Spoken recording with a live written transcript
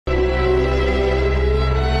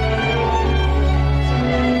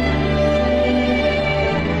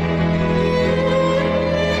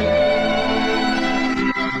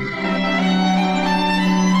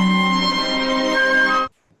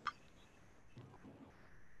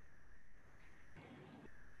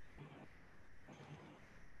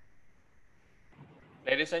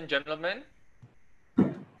Ladies and gentlemen,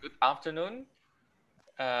 good afternoon.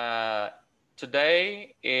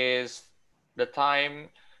 Today is the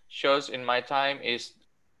time shows in my time is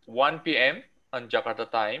 1 p.m. on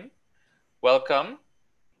Jakarta time. Welcome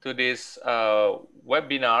to this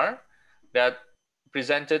webinar that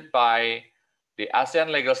presented by the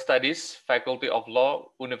ASEAN Legal Studies Faculty of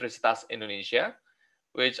Law Universitas Indonesia,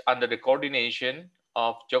 which under the coordination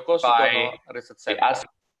of Joko Sutono Research Center.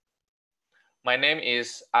 My name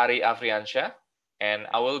is Ari Afriansyah, and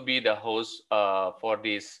I will be the host for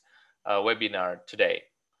this webinar today.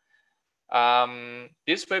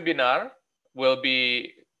 This webinar will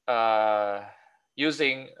be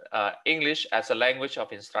using English as a language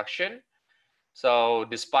of instruction. So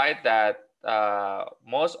despite that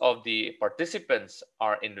most of the participants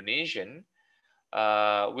are Indonesian,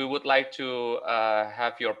 we would like to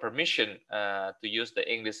have your permission to use the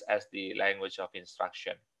English as the language of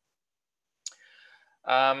instruction.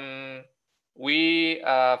 We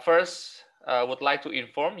first would like to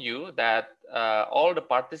inform you that all the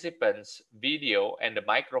participants' video and the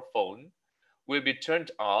microphone will be turned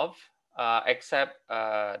off except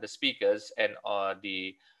the speakers and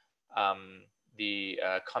the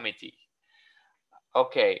committee.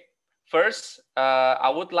 Okay, first I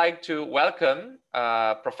would like to welcome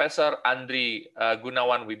Professor Andri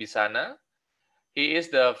Gunawan Wibisana. He is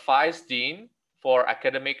the Vice Dean for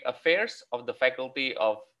Academic Affairs of the Faculty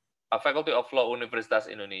of Law Universitas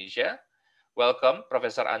Indonesia. Welcome,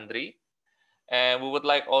 Professor Andri. And we would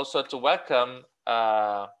like also to welcome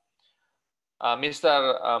Mr.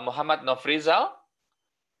 Muhammad Nofrizal,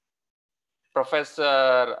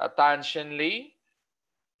 Professor Tan Shin Lee,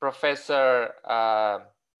 Professor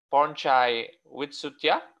Pornchai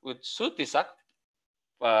Witsutisak,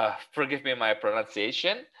 forgive me my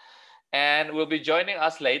pronunciation, and will be joining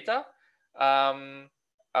us later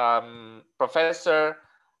Professor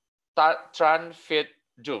Tran Fit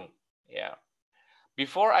Jung. Yeah.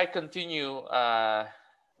 Before I continue for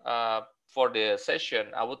the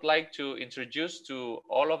session, I would like to introduce to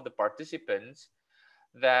all of the participants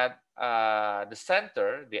that the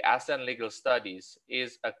center, the ASEAN Legal Studies,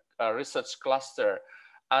 is a research cluster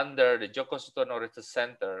under the Joko Sutono Research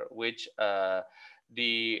Center, which the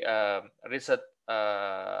research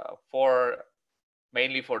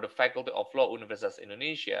mainly for the Faculty of Law Universitas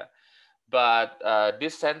Indonesia. But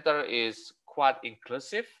this center is quite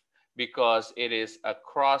inclusive because it is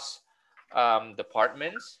across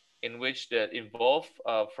departments in which that involve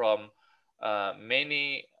from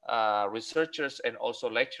many researchers and also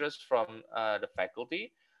lecturers from the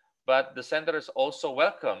faculty. But the center is also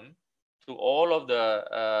welcome to all of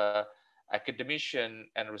the academicians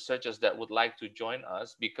and researchers that would like to join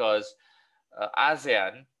us, because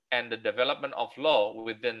ASEAN and the development of law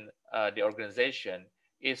within the organization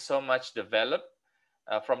is so much developed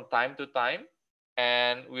from time to time.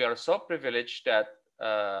 And we are so privileged that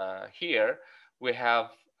here we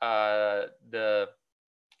have the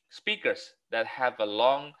speakers that have a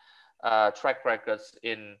long track records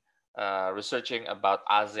in researching about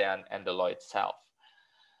ASEAN and the law itself.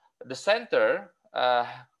 The center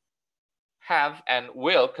have and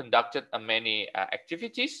will conducted many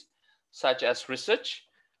activities such as research,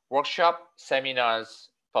 workshop, seminars,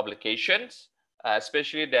 publications,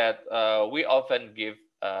 especially that we often give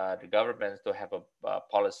the governments to have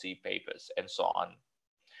policy papers and so on.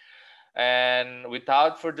 And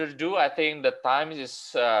without further ado, I think the time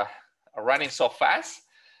is running so fast,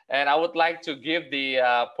 and I would like to give the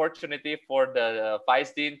opportunity for the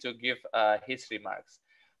Vice Dean to give his remarks.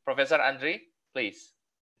 Professor Andri, please.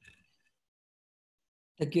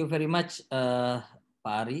 Thank you very much, Pak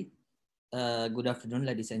Ari. Good afternoon,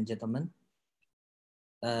 ladies and gentlemen.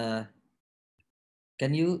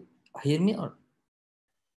 Can you hear me or?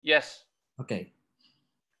 Yes. Okay.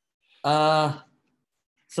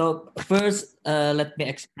 So first, let me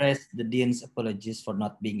express the Dean's apologies for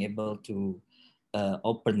not being able to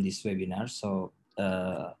open this webinar. So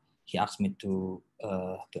he asked me to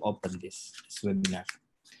open this webinar.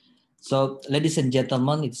 So ladies and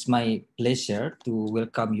gentlemen, it's my pleasure to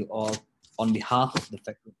welcome you all on behalf of the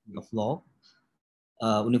Faculty of Law,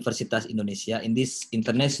 Universitas Indonesia, in this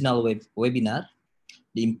international webinar,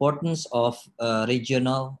 the importance of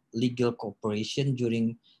regional legal cooperation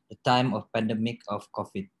during the time of pandemic of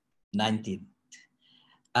COVID-19.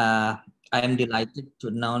 I am delighted to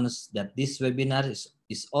announce that this webinar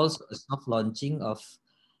is also a soft launching of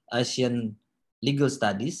ASEAN Legal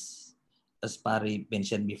Studies, as Pari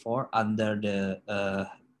mentioned before, under the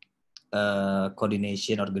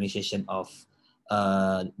coordination organization of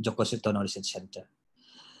Joko Sutono Research Center.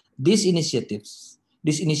 These initiatives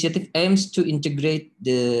This initiative aims to integrate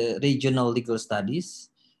the regional legal studies,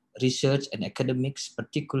 research, and academics,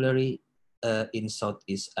 particularly in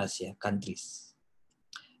Southeast Asia countries.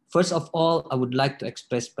 First of all, I would like to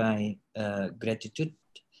express my gratitude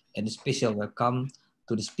and special welcome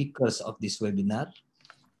to the speakers of this webinar.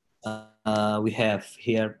 We have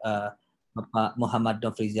here Bapak Muhammad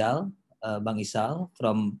Nofrizal, Bang Isal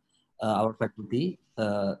from our faculty,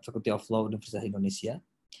 Faculty of Law Universitas Indonesia,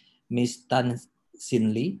 Ms. Tan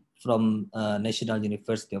Sin Lee from National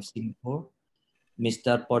University of Singapore,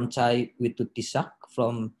 Mr. Ponchai Witutisak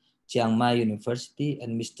from Chiang Mai University,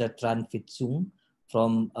 and Mr. Tran Vit Sung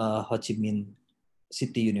from Ho Chi Minh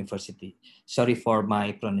City University. Sorry for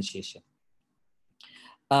my pronunciation.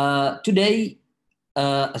 Today,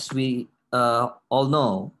 as we all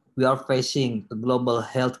know, we are facing a global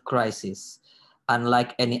health crisis,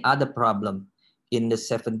 unlike any other problem in the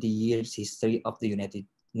 70 years history of the United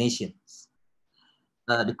Nations.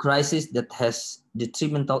 The crisis that has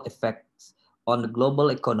detrimental effects on the global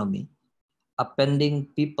economy,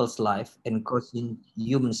 upending people's life and causing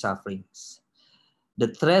human sufferings. The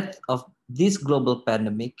threat of this global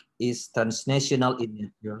pandemic is transnational in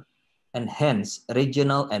nature, and hence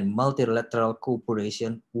regional and multilateral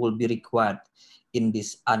cooperation will be required in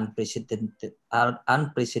this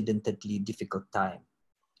unprecedentedly difficult time.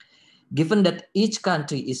 Given that each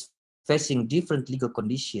country is facing different legal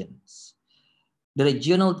conditions, the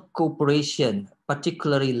regional cooperation,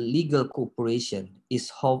 particularly legal cooperation,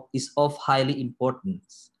 is of highly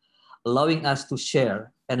importance, allowing us to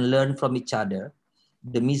share and learn from each other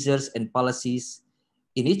the measures and policies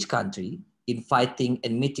in each country in fighting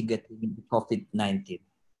and mitigating COVID-19.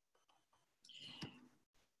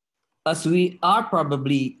 As we are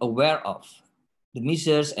probably aware of, the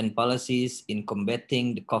measures and policies in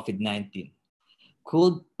combating the COVID-19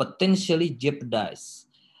 could potentially jeopardize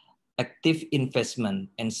active investment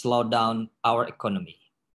and slow down our economy.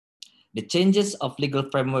 The changes of legal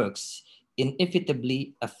frameworks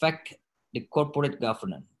inevitably affect the corporate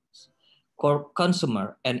governance,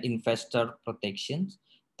 consumer and investor protections,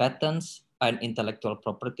 patents and intellectual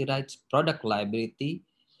property rights, product liability,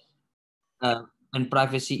 and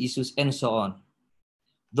privacy issues, and so on.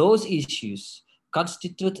 Those issues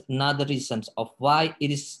constitute another reason of why it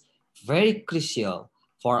is very crucial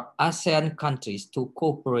for ASEAN countries to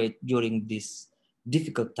cooperate during this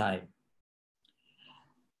difficult time.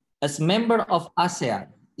 As member of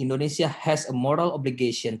ASEAN, Indonesia has a moral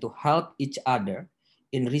obligation to help each other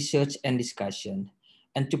in research and discussion,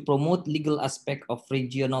 and to promote legal aspects of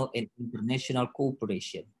regional and international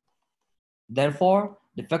cooperation. Therefore,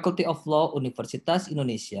 the Faculty of Law Universitas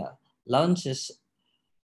Indonesia launches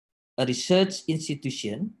a research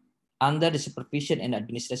institution under the supervision and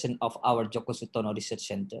administration of our Joko Sutomo Research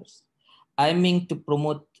Centers, aiming to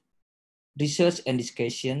promote research and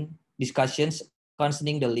discussions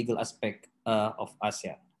concerning the legal aspect of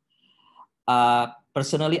ASEAN.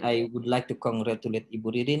 Personally, I would like to congratulate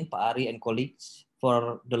Ibu Ririn, Pak Ari, and colleagues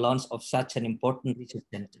for the launch of such an important research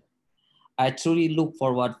center. I truly look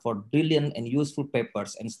forward for brilliant and useful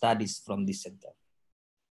papers and studies from this center.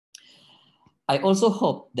 I also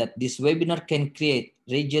hope that this webinar can create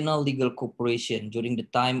regional legal cooperation during the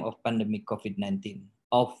time of pandemic COVID-19,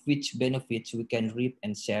 of which benefits we can reap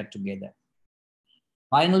and share together.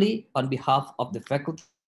 Finally, on behalf of the Faculty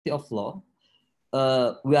of Law,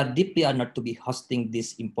 we are deeply honored to be hosting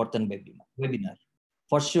this important webinar.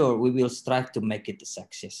 For sure, we will strive to make it a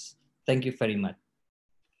success. Thank you very much.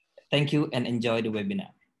 Thank you and enjoy the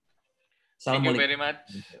webinar. Thank you very much,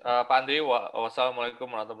 Pak Andri.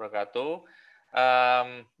 Wassalamualaikum warahmatullahi wabarakatuh.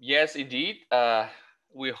 Yes, indeed.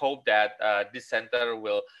 We hope that this center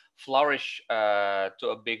will flourish to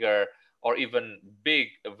a bigger or even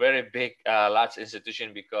a very big, large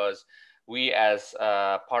institution, because we as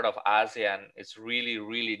part of ASEAN is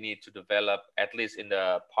really need to develop, at least in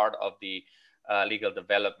the part of the legal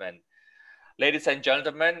development. Ladies and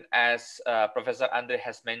gentlemen, as Professor Andre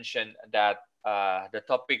has mentioned, that the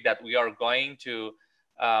topic that we are going to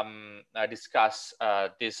discuss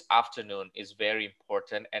this afternoon is very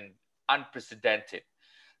important and unprecedented.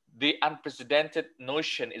 The unprecedented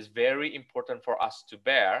notion is very important for us to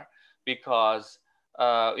bear, because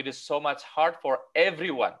it is so much hard for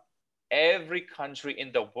everyone, every country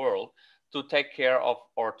in the world, to take care of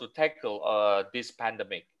or to tackle this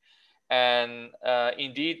pandemic. And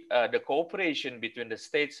indeed, the cooperation between the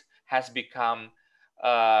states has become,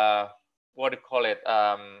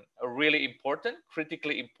 really important,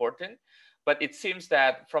 critically important. But it seems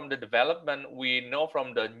that from the development, we know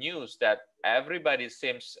from the news that everybody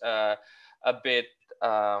seems a bit,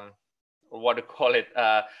 what to call it,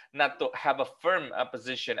 not to have a firm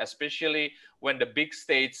position, especially when the big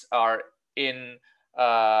states are in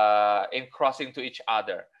crossing to each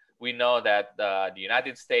other. We know that the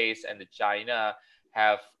United States and the China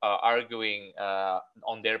have arguing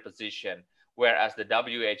on their position, whereas the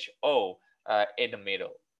WHO in the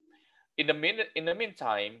middle. In the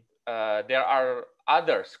meantime, there are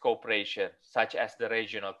others cooperation, such as the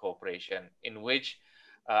regional cooperation, in which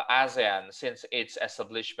ASEAN, since its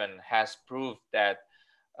establishment, has proved that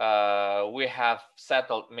we have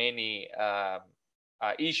settled many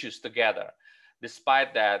issues together.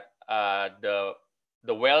 Despite that, the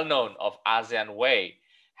well-known of ASEAN way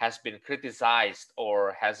has been criticized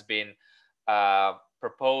or has been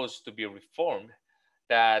proposed to be reformed,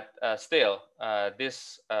 that still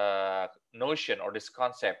this notion or this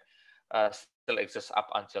concept still exists up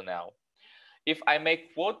until now. If I may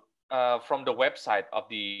quote from the website of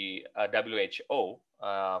the WHO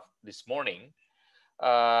this morning,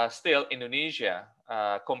 still Indonesia,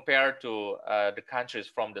 compared to the countries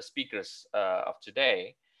from the speakers of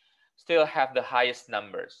today, still have the highest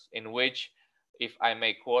numbers, in which, if I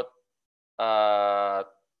may quote,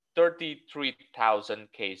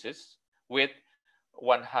 33,000 cases with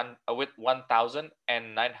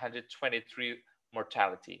 1,923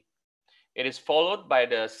 mortality. It is followed by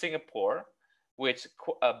the Singapore, which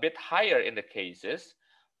a bit higher in the cases,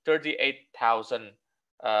 38,000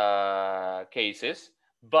 cases,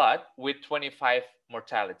 but with 25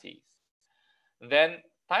 mortalities. Then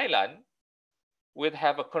Thailand would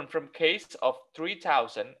have a confirmed case of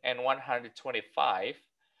 3,125,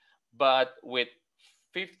 but with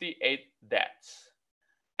 58 deaths.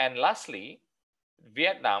 And lastly,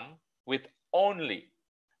 Vietnam with only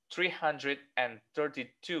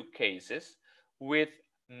 332 cases with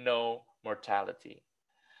no mortality.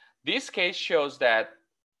 This case shows that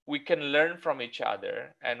we can learn from each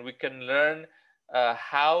other, and we can learn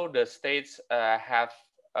how the states have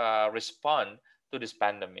respond to this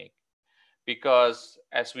pandemic. Because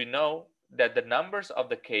as we know that the numbers of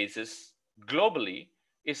the cases globally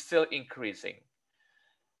is still increasing.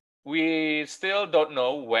 We still don't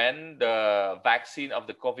know when the vaccine of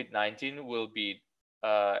the COVID-19 will be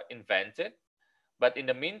invented. But in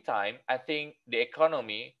the meantime, I think the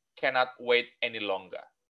economy cannot wait any longer.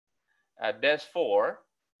 Therefore,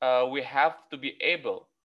 we have to be able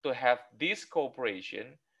to have this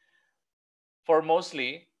cooperation for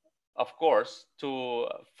mostly, of course, to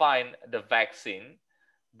find the vaccine.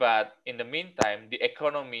 But in the meantime, the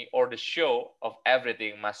economy or the show of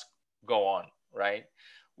everything must go on, right?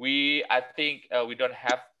 I think we don't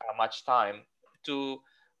have much time to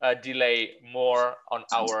delay more on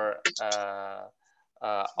our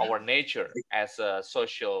nature as a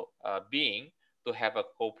social being to have a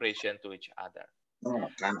cooperation to each other.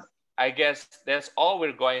 I guess that's all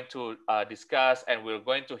we're going to discuss, and we're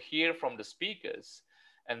going to hear from the speakers.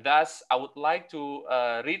 And thus, I would like to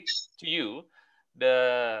read to you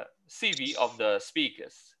the CV of the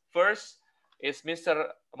speakers. First is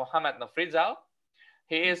Mr. Muhammad Nafrizal.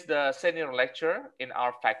 He is the senior lecturer in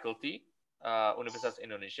our faculty, Universitas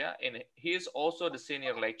Indonesia, and he is also the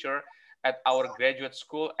senior lecturer at our graduate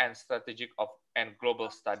school and strategic and global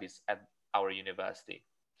studies at our university.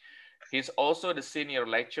 He's also the senior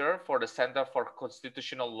lecturer for the Center for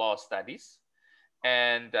Constitutional Law Studies,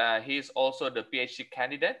 and he is also the PhD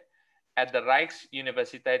candidate at the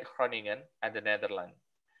Rijksuniversiteit Groningen at the Netherlands.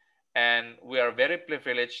 And we are very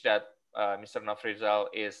privileged that Mr. Nafrizal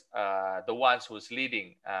is the ones who's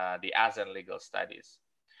leading the ASEAN legal studies.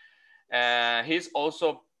 He's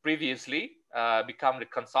also previously become the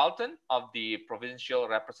consultant of the Provincial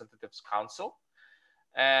Representatives Council.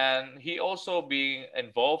 And he also being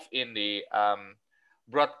involved in the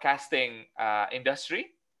broadcasting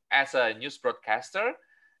industry as a news broadcaster,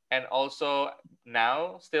 and also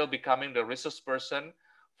now still becoming the resource person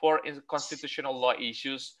for constitutional law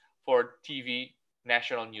issues for TV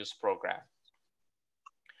national news program.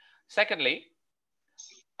 Secondly,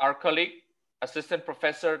 our colleague, Assistant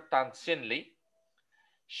Professor Tan Sin Lee.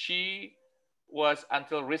 She was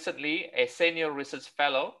until recently a Senior Research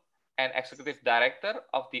Fellow and Executive Director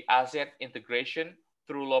of the ASEAN Integration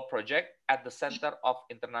Through Law Project at the Center of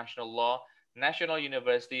International Law, National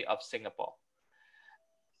University of Singapore.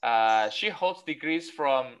 She holds degrees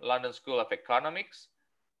from London School of Economics,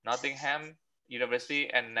 Nottingham University,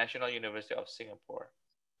 and National University of Singapore.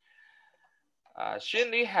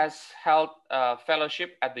 Sin Lee has held a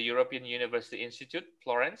fellowship at the European University Institute,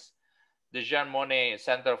 Florence, the Jean Monnet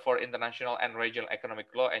Center for International and Regional Economic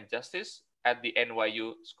Law and Justice at the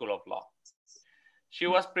NYU School of Law. She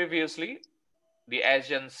was previously the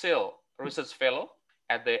Asian SEAL Research Fellow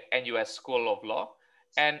at the NUS School of Law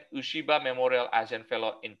and Ushiba Memorial ASEAN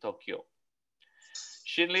Fellow in Tokyo.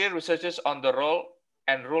 Shin Lee researches on the role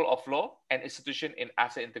and rule of law and institution in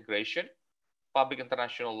ASEAN integration, public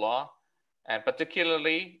international law, and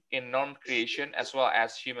particularly in norm creation as well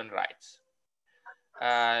as human rights.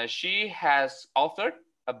 She has authored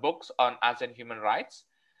books on ASEAN human rights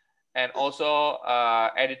and also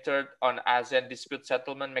edited on ASEAN dispute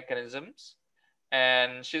settlement mechanisms.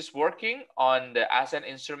 And she's working on the ASEAN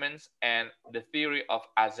instruments and the theory of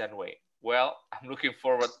ASEAN way. Well, I'm looking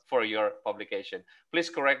forward for your publication. Please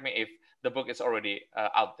correct me if the book is already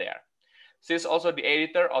out there. She's also the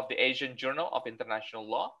editor of the Asian Journal of International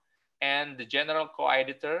Law and the general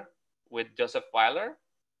co-editor with Joseph Weiler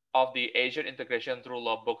of the Asian Integration Through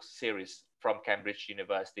Law books series from Cambridge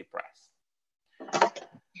University Press.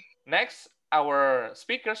 Next, our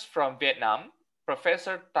speakers from Vietnam,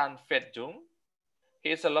 Professor Tan Phet Dung. He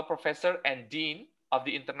is a law professor and dean of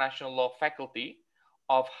the International Law Faculty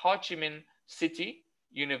of Ho Chi Minh City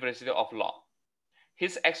University of Law.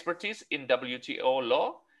 His expertise in WTO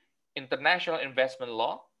law, international investment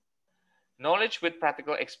law, knowledge with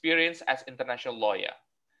practical experience as international lawyer.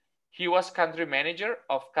 He was country manager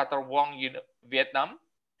of Qatar Wong Vietnam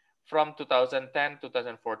from 2010 to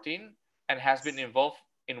 2014 and has been involved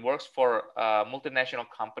in works for multinational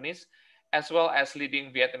companies as well as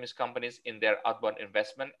leading Vietnamese companies in their outbound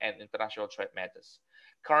investment and international trade matters.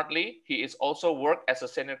 Currently, he is also worked as a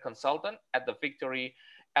senior consultant at the Victory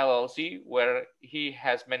LLC, where he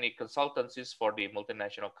has many consultancies for the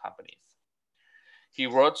multinational companies. He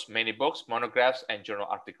wrote many books, monographs, and journal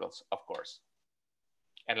articles, of course.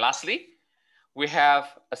 And lastly, we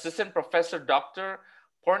have Assistant Professor Dr.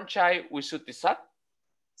 Pornchai Wisuttisat.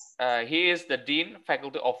 He is the Dean,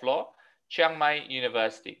 Faculty of Law, Chiang Mai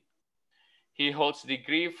University. He holds a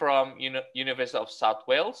degree from University of South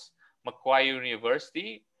Wales, Macquarie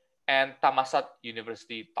University, and Thammasat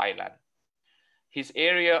University, Thailand. His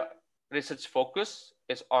area research focus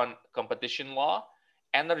is on competition law,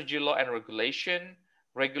 energy law and regulation,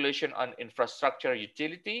 regulation on infrastructure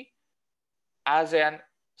utility, ASEAN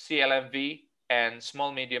CLMV, and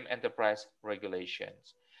small medium enterprise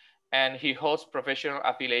regulations. And he holds professional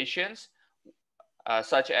affiliations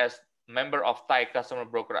such as member of Thai Customer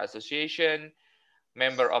Broker Association,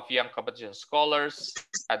 member of Young Competition Scholars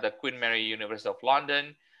at the Queen Mary University of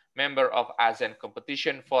London, member of ASEAN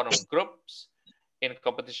Competition Forum Groups in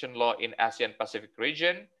competition law in ASEAN Pacific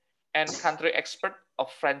region, and country expert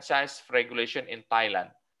of franchise regulation in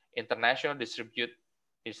Thailand, International Distribution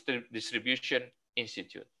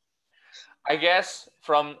Institute. I guess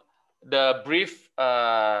from the brief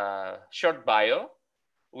short bio,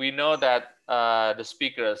 we know that the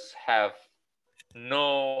speakers have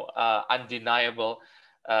no undeniable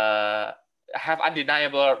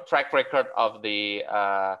track record of the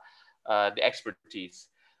expertise.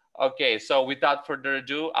 Okay, so without further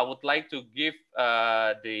ado, I would like to give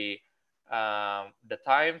the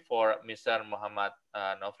time for Mr. Muhammad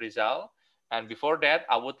Nofrizal. And before that,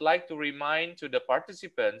 I would like to remind to the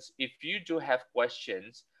participants, if you do have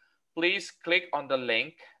questions, please click on the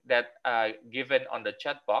link that given on the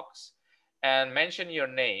chat box and mention your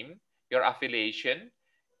name, your affiliation,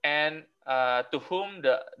 and to whom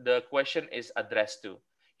the question is addressed to.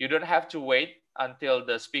 You don't have to wait until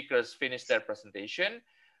the speakers finish their presentation.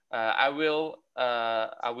 I will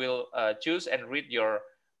choose and read your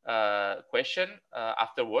question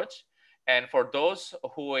afterwards. And for those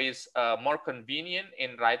who is more convenient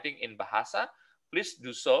in writing in Bahasa, please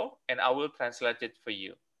do so, and I will translate it for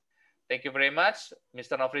you. Thank you very much,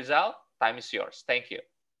 Mr. Nofrizal. Time is yours. Thank you.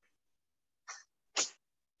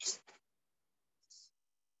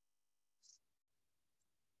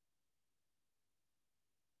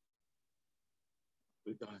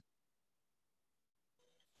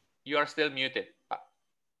 You are still muted.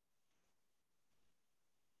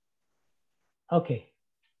 Okay.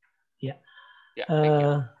 Yeah. Yeah. Thank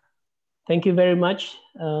you. Thank you very much,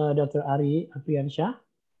 Dr. Ari Apriyansyah.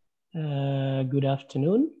 Good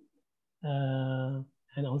afternoon.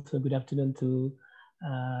 And also good afternoon to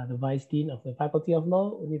the Vice Dean of the Faculty of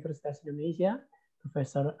Law, Universitas Indonesia,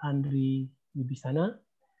 Professor Andri Wibisana,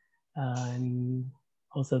 and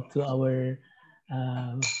also to our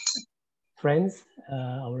friends,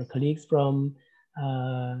 our colleagues from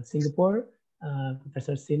Singapore,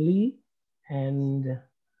 Professor Shin Lee, and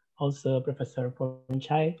also Professor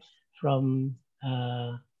Pornchai from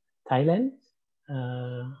Thailand.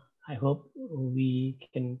 I hope we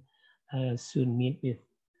can soon meet with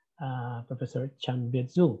Professor Chan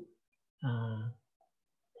Phet Dung.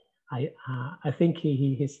 I think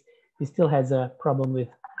he still has a problem with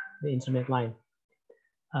the internet line,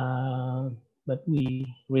 but we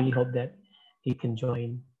really hope that he can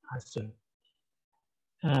join us soon.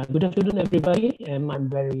 Good afternoon, everybody. I'm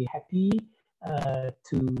very happy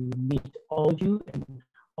to meet all of you, and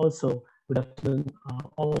also good afternoon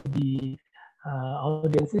all the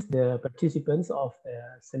audiences, the participants of the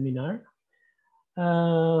seminar.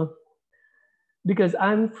 Because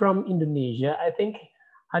I'm from Indonesia, I think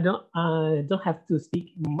I don't have to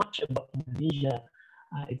speak much about Indonesia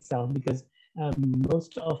itself, because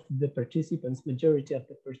most of the participants, majority of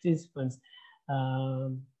the participants,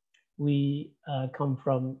 we come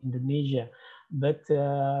from Indonesia. But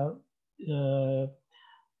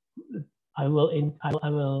I will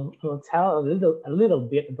tell a little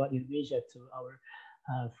bit about Indonesia to our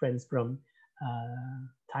friends from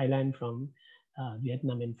Thailand, from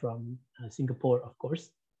Vietnam, and from Singapore, of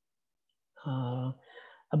course,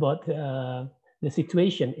 about the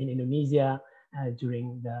situation in Indonesia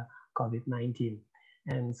during the COVID-19.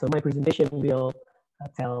 And so my presentation will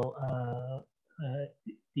tell the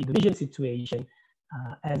Indonesian situation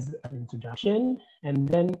as an introduction, and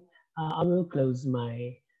then I will close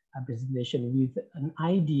my presentation with an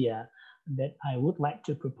idea that I would like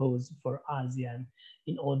to propose for ASEAN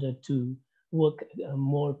in order to work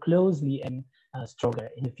more closely and stronger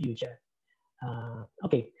in the future.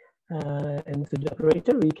 Okay, and to the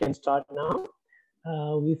operator, we can start now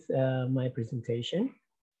with my presentation.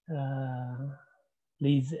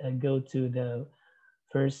 Please go to the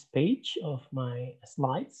first page of my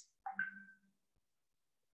slides.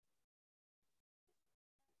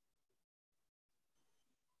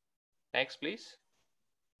 Next, please.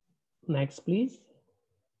 Next, please.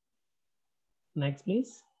 Next,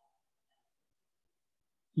 please.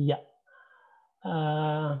 Yeah.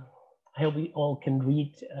 I hope we all can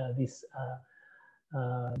read this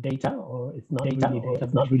data, or it's not data, really data.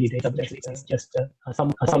 It's not really data. It's just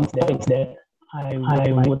some things that I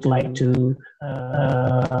would like to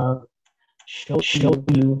show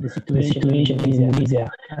you the situation in Indonesia.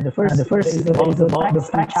 The first is about the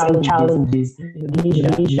facts and challenges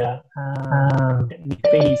Indonesia that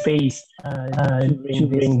we face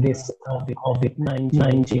during this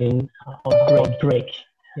COVID-19 outbreak.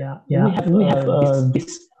 Yeah, we have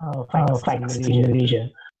this facts in Indonesia.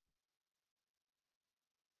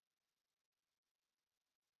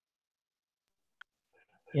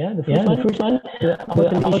 Yeah, the first one,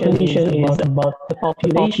 our condition is about the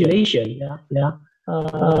population.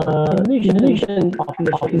 Indonesian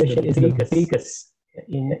population is the biggest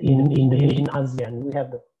in ASEAN. We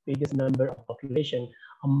have the biggest number of population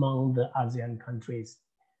among the ASEAN countries.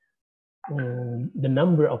 The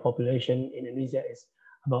number of population in Indonesia is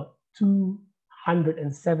about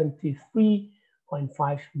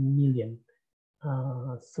 273.5 million.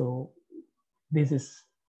 So this is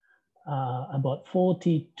about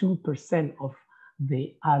 42% of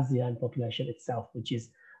the ASEAN population itself, which is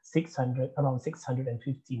around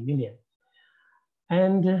 650 million.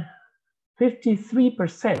 And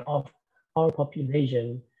 53% of our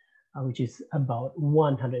population, which is about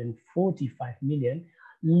 145 million,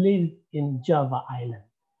 live in Java Island.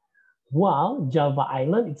 While Java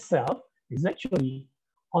Island itself is actually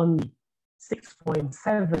only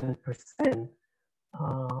 6.7%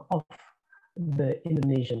 of the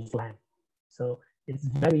Indonesian land. So it's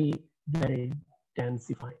very, very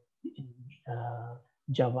densified in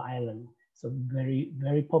Java Island. So very,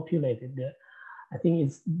 very populated. I think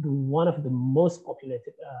it's one of the most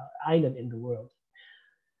populated island in the world.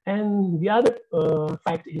 And the other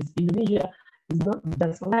fact is Indonesia is not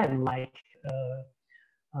just land like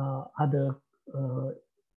other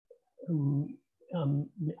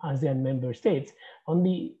ASEAN member states.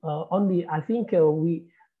 Only I think we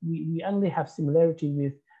only have similarity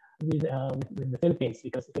with the Philippines,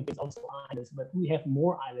 because the Philippines also islands, but we have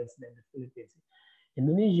more islands than the Philippines.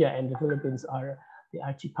 Indonesia and the Philippines are the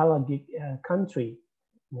archipelagic country,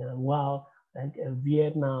 while like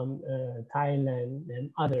Vietnam, Thailand, and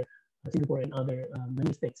other Singapore and other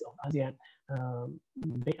member states of ASEAN,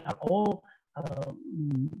 they are all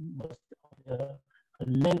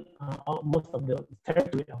most of the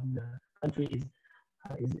territory of the country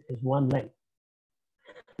is one land.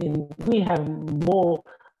 We have more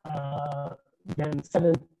than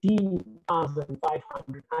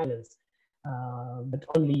 17,500 islands, but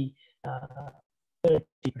only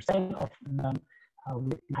 30% of them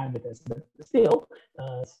with inhabitants. But still,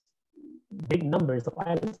 big numbers of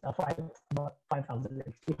islands, about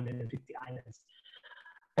 5,350 islands.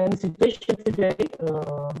 And the situation today,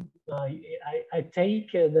 I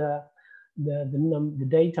take the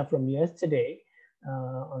data from yesterday,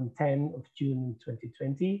 on 10th of June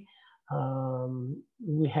 2020.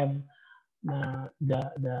 We have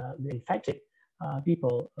the infected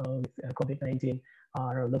people with COVID-19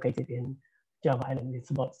 are located in Java Island.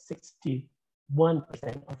 It's about 61%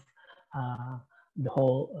 of the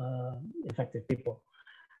whole affected people.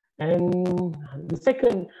 And the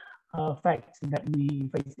second fact that we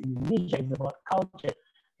face in Indonesia is about culture.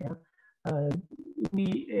 Yeah,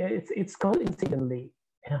 it's coincidentally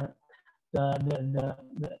the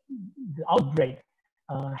outbreak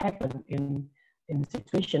happened in the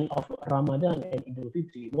situation of Ramadan and Idul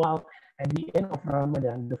Fitri. While at the end of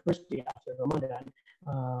Ramadan, the first day after Ramadan,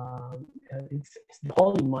 it's the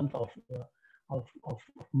holy month of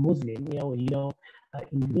Muslim.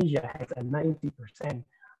 Indonesia has a 90%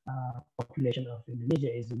 population of Indonesia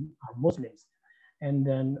are Muslims, and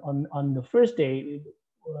then on the first day,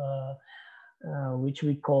 which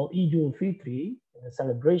we call Idul Fitri, a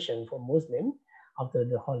celebration for Muslim after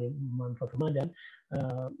the holy month of Ramadan,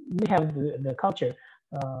 we have the culture.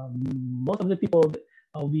 Most of the people,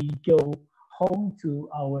 we go home to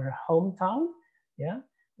our hometown, yeah,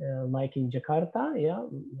 like in Jakarta, yeah,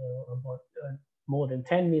 about more than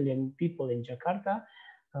 10 million people in Jakarta.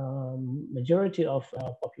 Majority of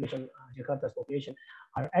population, Jakarta's population,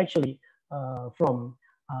 are actually from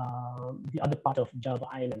the other part of Java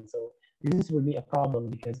Island. So this is really a problem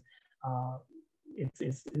because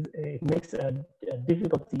it makes a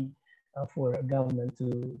difficulty for a government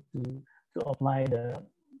to apply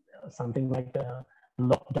something like the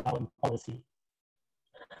lockdown policy.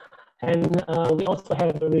 And we also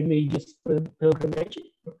have a religious pilgrimage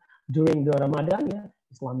during the Ramadan, yeah,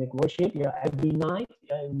 Islamic worship. Yeah, every night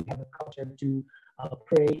we have a culture to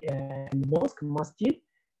pray in the mosque, masjid.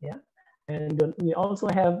 Yeah, and we also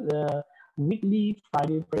have the weekly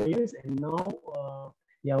Friday prayers. And now,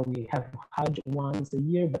 yeah, we have Hajj once a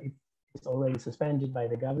year, but it's already suspended by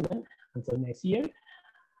the government until next year.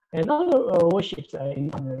 And other worships in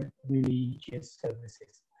other religious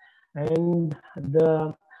services. And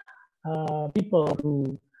the people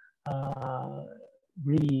who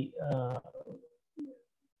really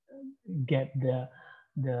get the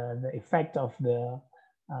effect of the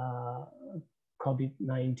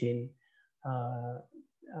COVID-19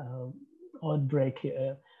 outbreak,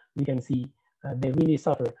 we can see they really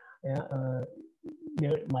suffer.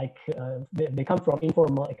 They come from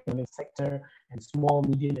informal economic sector and small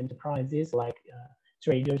medium enterprises like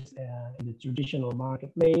traders in the traditional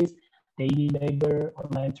marketplace, daily labor,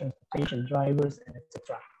 online transportation drivers, and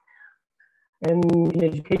etc. And in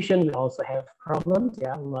education, we also have problems,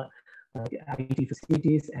 yeah, like IT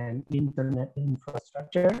facilities and internet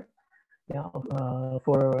infrastructure. Yeah,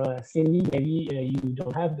 for Cindy, maybe you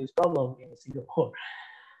don't have this problem in Singapore.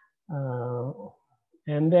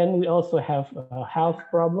 And then we also have a health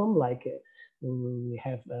problem, like we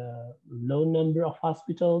have a low number of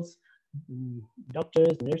hospitals,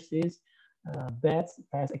 doctors, nurses, beds,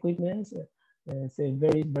 past equipment. It's a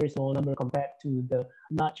very, very small number compared to the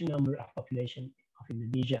large number of population of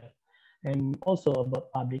Indonesia. And also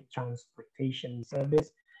about public transportation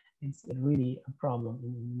service, it's really a problem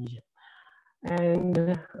in Indonesia. And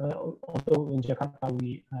also in Jakarta,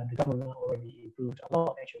 the government already improved a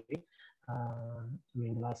lot actually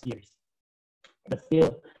during the last years. But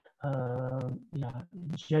still, yeah,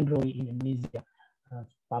 generally in Indonesia,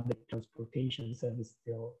 public transportation service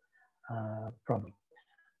still a problem.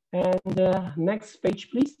 And next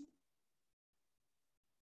page, please.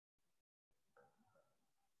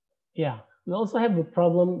 Yeah, we also have a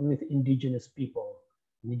problem with indigenous people.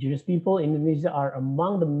 Indigenous people in Indonesia are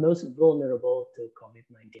among the most vulnerable to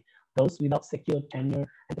COVID-19. Those without secure tenure,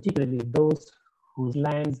 and particularly those whose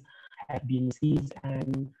lands have been seized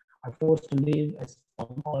and are forced to live as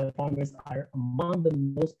palm oil farmers, are among the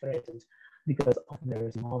most threatened because of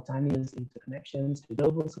their simultaneous interconnections to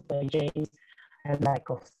global supply chains and lack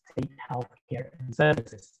of state health care and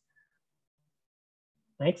services.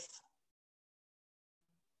 Next.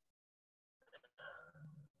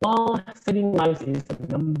 While saving lives is the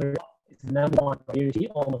number one priority,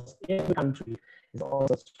 almost every country is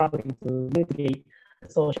also struggling to mitigate the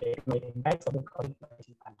socio-economic impacts of the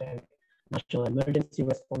COVID-19 pandemic. National emergency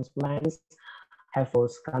response plans have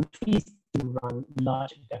forced countries to run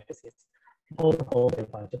large deficits and overhaul their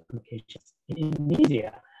budget allocations. In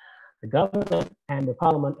Indonesia, the government and the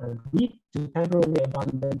parliament agreed to temporarily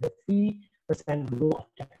abandon the 3% rule of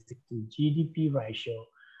deficit to GDP ratio,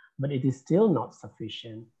 but it is still not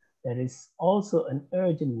sufficient. There is also an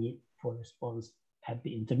urgent need for response at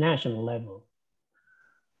the international level.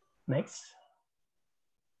 Next.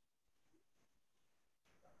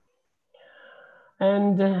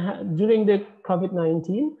 And during the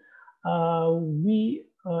COVID-19,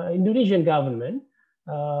 Indonesian government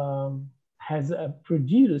has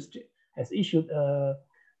issued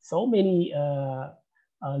so many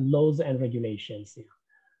laws and regulations.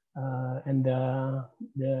 and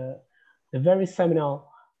the very seminal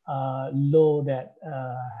law that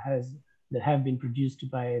have been produced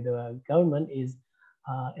by the government is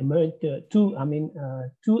two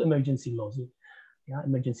emergency laws. Yeah,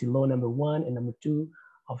 emergency law number 1 and number 2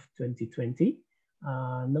 of 2020.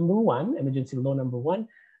 Number 1, emergency law number 1.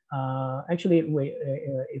 Actually, if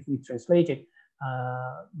we translate it,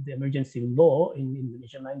 the emergency law in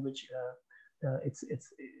Indonesian language,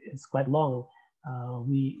 it's quite long.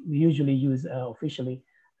 We usually use officially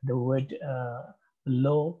the word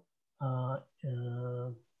law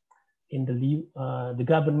in the lieu, the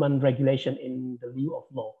government regulation in the lieu of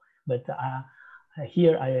law. But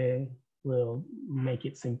here I will make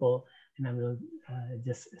it simple, and I will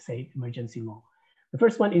just say emergency law. The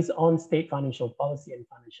first one is on state financial policy and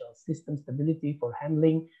financial system stability for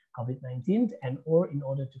handling COVID-19 and or in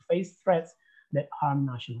order to face threats that harm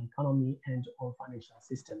national economy and or financial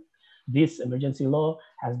system. This emergency law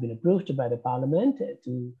has been approved by the parliament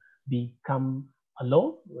to become a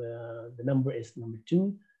law. The number is number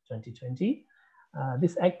 2, 2020.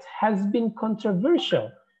 This act has been controversial,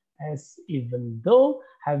 as even though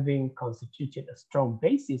having constituted a strong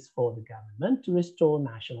basis for the government to restore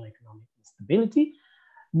national economic stability,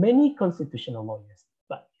 many constitutional lawyers,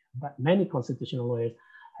 but many constitutional lawyers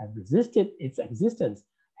have resisted its existence,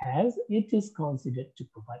 as it is considered to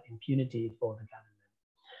provide impunity for the government.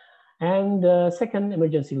 And the second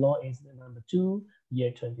emergency law is number 2,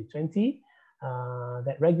 year 2020,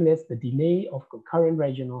 that regulates the delay of concurrent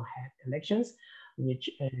regional head elections,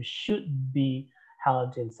 which should be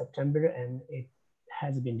held in September, and it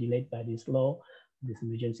has been delayed by this law, this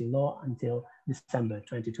emergency law, until December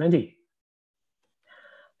 2020.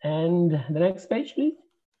 And the next page, please.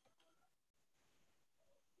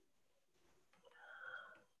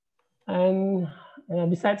 And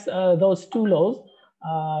besides those two laws,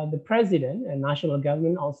 the president and national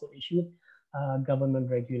government also issued government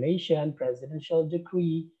regulation, presidential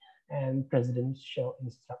decree, and presidential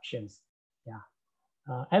instructions. Yeah,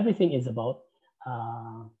 everything is about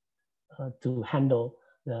to handle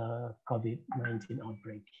the COVID-19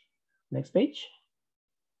 outbreak. Next page.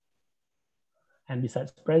 And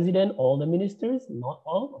besides president, all the ministers, not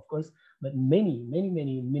all, of course, but many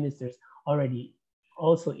ministers already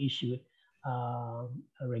also issued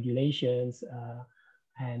regulations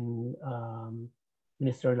and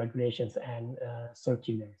ministerial regulations and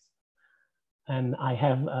circulars. And I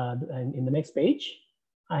have, in the next page,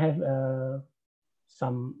 I have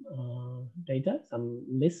some data, some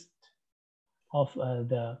list of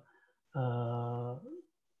the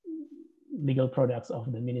legal products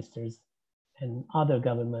of the ministers and other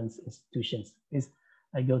government institutions. Please,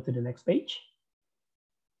 I go to the next page.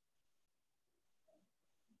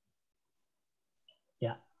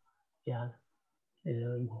 Yeah.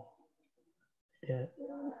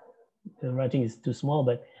 The writing is too small,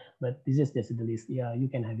 but this is just the list. Yeah, you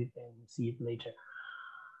can have it and see it later.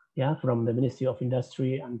 Yeah, from the Ministry of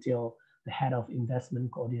Industry until the head of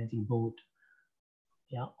Investment Coordinating Board.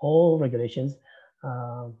 Yeah, all regulations.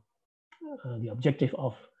 The objective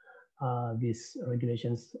of these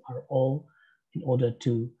regulations are all in order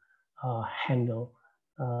to handle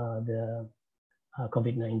the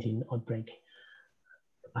COVID-19 outbreak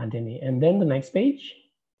pandemic. And then the next page.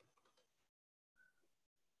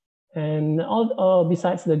 And all,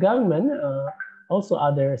 besides the government, also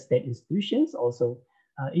other state institutions also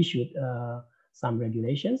issued some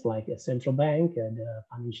regulations, like the Central Bank, the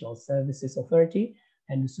Financial Services Authority,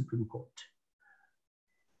 and the Supreme Court.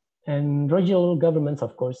 And regional governments,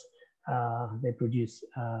 of course, they produce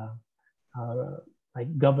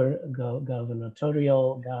like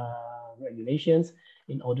gubernatorial regulations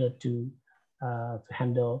in order to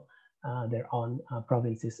handle their own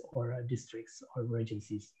provinces or districts or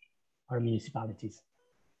regencies or municipalities.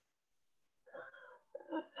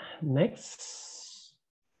 Next.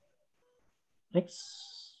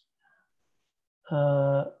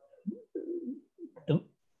 The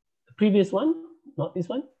previous one, not this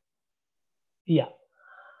one. Yeah.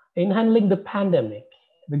 In handling the pandemic,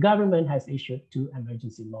 the government has issued 2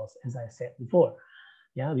 emergency laws, as I said before.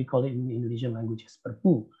 Yeah, we call it in Indonesian language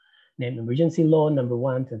Perpu, named Emergency Law number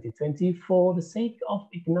 1, 2020 for the sake of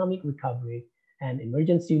economic recovery, and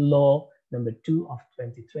Emergency Law number 2 of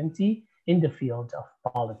 2020 in the field of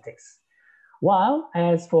politics. While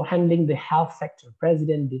as for handling the health sector,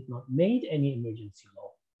 President did not make any emergency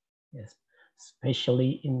law. Yes,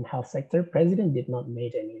 especially in health sector, President did not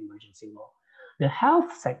make any emergency law. The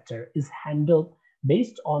health sector is handled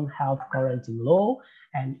based on health quarantine law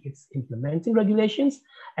and its implementing regulations,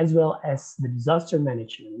 as well as the disaster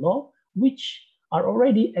management law, which are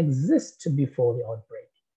already exist before the outbreak.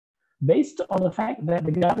 based on the fact that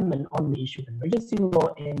the government only issued emergency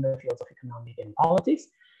law in the fields of economic and politics.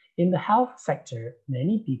 In the health sector,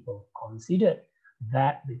 many people considered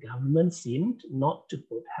that the government seemed not to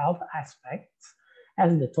put health aspects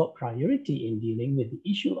as the top priority in dealing with the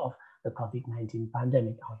issue of the COVID-19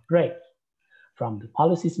 pandemic outbreak. From the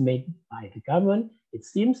policies made by the government, it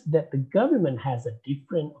seems that the government has a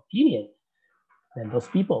different opinion than those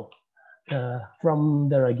people. From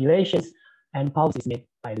the regulations and policies made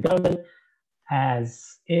by the government,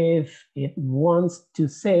 as if it wants to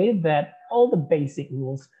say that all the basic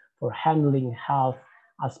rules for handling health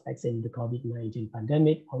aspects in the COVID-19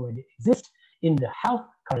 pandemic already exist in the health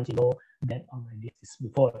quarantine law that already exists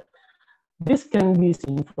before. This can be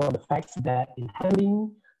seen from the fact that in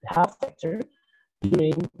handling the health sector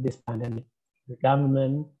during this pandemic, the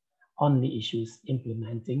government only issues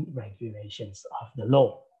implementing regulations of the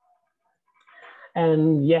law.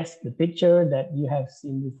 And yes, the picture that you have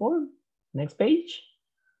seen before, next page.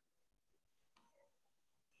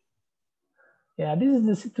 Yeah, this is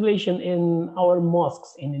the situation in our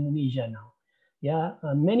mosques in Indonesia now. Yeah,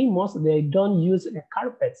 many mosques, they don't use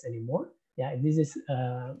carpets anymore. Yeah, this is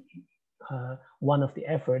one of the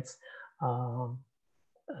efforts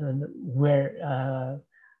where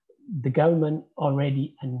the government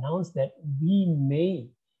already announced that we may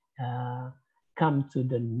come to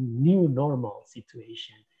the new normal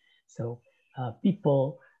situation. So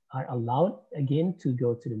people are allowed again to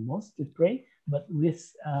go to the mosque to pray, but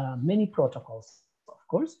with many protocols, of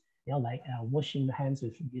course, you know, like washing the hands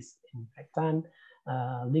with disinfectant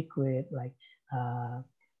liquid, like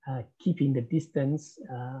keeping the distance.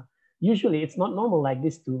 Usually, it's not normal like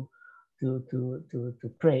this to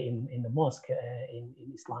pray in the mosque in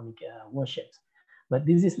Islamic worships. But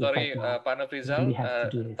this is sorry, Pak Nofrizal,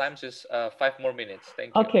 times is 5 more minutes.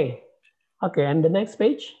 Thank you. Okay, okay, and the next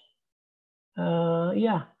page.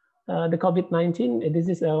 Yeah, the COVID-19. This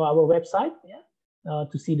is our website. Yeah,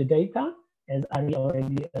 to see the data, as Ari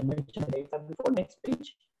already mentioned the data before. Next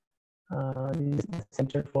page. This is the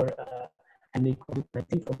Center for Handling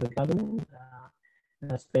COVID-19 for the government,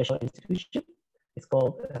 a special institution. It's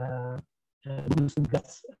called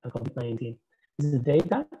COVID-19. This is the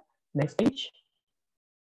data. Next page.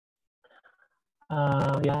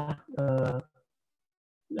 Yeah,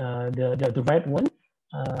 the red one,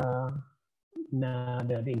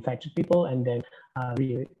 the infected people, and then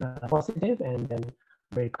positive, and then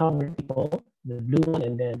recovered people. The blue one,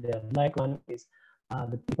 and then the black one is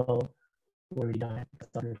the people who already died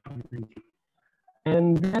because of COVID-19.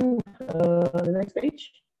 And then the next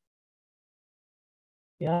page.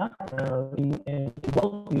 Yeah, in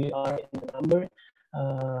we are in the number.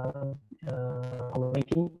 Our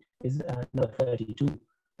ranking is number 32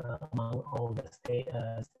 among all the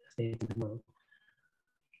states in the world.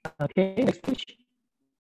 Okay, next page.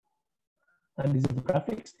 And this is the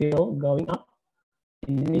graphic still going up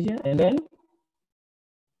in Indonesia. And then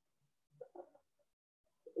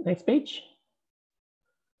next page.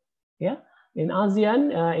 Yeah, in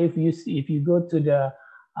ASEAN, if you go to the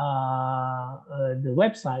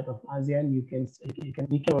website of ASEAN, you can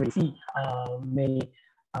already see many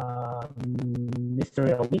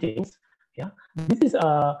ministerial meetings. Yeah, this is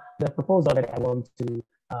the proposal that I want to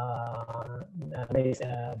raise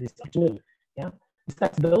this afternoon. Yeah,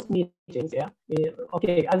 besides those meetings, yeah,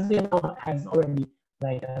 okay, ASEAN has already,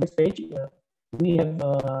 like this page, we have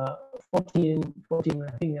 14,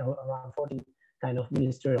 I think around 14 kind of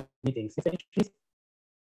ministerial meetings.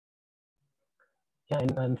 Yeah,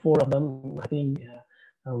 and 4 of them, I think,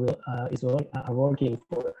 are working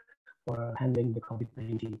for handling the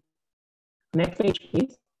COVID-19. Next page,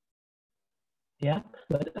 please. Yeah,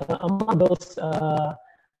 but among those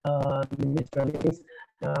ministerial meetings,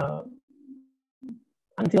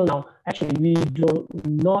 until now, actually, we do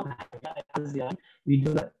not have ASEAN. We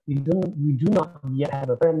do not yet have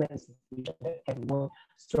a permanent institution that can work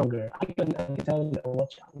stronger. I can tell you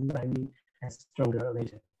what I mean as stronger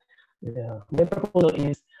later. The proposal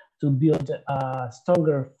is to build a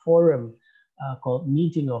stronger forum called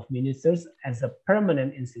Meeting of Ministers as a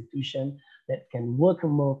permanent institution that can work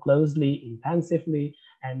more closely, intensively,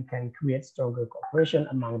 and can create stronger cooperation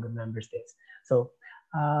among the member states. So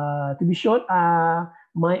to be short,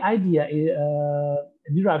 my idea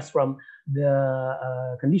derives from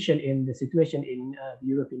the condition in the situation in the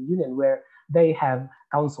European Union, where they have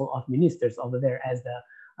Council of Ministers over there as a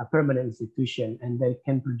permanent institution, and they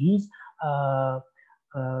can produce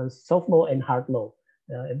soft law and hard law.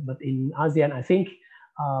 But in ASEAN, I think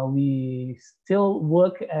we still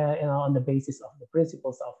work on the basis of the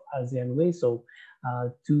principles of ASEAN way. So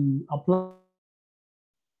to apply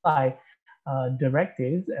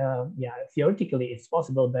directives, yeah, theoretically it's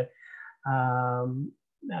possible, but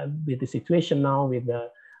with the situation now, with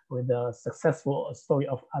the successful story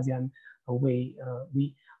of ASEAN Way,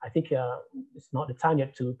 I think it's not the time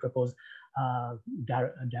yet to propose a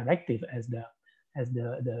directive as the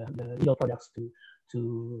legal products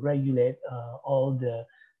to regulate all the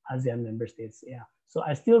ASEAN member states. Yeah, so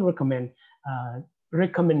I still recommend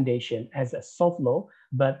recommendation as a soft law,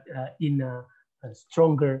 but in a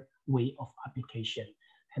stronger way of application.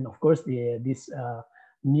 And of course, this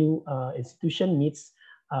new institution needs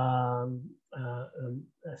a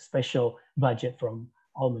special budget from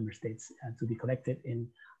all member states to be collected in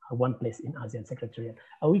one place in ASEAN Secretariat.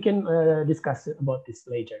 We can discuss about this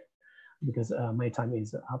later because my time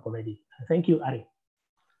is up already. Thank you, Ari.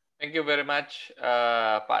 Thank you very much,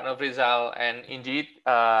 Pak Nofrizal. And indeed,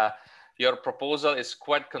 your proposal is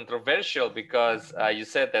quite controversial because you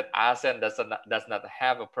said that ASEAN does not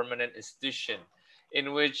have a permanent institution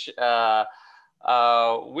in which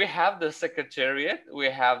we have the Secretariat, we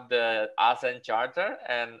have the ASEAN Charter,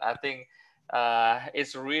 and I think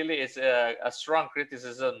it's a strong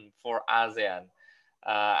criticism for ASEAN.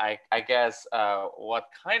 I guess what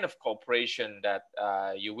kind of cooperation that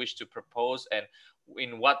you wish to propose, and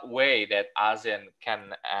in what way that ASEAN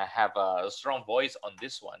can have a strong voice on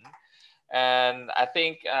this one. And I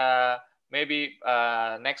think maybe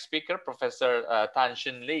next speaker, Professor Tan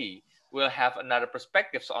Shin Lee, will have another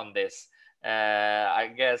perspectives on this.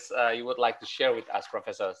 I guess you would like to share with us,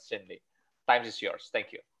 Professor Shin Lee. Time is yours.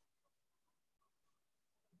 Thank you.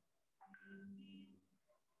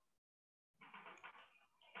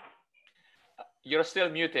 You're still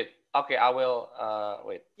muted. Okay, I will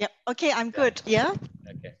wait. Yep. Okay, I'm good. Yeah.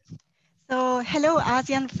 Okay. So hello,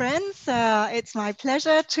 ASEAN friends. It's my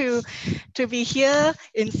pleasure to be here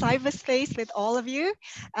in cyberspace with all of you.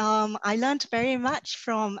 I learned very much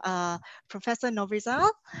from Professor Nofrizal,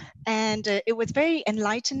 and it was very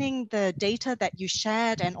enlightening, the data that you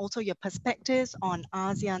shared and also your perspectives on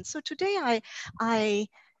ASEAN. So today I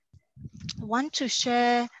want to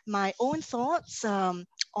share my own thoughts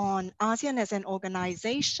on ASEAN as an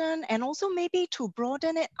organization, and also maybe to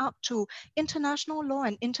broaden it up to international law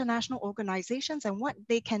and international organizations and what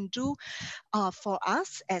they can do for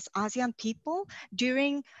us as ASEAN people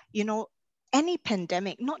during, you know, any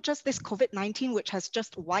pandemic, not just this COVID-19, which has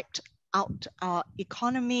just wiped out our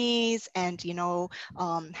economies and, you know,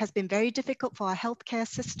 has been very difficult for our healthcare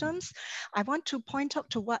systems. I want to point out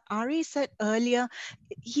to what Ari said earlier.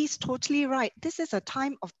 He's totally right. This is a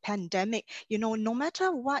time of pandemic. You know, no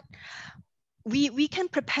matter what, we can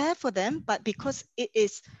prepare for them, but because it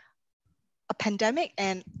is a pandemic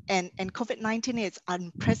and COVID-19 is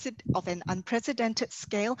of an unprecedented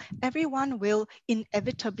scale, everyone will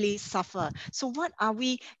inevitably suffer. So what are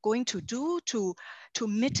we going to do to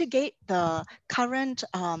mitigate the current,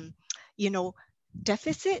 you know,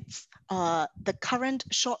 deficits, the current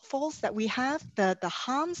shortfalls that we have, the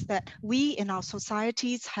harms that we in our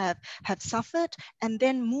societies have suffered, and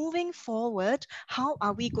then moving forward, how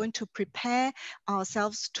are we going to prepare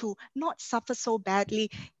ourselves to not suffer so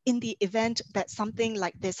badly in the event that something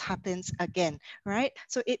like this happens again, right?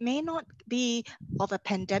 So it may not be of a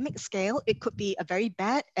pandemic scale, it could be a very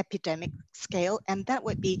bad epidemic scale, and that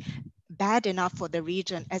would be bad enough for the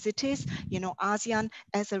region as it is. You know, ASEAN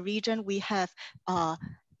as a region, we have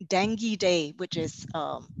Dengue Day, which is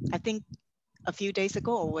I think a few days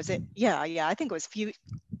ago, or was it? Yeah, I think it was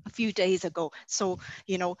a few days ago. So,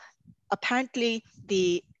 you know, apparently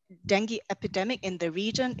the dengue epidemic in the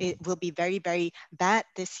region, it will be very, very bad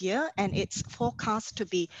this year, and it's forecast to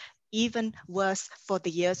be even worse for the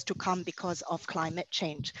years to come because of climate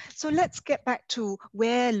change. So let's get back to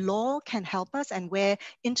where law can help us and where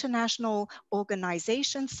international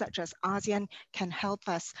organizations such as ASEAN can help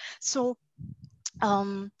us. So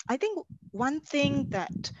I think one thing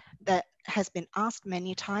that has been asked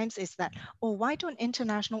many times is that, oh, why don't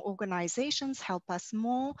international organizations help us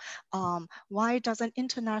more? Why doesn't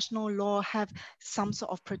international law have some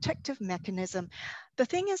sort of protective mechanism? The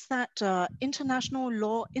thing is that international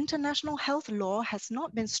health law has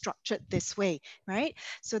not been structured this way, right?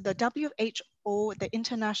 So the WHO, the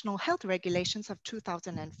International Health Regulations of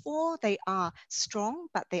 2004, they are strong,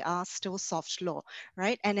 but they are still soft law,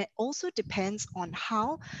 right? And it also depends on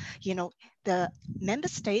how, you know, the member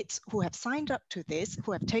states who have have signed up to this,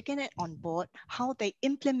 who have taken it on board, how they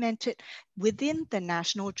implement it within the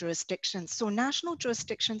national jurisdictions. So national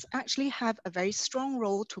jurisdictions actually have a very strong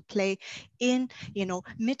role to play in,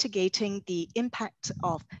 mitigating the impact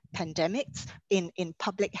of pandemics in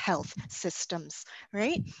public health systems,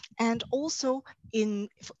 right? And also in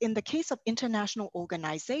the case of international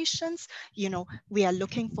organizations, we are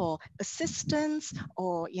looking for assistance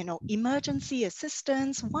or, emergency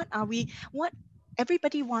assistance.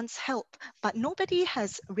 Everybody wants help, but nobody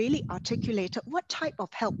has really articulated what type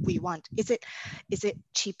of help we want. Is it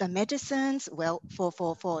cheaper medicines? Well,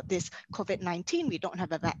 for this COVID-19, we don't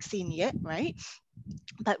have a vaccine yet, right?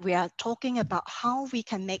 But we are talking about how we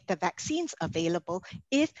can make the vaccines available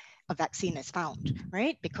if a vaccine is found,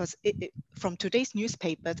 right? Because from today's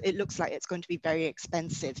newspapers, it looks like it's going to be very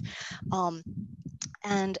expensive.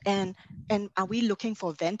 And are we looking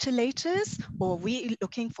for ventilators, or are we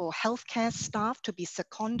looking for healthcare staff to be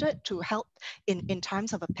seconded to help in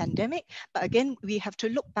times of a pandemic? But again, we have to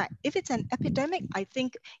look back. If it's an epidemic, I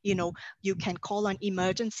think, you can call on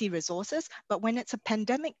emergency resources. But when it's a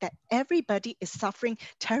pandemic that everybody is suffering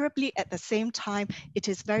terribly at the same time, it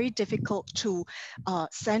is very difficult to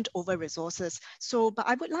send over resources. So, but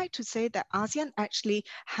I would like to say that ASEAN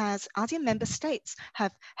member states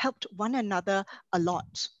have helped one another a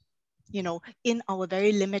lot, in our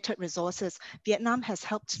very limited resources. Vietnam has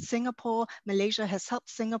helped Singapore, Malaysia has helped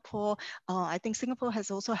Singapore. I think Singapore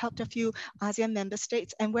has also helped a few ASEAN member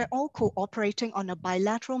states, and we're all cooperating on a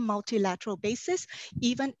bilateral, multilateral basis,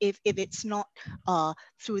 even if it's not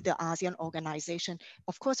through the ASEAN organization.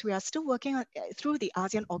 Of course, we are still working through the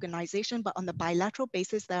ASEAN organization, but on the bilateral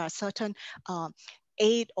basis, there are certain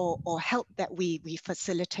aid or help that we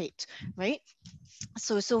facilitate, right?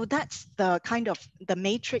 So that's the kind of the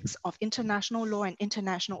matrix of international law and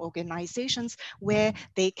international organizations where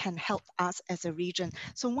they can help us as a region.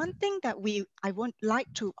 So one thing that I would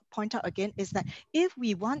like to point out again is that if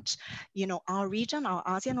we want, our region, our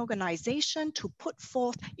ASEAN organization to put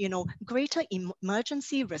forth, greater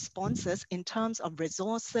emergency responses in terms of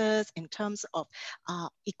resources, in terms of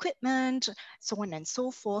equipment, so on and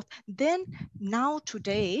so forth, then now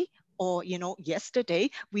today, or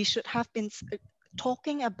yesterday, we should have been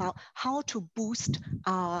talking about how to boost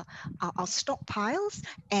our stockpiles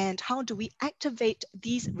and how do we activate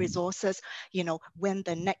these resources, when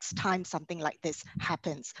the next time something like this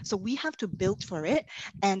happens. So we have to build for it,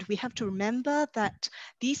 and we have to remember that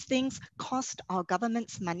these things cost our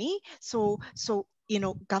governments money. So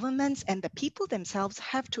governments and the people themselves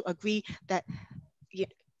have to agree that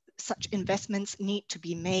such investments need to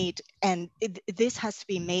be made, and this has to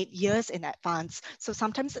be made years in advance. So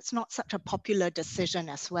sometimes it's not such a popular decision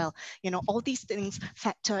as well. All these things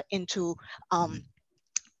factor into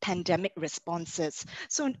pandemic responses.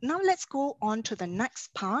 So now let's go on to the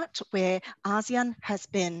next part where ASEAN has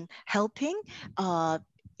been helping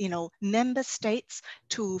member states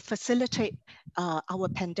to facilitate our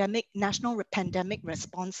national pandemic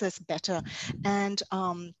responses better. And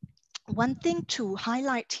one thing to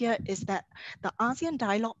highlight here is that the ASEAN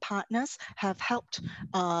Dialogue partners have helped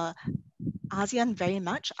ASEAN very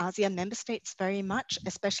much, ASEAN member states very much,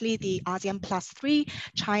 especially the ASEAN +3,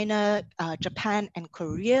 China, Japan, and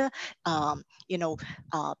Korea,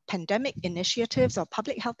 pandemic initiatives or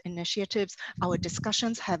public health initiatives. Our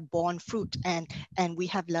discussions have borne fruit, and we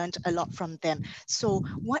have learned a lot from them. So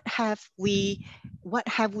what have we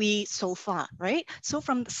so far, right? So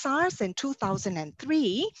from SARS in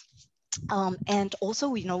 2003, and also,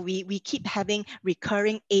 we keep having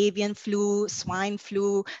recurring avian flu, swine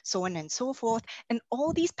flu, so on and so forth. And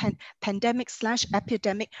all these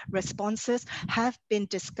pandemic/epidemic responses have been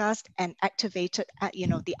discussed and activated at,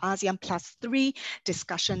 the ASEAN +3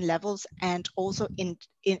 discussion levels, and also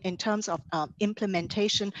in terms of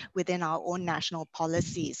implementation within our own national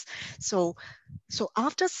policies. So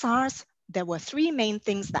after SARS, there were three main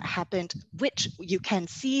things that happened, which you can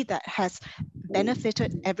see that has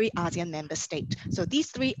benefited every ASEAN member state. So these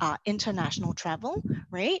three are international travel,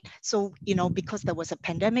 right? So, because there was a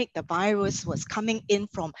pandemic, the virus was coming in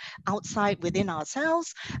from outside within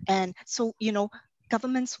ourselves. And so,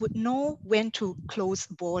 governments would know when to close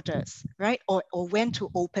borders, right? Or when to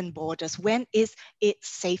open borders. When is it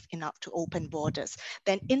safe enough to open borders?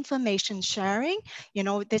 Then information sharing,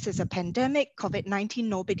 this is a pandemic, COVID-19,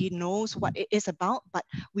 nobody knows what it is about, but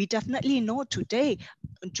we definitely know today,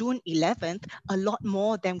 June 11th, a lot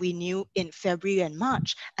more than we knew in February and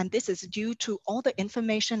March. And this is due to all the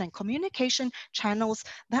information and communication channels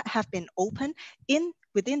that have been open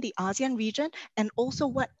within the ASEAN region, and also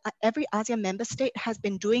what every ASEAN member state has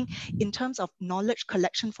been doing in terms of knowledge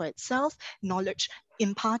collection for itself, knowledge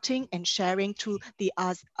imparting and sharing to the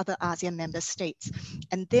other ASEAN member states.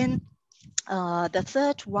 And then the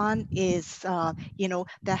third one is, you know,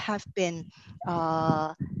 there have been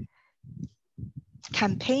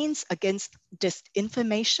campaigns against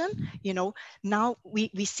disinformation. You know, now we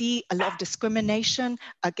see a lot of discrimination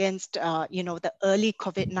against, you know, the early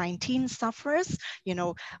COVID-19 sufferers, you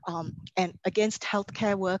know, and against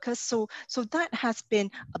healthcare workers. So that has been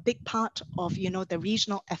a big part of, you know, the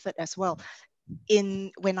regional effort as well.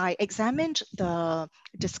 When I examined the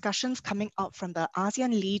discussions coming out from the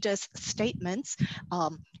ASEAN leaders' statements,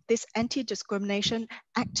 this anti-discrimination,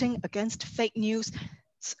 acting against fake news,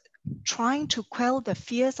 trying to quell the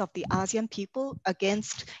fears of the ASEAN people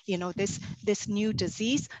against, you know, this new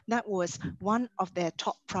disease, that was one of their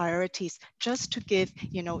top priorities, just to give,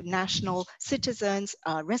 you know, national citizens,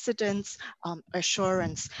 residents,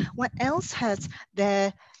 assurance. What else has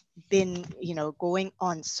there been, you know, going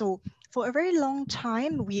on? So for a very long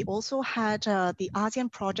time, we also had the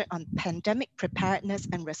ASEAN project on pandemic preparedness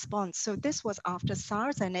and response. So this was after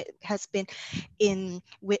SARS, and it has been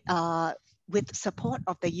with support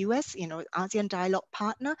of the US, you know, ASEAN Dialogue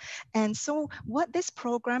Partner. And so what this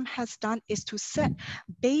program has done is to set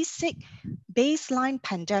baseline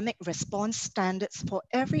pandemic response standards for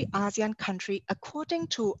every ASEAN country according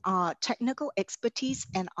to our technical expertise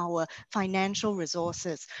and our financial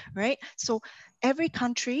resources, right? So every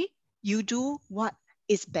country, you do what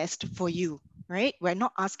is best for you, right? We're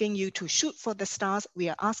not asking you to shoot for the stars. We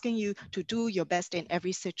are asking you to do your best in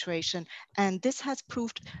every situation. And this has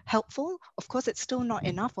proved helpful. Of course, it's still not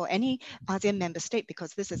enough for any ASEAN member state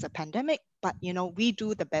because this is a pandemic, but, you know, we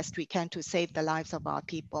do the best we can to save the lives of our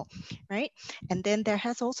people, right? And then there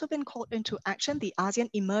has also been called into action the ASEAN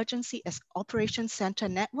Emergency Operations Center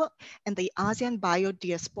Network and the ASEAN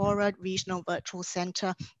Biodiaspora Regional Virtual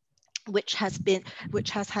Center, which has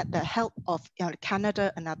had the help of, you know,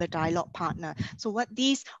 Canada, another dialogue partner. So what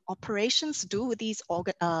these operations do, these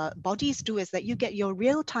bodies do, is that you get your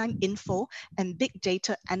real-time info and big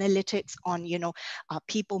data analytics on, you know,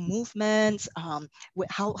 people movements,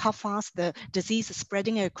 how fast the disease is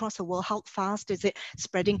spreading across the world, how fast is it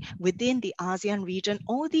spreading within the ASEAN region.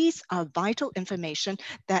 All these are vital information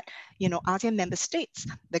that, you know, ASEAN member states,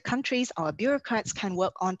 the countries, our bureaucrats can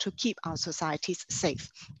work on to keep our societies safe,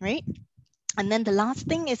 right? And then the last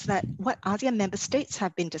thing is that what ASEAN member states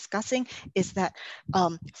have been discussing is that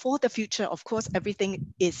for the future, of course,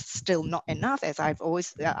 everything is still not enough. As I've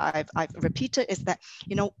always, I've repeated, is that,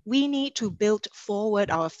 you know, we need to build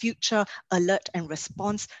forward our future alert and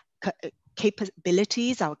response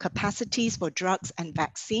capabilities, our capacities for drugs and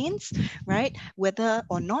vaccines, right? Whether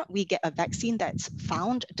or not we get a vaccine that's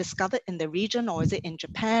discovered in the region, or is it in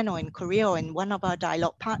Japan or in Korea or in one of our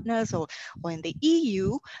dialogue partners or in the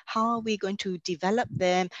EU, how are we going to develop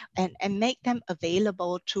them and make them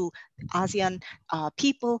available to ASEAN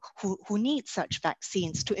people who need such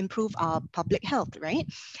vaccines to improve our public health, right?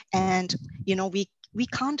 And, you know, we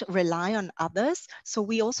can't rely on others. So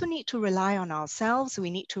we also need to rely on ourselves. We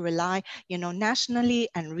need to rely, you know, nationally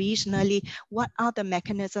and regionally. What are the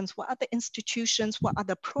mechanisms? What are the institutions? What are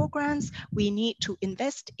the programs we need to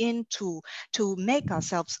invest in to make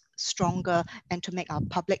ourselves stronger and to make our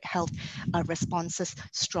public health responses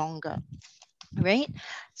stronger, right?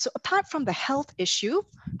 So apart from the health issue,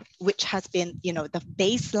 which has been, you know, the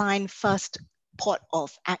baseline first port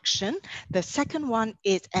of action, the second one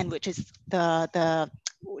is, and which is the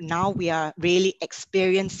now we are really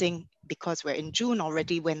experiencing, because we're in June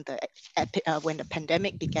already when the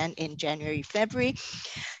pandemic began in January, February,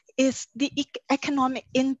 is the economic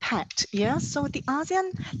impact. Yeah, so the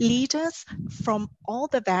ASEAN leaders from all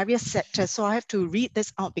the various sectors, so I have to read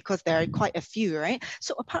this out because there are quite a few, right?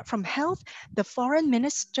 So apart from health, the foreign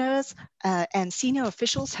ministers and senior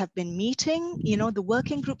officials have been meeting, you know, the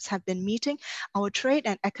working groups have been meeting, our trade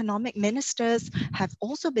and economic ministers have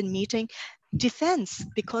also been meeting. Defense,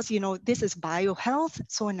 because, you know, this is biohealth,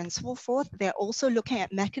 so on and so forth. They're also looking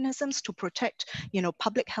at mechanisms to protect, you know,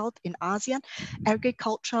 public health in ASEAN,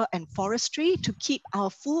 agriculture and forestry to keep our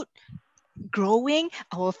food growing,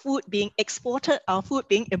 our food being exported, our food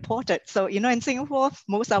being imported. So, you know, in Singapore,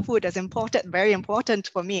 most of our food is imported, very important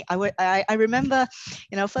for me. I remember,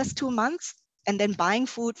 you know, first 2 months, and then buying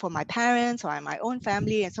food for my parents or my own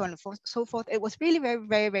family and so on and so forth. It was really very,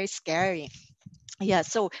 very, very scary. Yeah,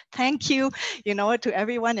 so thank you, you know, to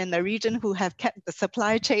everyone in the region who have kept the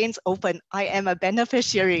supply chains open. I am a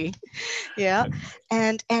beneficiary. Yeah,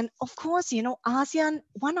 and of course, you know, ASEAN,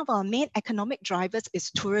 one of our main economic drivers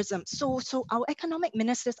is tourism. So our economic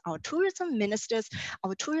ministers, our tourism ministers,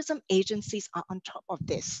 our tourism agencies are on top of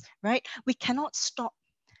this, right? We cannot stop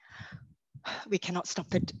we cannot stop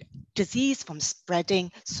the disease from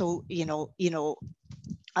spreading. So,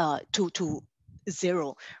 to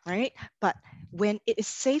zero, right? But when it is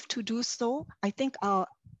safe to do so, I think our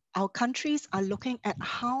countries are looking at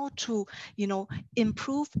how to,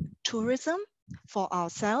 improve tourism for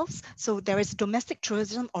ourselves. So there is domestic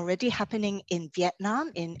tourism already happening in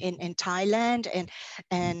Vietnam, in Thailand,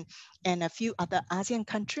 and a few other ASEAN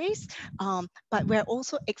countries. But we're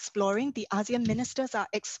also exploring, the ASEAN ministers are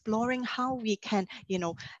exploring how we can,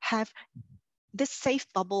 have this safe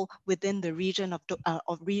bubble within the region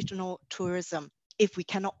of regional tourism if we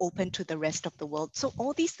cannot open to the rest of the world. So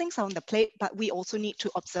all these things are on the plate, but we also need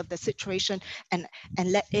to observe the situation and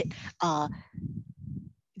let it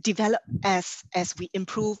develop as we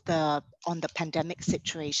improve on the pandemic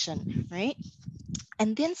situation, right?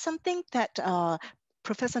 And then something that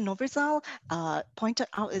Professor Novrizal pointed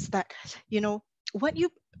out is that,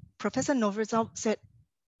 Professor Novrizal said,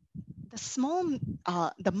 the small,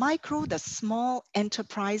 the small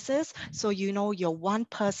enterprises, so your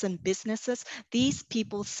one-person businesses, these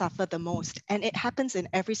people suffer the most, and it happens in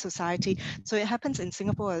every society. So it happens in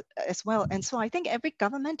Singapore as well. And so I think every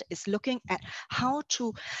government is looking at how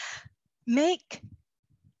to make,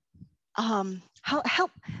 how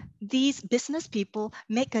help these business people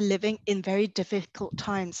make a living in very difficult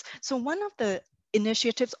times. So one of the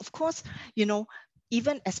initiatives, of course,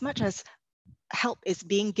 even as much as help is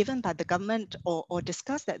being given by the government or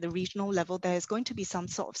discussed at the regional level, there is going to be some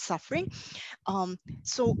sort of suffering.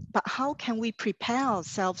 But how can we prepare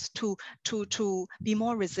ourselves to be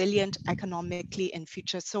more resilient economically in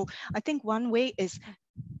future? So I think one way is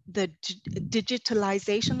the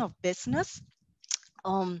digitalization of business.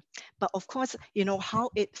 But of course,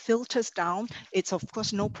 how it filters down, it's of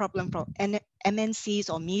course no problem for MNCs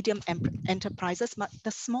or medium enterprises, but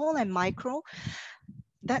the small and micro,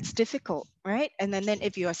 that's difficult, right? And then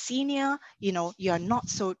if you're a senior, you're not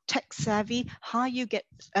so tech savvy, how are you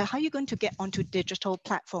going to get onto digital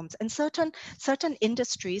platforms? And certain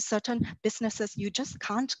industries, certain businesses, you just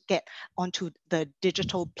can't get onto the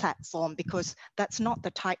digital platform because that's not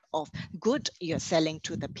the type of good you're selling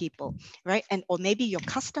to the people, right? And or maybe your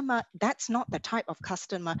customer, that's not the type of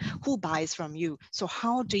customer who buys from you. So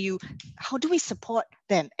how do we support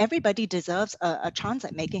them? Everybody deserves a chance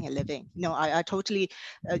at making a living. I totally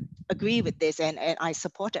agree with this, and I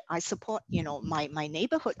support it. I support, my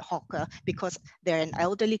neighborhood hawker because they're an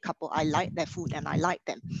elderly couple. I like their food and I like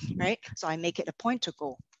them, right? So I make it a point to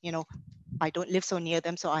go. I don't live so near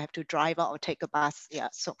them, so I have to drive out or take a bus. Yeah.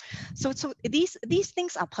 So these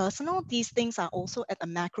things are personal. These things are also at a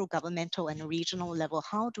macro governmental and regional level.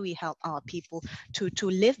 How do we help our people to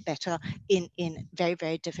live better in very,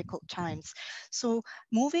 very difficult times? So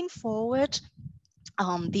moving forward,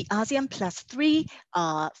 the ASEAN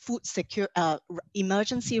 +3 food secure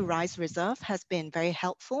emergency rice reserve has been very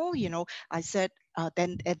helpful. I said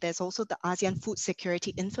then there's also the ASEAN Food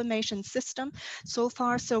Security Information System. So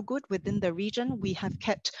far, so good within the region. We have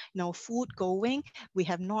kept food going. We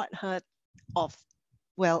have not heard of,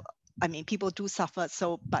 well, I mean, people do suffer.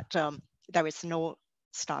 But there is no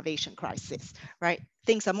starvation crisis, right?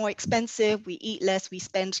 Things are more expensive. We eat less, we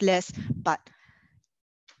spend less, but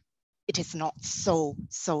it is not so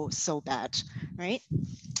bad, right?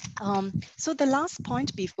 So the last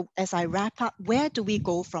point, as I wrap up, where do we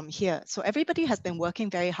go from here? So everybody has been working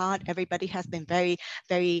very hard. Everybody has been very,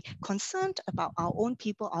 very concerned about our own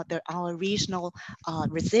people, our regional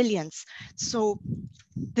resilience. So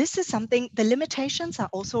this is something, the limitations are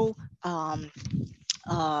also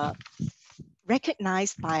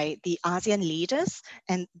recognized by the ASEAN leaders,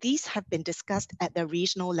 and these have been discussed at the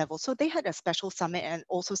regional level. So they had a special summit and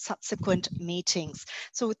also subsequent meetings.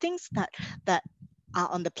 So things that are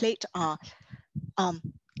on the plate are,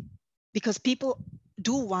 because people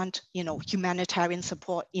do want, humanitarian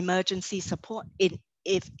support, emergency support in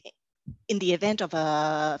the event of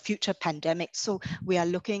a future pandemic. So we are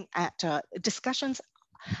looking at discussions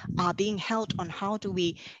are being held on how do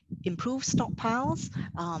we improve stockpiles,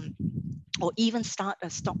 or even start a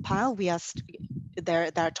stockpile.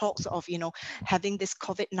 There are talks of having this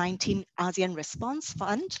COVID-19 ASEAN response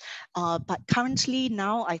fund, but currently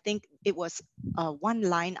now I think it was one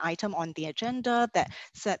line item on the agenda that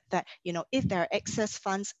said that if there are excess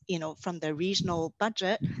funds from the regional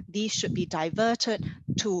budget, these should be diverted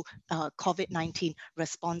to COVID-19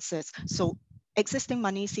 responses. So existing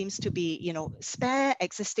money seems to be, spare.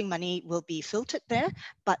 Existing money will be filtered there,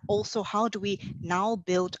 but also how do we now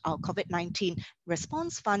build our COVID-19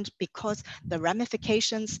 response fund, because the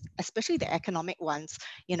ramifications, especially the economic ones,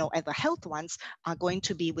 and the health ones, are going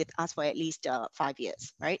to be with us for at least 5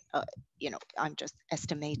 years, right? I'm just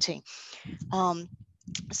estimating.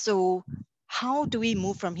 So how do we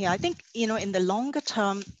move from here? I think, you know, in the longer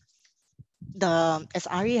term, as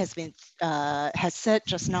Ari has said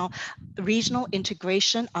just now, regional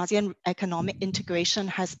integration, ASEAN economic integration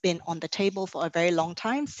has been on the table for a very long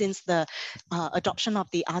time since the adoption of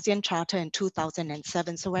the ASEAN Charter in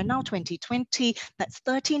 2007. So we're now 2020. That's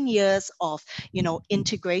 13 years of, you know,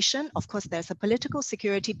 integration. Of course, there's a political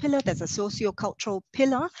security pillar, there's a socio-cultural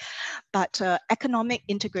pillar, but economic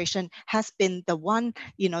integration has been the one,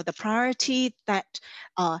 you know, the priority that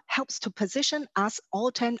helps to position us,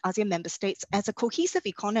 all 10 ASEAN member states, as a cohesive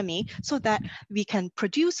economy so that we can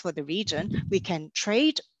produce for the region, we can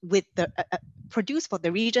trade with the, produce for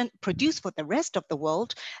the region, produce for the rest of the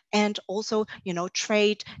world, and also, you know,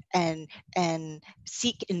 trade and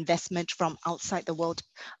seek investment from outside the world.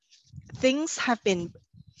 Things have been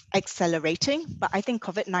accelerating, but I think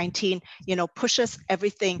COVID-19, you know, pushes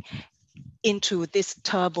everything into this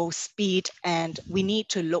turbo speed, and we need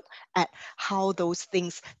to look at how those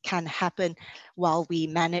things can happen while we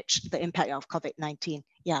manage the impact of COVID-19.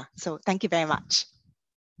 Yeah, so thank you very much.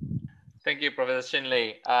 Thank you, Professor Shin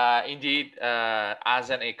Lee. Indeed,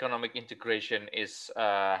 ASEAN economic integration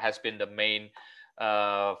has been the main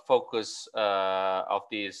focus of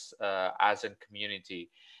this ASEAN community.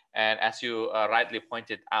 And as you rightly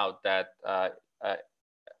pointed out, that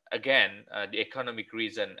again, the economic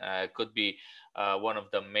reason could be one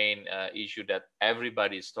of the main issue that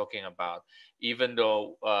everybody is talking about, even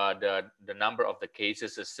though the number of the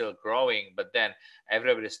cases is still growing. But then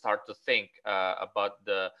everybody start to think about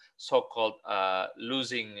the so-called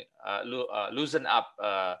loosen up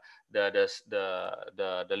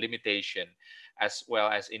the limitation, as well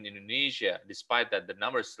as in Indonesia. Despite that the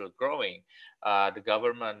number is still growing, the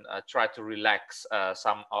government tried to relax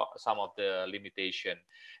some of the limitation.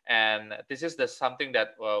 And this is something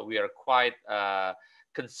that we are quite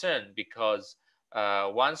concerned, because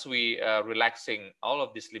once we relaxing all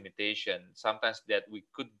of this limitation, sometimes that we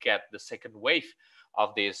could get the second wave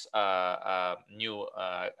of these new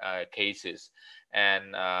cases,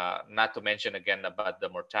 and not to mention again about the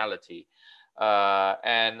mortality.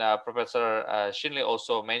 And Professor Shin Lee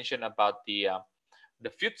also mentioned about the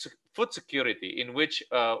food security, in which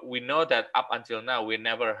we know that up until now we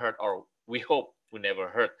never heard, or we hope we never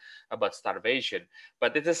heard, about starvation.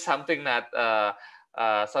 But this is something that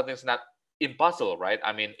something's not impossible, right?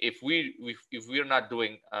 I mean, if we're not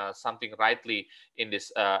doing something rightly in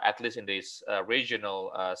this, at least in this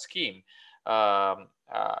regional scheme,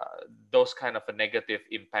 those kind of a negative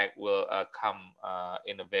impact will come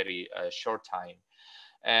in a very short time.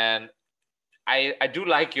 And I do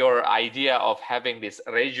like your idea of having this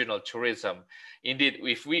regional tourism. Indeed,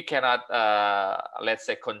 if we cannot, let's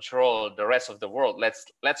say, control the rest of the world,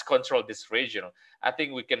 let's control this regional. I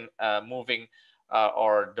think we can moving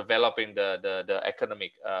or developing the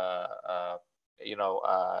economic, you know,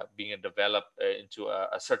 being developed into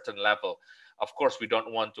a certain level. Of course, we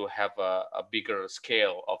don't want to have a bigger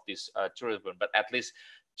scale of this tourism, but at least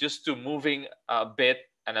just to moving a bit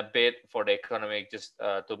and a bit for the economy, just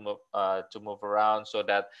to move around, so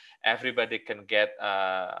that everybody can get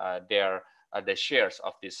their the shares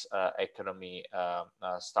of this economy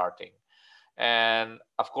starting. And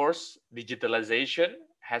of course, digitalization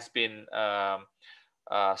has been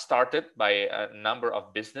started by a number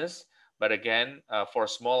of business, but again, for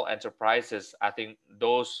small enterprises, I think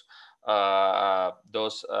those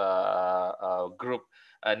group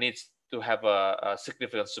needs to have a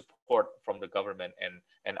significant support from the government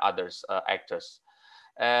and others actors.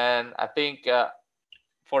 And I think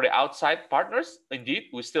for the outside partners, indeed,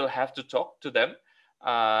 we still have to talk to them.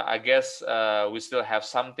 I guess we still have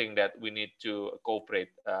something that we need to cooperate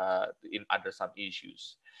in under some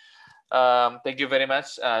issues. Thank you very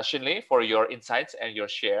much, Shin Lee, for your insights and your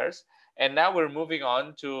shares. And now we're moving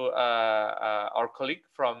on to our colleague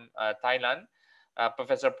from Thailand,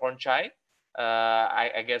 Professor Pornchai.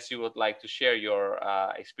 I guess you would like to share your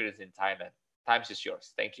experience in Thailand. Time is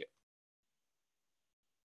yours. Thank you.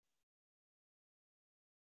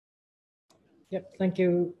 Yep, thank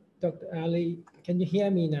you, Dr. Ali. Can you hear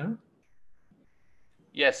me now?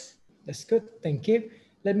 Yes. That's good, thank you.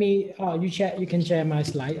 Let me, you can share my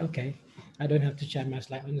slide, okay. I don't have to share my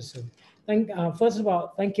slide on the Zoom. First of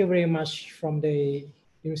all, thank you very much from the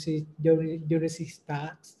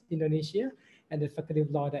Universitas Indonesia and the Faculty of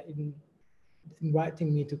Law that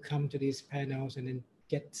inviting me to come to these panels and then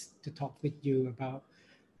get to talk with you about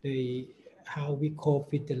how we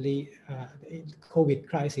cope with the COVID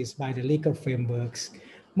crisis by the legal frameworks.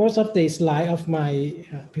 Most of the slide of my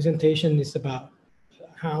presentation is about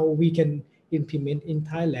how we can implement in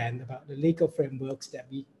Thailand about the legal frameworks that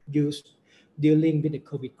we use dealing with the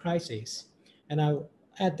COVID crisis. And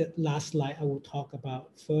at the last slide, I will talk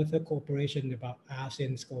about further cooperation, about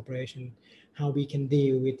ASEAN's cooperation, how we can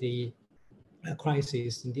deal with the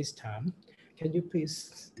crisis in this time. Can you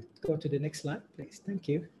please go to the next slide, please? Thank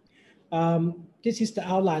you. This is the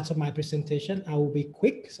outlines of my presentation. I will be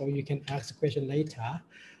quick, so you can ask a question later.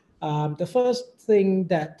 The first thing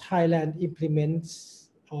that Thailand implements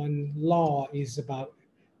on law is about,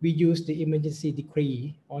 we use the emergency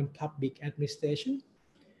decree on public administration.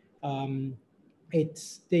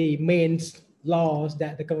 It's the main laws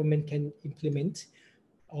that the government can implement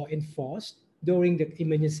or enforce during the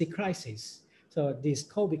emergency crisis. So this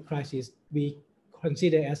COVID crisis, we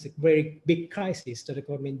consider as a very big crisis. So the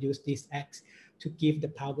government used these acts to give the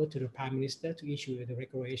power to the Prime Minister to issue the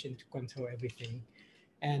regulation to control everything.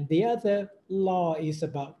 And the other law is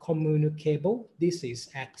about communicable disease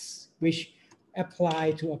acts, which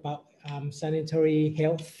apply to about sanitary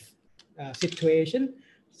health situation.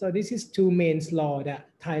 So this is two main laws that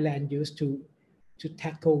Thailand used to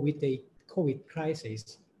tackle with the COVID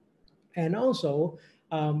crisis. And also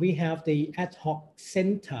we have the ad hoc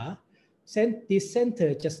center. This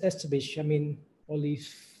center just established, I mean, only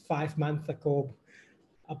 5 months ago,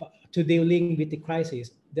 to dealing with the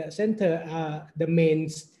crisis. The center are the main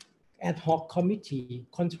ad hoc committee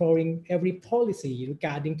controlling every policy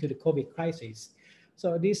regarding to the COVID crisis.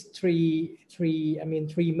 So these three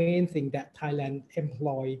main things that Thailand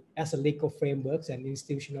employ as a legal frameworks and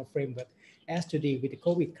institutional framework as to deal with the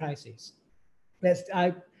COVID crisis.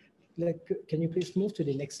 Can you please move to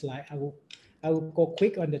the next slide? I will go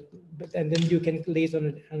quick on the, and then you can list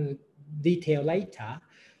on the detail later.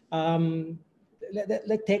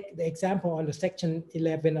 Let's take the example on the section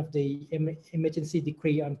 11 of the emergency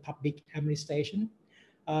decree on public administration.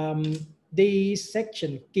 This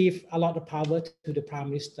section gives a lot of power to the Prime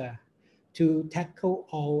Minister to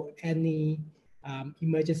tackle any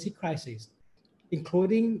emergency crisis,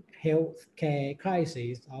 including healthcare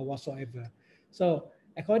crisis or whatsoever. So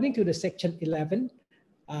according to the section 11,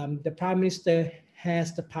 the Prime Minister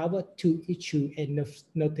has the power to issue a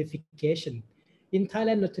notification. In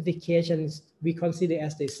Thailand, notifications we consider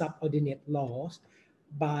as the subordinate laws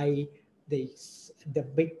by the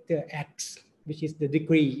bigger acts, which is the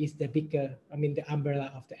decree is the bigger, the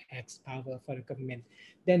umbrella of the acts power for the government.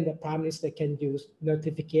 Then the Prime Minister can use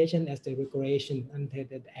notification as the regulation under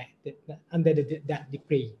that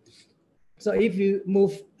decree. So if you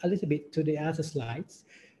move a little bit to the other slides,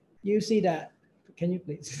 you see that, can you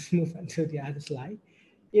please move on to the other slide?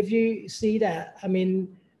 If you see that,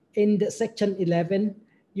 in the section 11,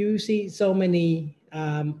 you see so many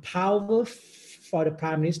power for the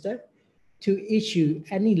Prime Minister to issue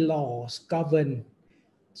any laws govern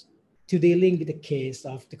to dealing with the case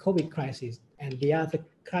of the COVID crisis and the other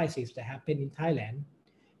crises that happen in Thailand.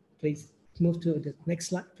 Please move to the next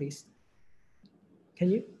slide, please. Can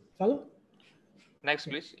you follow? Next,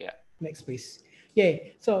 please. Yeah. Next, please. Yeah.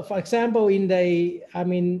 So, for example, in the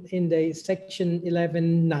in the section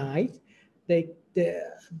 11.9,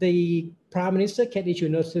 the Prime Minister can issue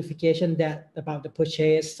notification that about the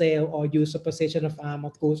purchase, sale, or use or possession of arms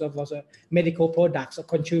or goods of also medical products or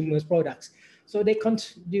consumer products. So the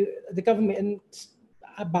government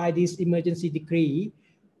by this emergency decree,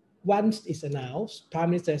 once it's announced,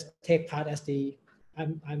 Prime Ministers take part as the I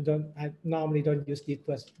normally don't use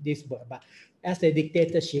this word, but as the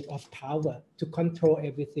dictatorship of power to control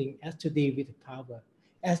everything, as to deal with the power,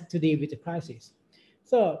 as to deal with the crisis.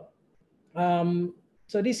 So,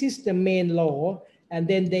 so this is the main law, and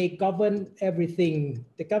then they govern everything.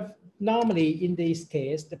 Normally, in this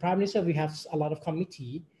case, the Prime Minister will have a lot of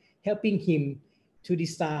committee helping him to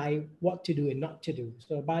decide what to do and not to do.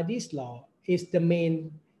 So by this law is the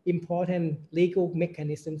main important legal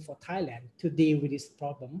mechanism for Thailand to deal with this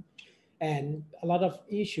problem. And a lot of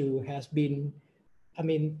issue has been,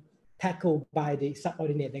 tackled by the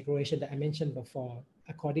subordinate declaration that I mentioned before,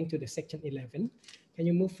 according to the section 11. Can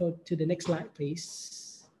you move to the next slide,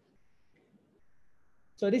 please?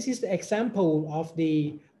 So this is the example of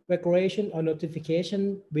the declaration or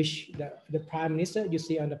notification, which the Prime Minister, you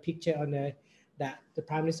see on the picture on the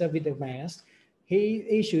Prime Minister with the mask, he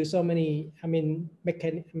issued so many,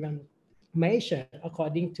 measures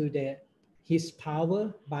according to his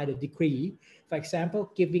power by the decree. For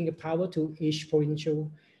example, giving the power to each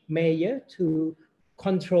provincial mayor to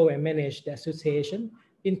control and manage the association.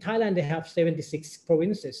 In Thailand, they have 76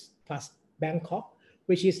 provinces plus Bangkok,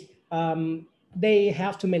 which is they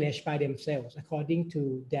have to manage by themselves according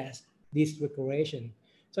to this declaration.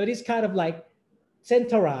 So it is kind of like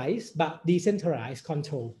centralized but decentralized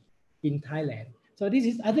control in Thailand. So this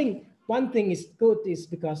is, I think, one thing is good is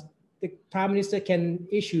because the prime minister can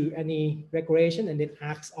issue any regulation and then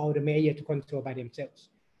ask all the mayor to control by themselves.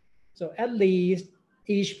 So at least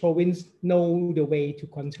each province know the way to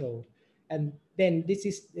control. And then this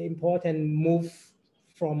is the important move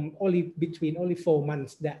from between only 4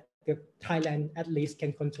 months that the Thailand at least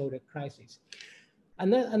can control the crisis.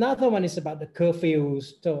 Another one is about the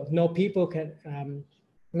curfews. So no people can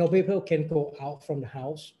go out from the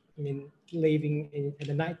house. I mean, leaving in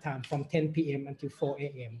the nighttime from 10 p.m. until 4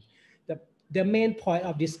 a.m. The main point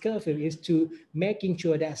of this curfew is to making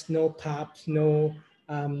sure there's no pubs, no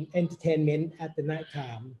entertainment at the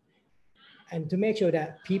nighttime, and to make sure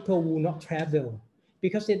that people will not travel,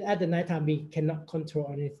 because at the nighttime we cannot control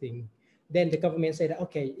anything. Then the government said,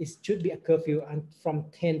 okay, it should be a curfew from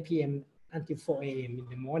 10 p.m. until 4 a.m. in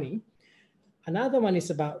the morning. Another one is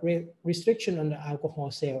about restriction on the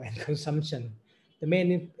alcohol sale and consumption. The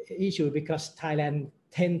main issue, because Thailand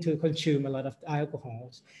tend to consume a lot of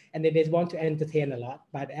alcohols, and then they want to entertain a lot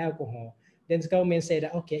by the alcohol. Then the government said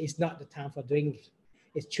that, okay, it's not the time for drinking.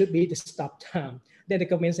 It should be the stop time. Then the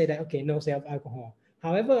government said that, okay, no sale of alcohol.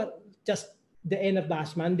 However, just the end of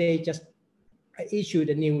last month, they just issued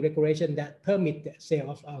a new regulation that permit the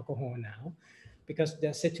sale of alcohol now, because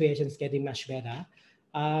the situation is getting much better.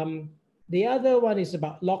 The other one is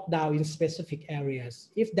about lockdown in specific areas.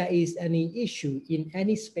 If there is any issue in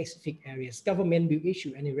any specific areas, government will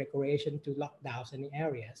issue any regulation to lockdowns in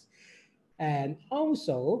areas. And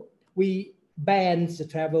also, we ban the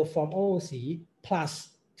travel from overseas,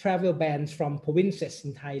 plus travel bans from provinces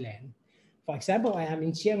in Thailand. For example, I am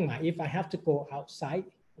in Chiang Mai. If I have to go outside,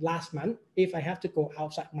 last month, if I have to go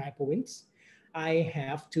outside my province, I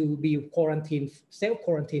have to be quarantined,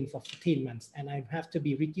 self-quarantined for 14 months, and I have to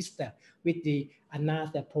be registered with the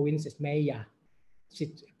another province's mayor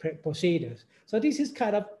procedures. So this is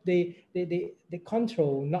kind of the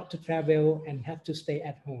control not to travel and have to stay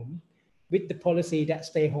at home, with the policy that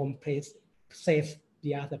stay home place save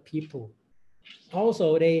the other people.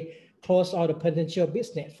 Also, they close all the potential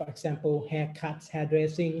business, for example, haircuts,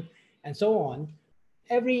 hairdressing, and so on.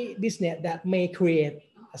 Every business that may create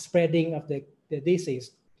a spreading of the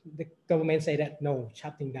disease, the government say that no,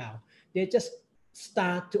 shutting down. They just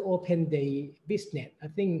start to open the business. I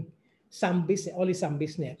think only some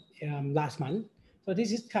business last month. So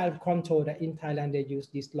this is kind of control that in Thailand they use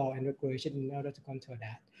this law and regulation in order to control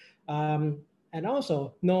that. And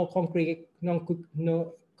also no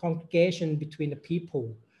congregation between the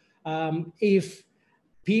people. If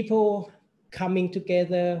people coming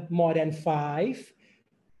together more than 5,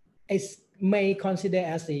 it's may consider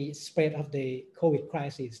as the spread of the COVID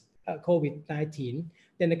crisis, COVID-19.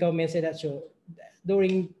 Then the government said that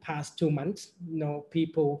during past 2 months,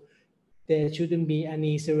 people, there shouldn't be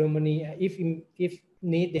any ceremony. If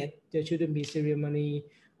needed, there shouldn't be ceremony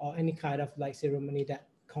or any kind of like ceremony that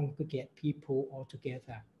congregate people all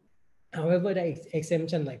together. However, the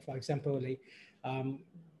exemption, like for example, like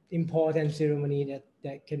important ceremony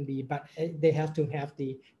that can be, but they have to have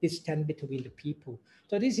the distance between the people.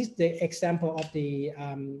 So this is the example of the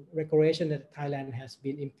regulation that Thailand has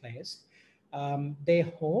been in place. They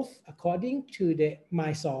hope, according to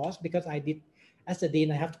my source, because I did, as a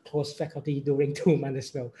dean, I have to close faculty during 2 months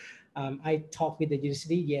as well. I talked with the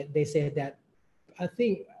university, they said that, I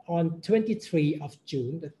think on 23 of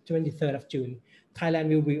June, the 23rd of June, Thailand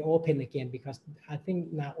will reopen again, because I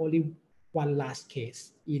think now only one last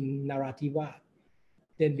case in Narathiwat.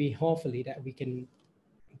 Then hopefully that we can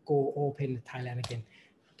go open Thailand again.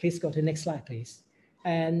 Please go to the next slide, please.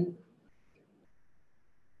 And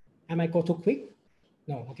am I go too quick?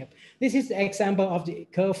 No, okay. This is the example of the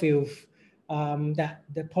curfew that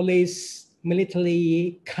the police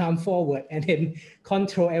military come forward and then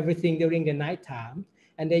control everything during the nighttime.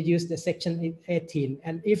 And they use the section 18.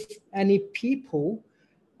 And if any people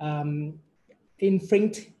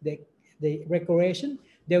infringe the regulation,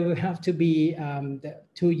 there will have to be the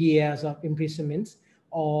 2 years of imprisonment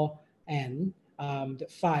and the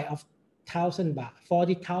fine of 1,000 baht,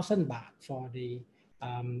 40,000 baht for the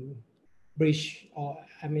breach or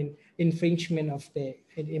infringement of the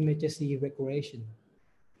emergency regulation.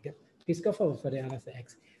 Yep. Please go forward for the other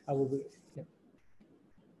X. I will. Yep.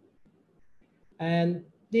 And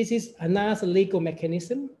this is another legal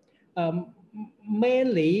mechanism.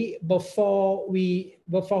 Mainly before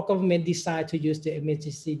government decide to use the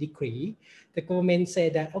emergency decree, the government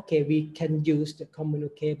said that, okay, we can use the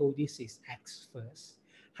Communicable Disease Act first.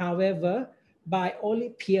 However, by only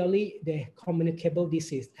purely the Communicable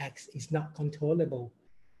Disease Act is not controllable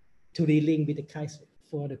to dealing with the crisis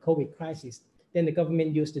for the COVID crisis. Then the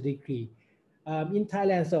government used the decree. In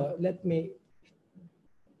Thailand, so let me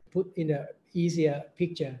put in easier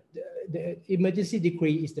picture. The emergency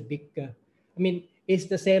decree is the bigger. I mean, it's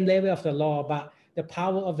the same level of the law, but the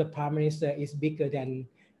power of the Prime Minister is bigger than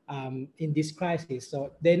in this crisis.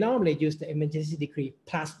 So they normally use the emergency decree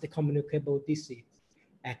plus the Communicable Disease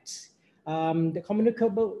Acts. The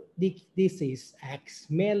Communicable Disease Acts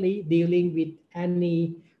mainly dealing with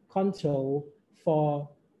any control for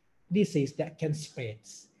disease that can spread.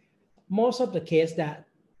 Most of the case that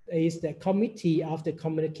is the committee of the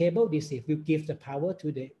communicable disease will give the power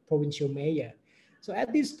to the provincial mayor. So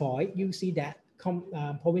at this point, you see that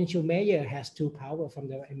provincial mayor has two power from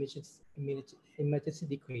the emergency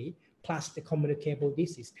decree plus the Communicable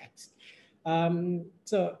Disease Act.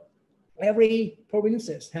 So every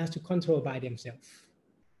provinces has to control by themselves,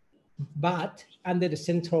 but under the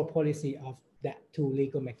central policy of that two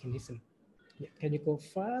legal mechanism. Yeah. Can you go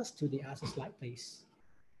fast to the other slide, please?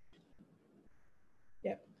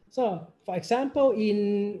 Yeah. So for example,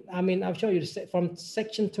 I'll show you from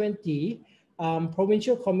section 20,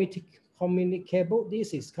 provincial communicable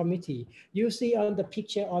disease committee. You see on the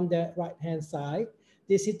picture on the right-hand side,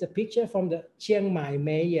 this is the picture from the Chiang Mai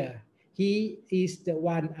mayor. He is the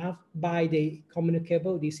one by the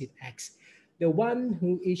Communicable Disease Act, the one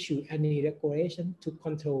who issued any regulation to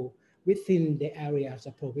control within the area of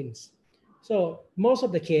the province. So most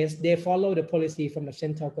of the case, they follow the policy from the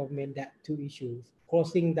central government that two issues,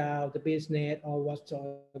 closing down the business or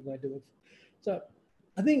whatsoever. So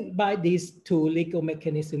I think by these two legal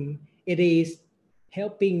mechanisms, it is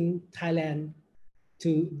helping Thailand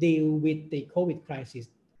to deal with the COVID crisis.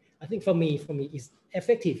 I think for me, it's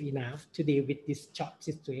effective enough to deal with this short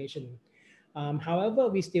situation. However,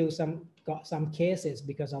 we still got some cases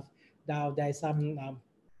because of now there's some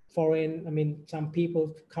some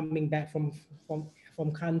people coming back from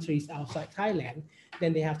countries outside Thailand,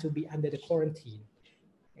 then they have to be under the quarantine.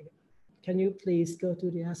 Can you please go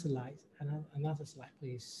to the other slide? Another slide,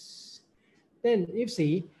 please. Then you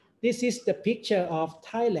see, this is the picture of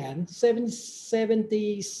Thailand,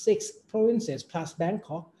 76 provinces plus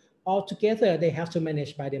Bangkok. Altogether, they have to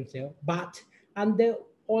manage by themselves, but under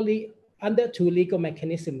two legal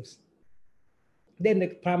mechanisms. Then the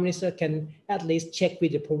Prime Minister can at least check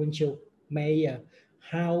with the provincial mayor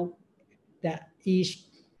how that each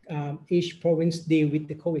province deal with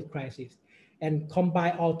the COVID crisis, and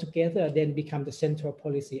combine all together, then become the central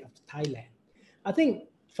policy of Thailand. I think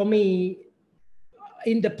for me,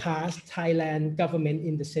 in the past, Thailand government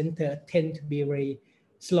in the center tend to be very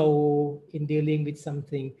slow in dealing with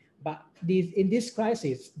something, but in this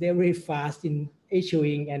crisis, they're very fast in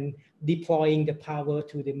issuing and deploying the power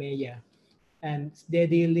to the mayor. And they're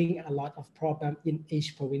dealing a lot of problems in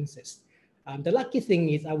each provinces. The lucky thing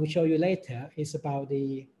is, I will show you later, is about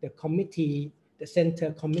the committee, the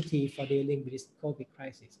center committee for dealing with this COVID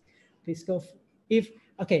crisis. Please go. If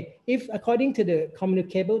according to the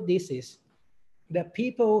communicable disease, the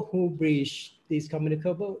people who breach this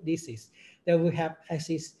communicable disease, they will have at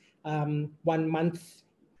least 1 month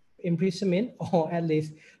imprisonment, or at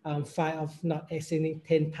least fine of not exceeding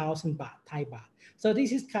 10,000 baht, Thai baht. So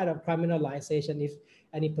this is kind of criminalization if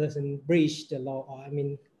any person breach the law, or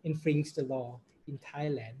infringe the law in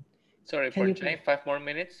Thailand. Sorry, for 5 more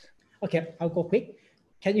minutes. Okay, I'll go quick.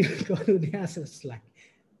 Can you go to the other slide,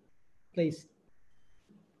 please?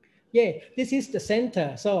 Yeah, this is the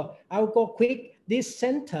center. So I'll go quick. This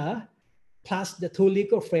center plus the two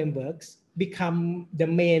legal frameworks become the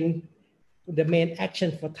main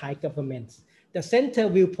action for Thai governments. The center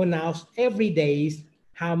will pronounce every day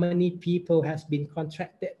how many people has been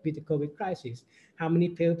contracted with the COVID crisis, how many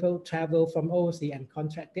people travel from overseas and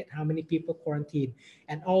contracted, how many people quarantined,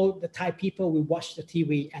 and all the Thai people will watch the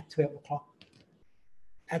TV at 12 o'clock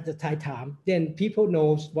at the Thai time. Then people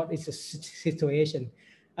knows what is the situation.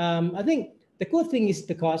 I think the good thing is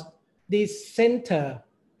because this center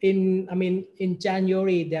in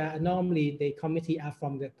January, normally the committee are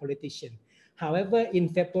from the politician. However, in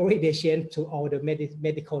February, they changed to all the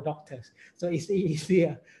medical doctors. So it's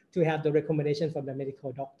easier to have the recommendation from the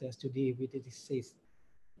medical doctors to deal with the disease.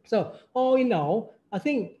 So all in all, I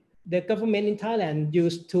think the government in Thailand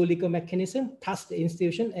used two legal mechanisms plus the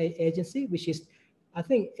institution agency, which is, I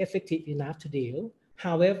think, effective enough to deal.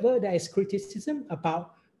 However, there is criticism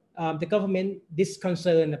about the government, this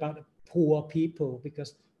concern about the poor people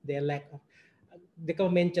because their lack of, the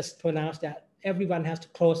government just pronounced that everyone has to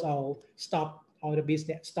stop all the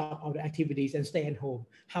business, stop all the activities and stay at home.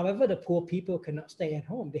 However, the poor people cannot stay at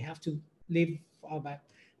home. They have to live,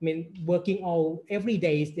 working every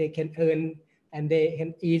day they can earn and they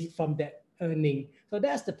can eat from that earning. So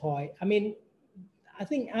that's the point. I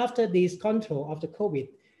think after this control of the COVID,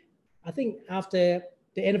 I think after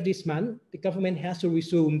the end of this month, the government has to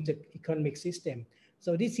resume the economic system.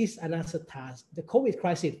 So this is another task. The COVID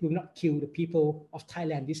crisis will not kill the people of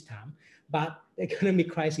Thailand this time, but the economic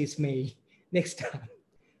crisis may next time,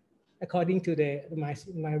 according to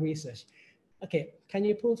my research. Okay, can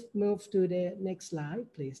you please move to the next slide,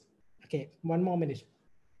 please? Okay, one more minute.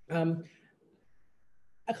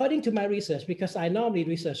 According to my research, because I normally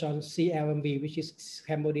research on CLMV, which is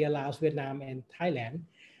Cambodia, Laos, Vietnam, and Thailand,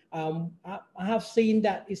 I have seen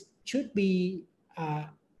that it should be,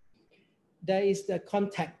 there is the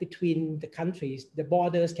contact between the countries. The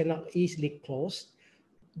borders cannot easily close.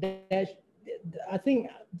 I think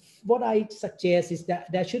what I suggest is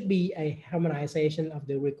that there should be a harmonization of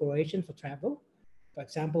the regulation for travel. For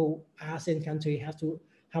example, ASEAN countries have to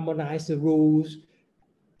harmonize the rules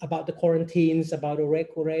about the quarantines, about the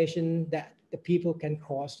regulation that the people can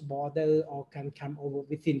cross the border or can come over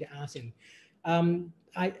within the ASEAN. I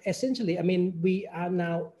mean, we are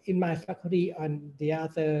now in my faculty and the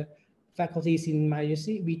other faculties in my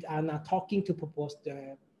university, we are now talking to propose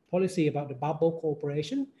the policy about the bubble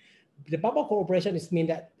cooperation. The bubble cooperation is mean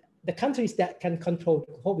that the countries that can control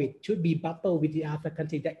the COVID should be bubble with the other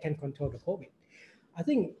countries that can control the COVID. I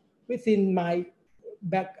think within my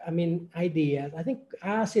ideas, I think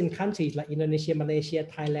ASEAN countries like Indonesia, Malaysia,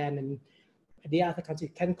 Thailand, and the other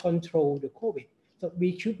countries can control the COVID. So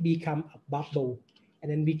we should become a bubble,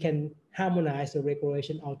 and then we can harmonize the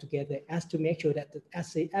regulation altogether as to make sure that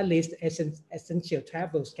at least essential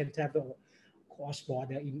travelers can travel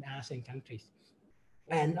cross-border in ASEAN countries.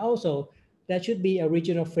 And also, there should be a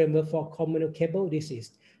regional framework for communicable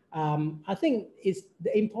disease. I think it's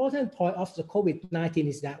the important point of the COVID-19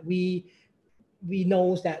 is that we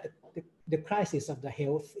know that the crisis of the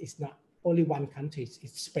health is not only one country,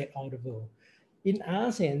 it's spread all the world. In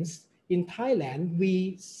ASEAN, in Thailand,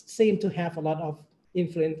 we seem to have a lot of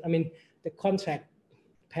influence. I mean, the contact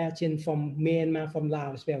patient from Myanmar, from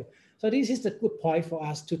Laos as well. So this is a good point for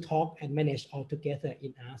us to talk and manage all together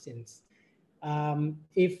in ASEAN.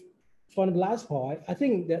 If for the last point, I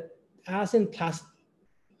think that ASEAN Plus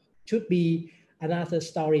should be another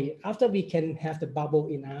story. After we can have the bubble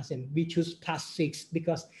in ASEAN, we choose +6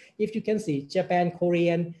 because if you can see Japan,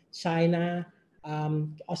 Korea, China,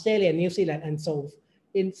 Australia, New Zealand, and so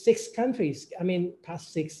in 6 countries, I mean,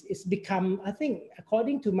 +6, it's become, I think,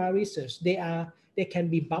 according to my research, they can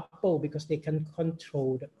be bubble because they can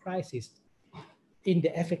control the crisis in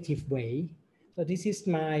the effective way. So this is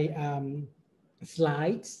my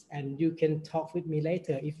slides, and you can talk with me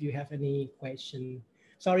later if you have any question.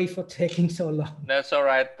 Sorry for taking so long. That's all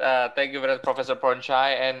right. Thank you very much, Professor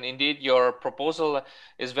Pornchai. And indeed, your proposal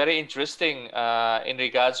is very interesting in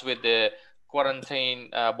regards with the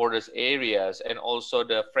quarantine borders areas and also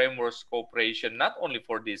the frameworks cooperation, not only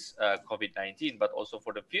for this COVID-19, but also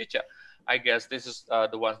for the future. I guess this is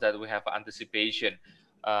the ones that we have anticipation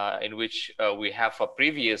in which we have a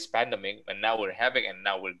previous pandemic and now we're having, and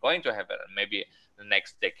now we're going to have it, maybe the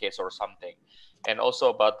next decades or something. And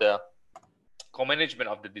also about the co-management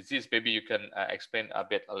of the disease, maybe you can explain a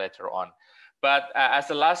bit later on. But as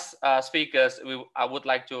the last speakers, I would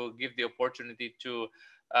like to give the opportunity to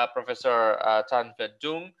Professor Tan Viet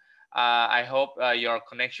Dung. I hope your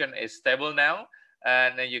connection is stable now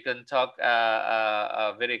and you can talk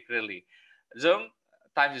very clearly. Dung,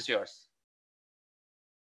 time is yours.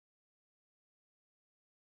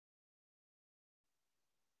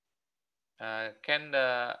 Can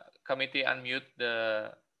the committee unmute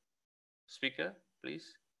the speaker,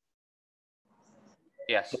 please?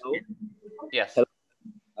 Yes. Hello? Yes.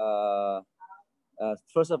 Hello.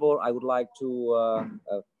 First of all, I would like to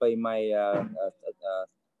pay my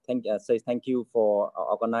say thank you for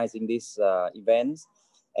organizing this event,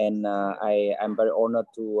 and I am very honored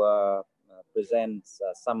to present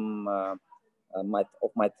some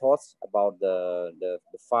of my thoughts about the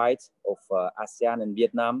fight of ASEAN and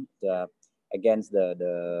Vietnam against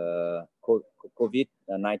the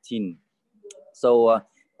COVID-19. So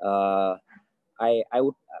I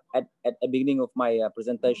would at the beginning of my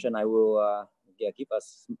presentation, I will give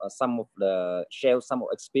us share some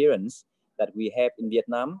experience that we have in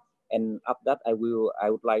Vietnam, and after that I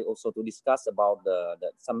would like also to discuss about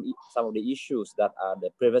some of the issues that the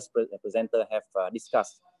previous presenter have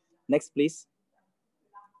discussed. Next, please.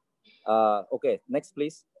 Okay, next,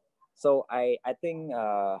 please. So I think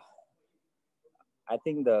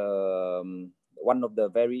one of the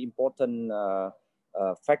very important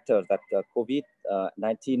factors that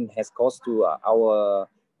COVID-19 has caused to our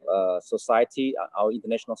society, our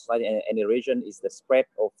international society, and the region is the spread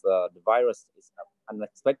of the virus is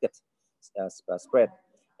unexpected spread.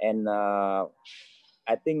 And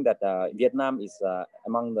I think that Vietnam is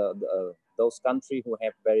among those countries who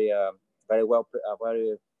have very well,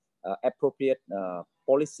 very appropriate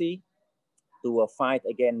policy to fight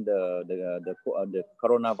against the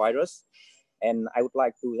coronavirus. And I would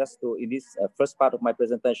like to in this first part of my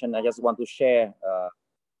presentation, I just want to share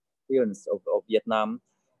experience of Vietnam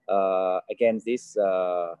against this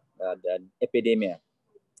the epidemic.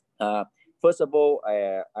 First of all,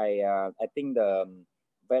 I think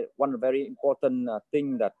one very important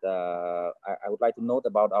thing that I would like to note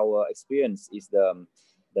about our experience is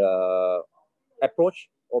the approach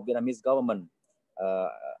of Vietnamese government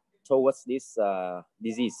towards this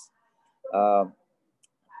disease.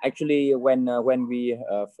 Actually, when we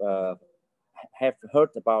have heard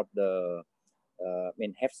about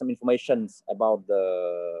have some information about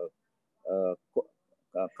the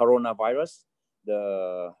coronavirus,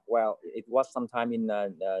 it was sometime in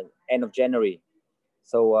the end of January.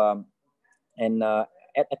 So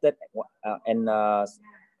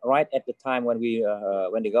right at the time when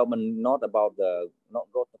the government got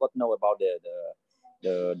to know about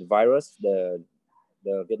the virus, the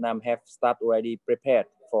Vietnam have started already prepared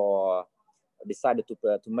for, decided to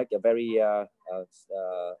make a very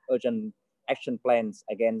urgent action plans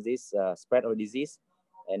against this spread of disease.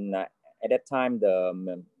 And at that time,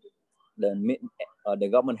 the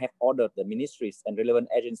government have ordered the ministries and relevant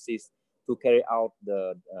agencies to carry out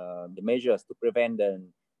the measures to prevent the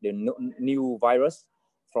new virus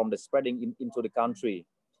from the spreading into the country.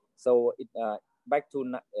 So back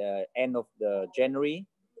to end of the January,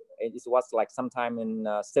 it was like sometime in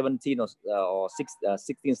 16,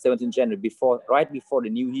 17 January, right before the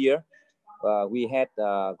new year. We had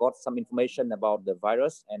got some information about the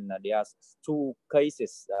virus, and there are 2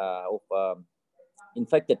 cases of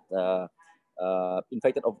infected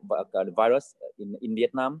of the virus in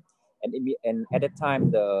Vietnam, and at that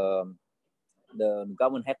time the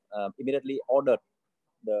government had immediately ordered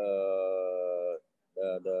the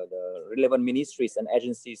relevant ministries and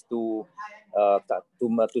agencies to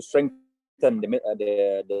strengthen the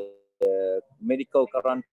medical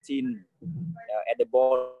quarantine at the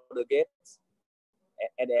border gates,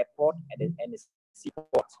 at the airport, and the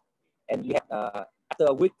seaport. And we had after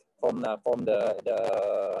a week from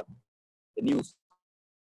the news,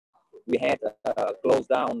 we had closed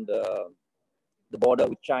down the border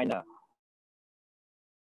with China.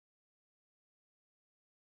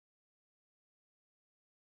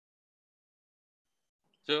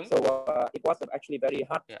 Zoom? So it was actually very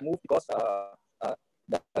hard move, because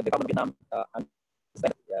the government of Vietnam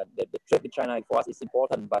understand the trade with China for us is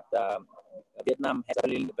important, but Vietnam has a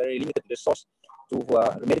very limited resource to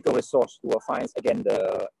medical resource to fight against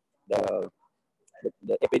the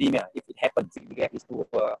epidemic. If it happens, is to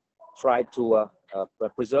try to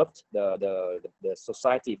preserve the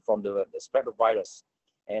society from the spread of virus.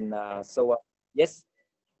 And so yes,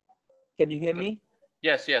 can you hear me?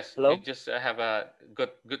 Yes. Hello? You just have a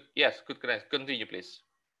good connection. Continue, please.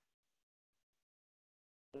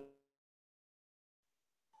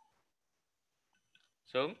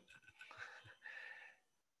 Zoom?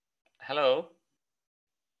 Hello?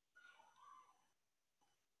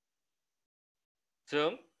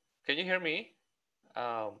 Zoom? Can you hear me?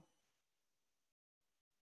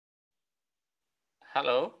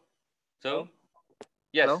 Hello? Zoom?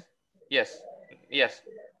 Yes. Hello? Yes.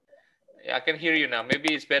 I can hear you now.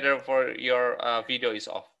 Maybe it's better for your video is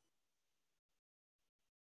off.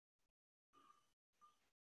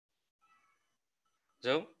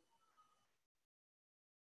 Zoom?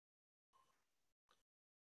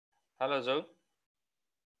 Hello, Zoom?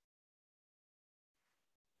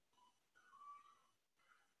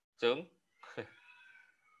 Zoom?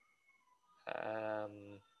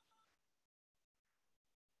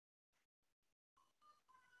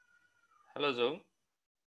 Hello, Zoom?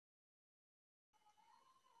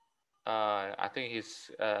 I think he's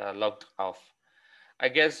logged off. I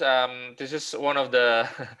guess this is one of the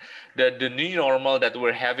the new normal that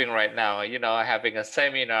we're having right now. You know, having a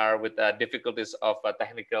seminar with difficulties of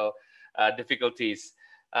technical difficulties.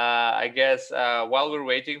 I guess while we're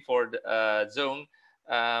waiting for Zoom,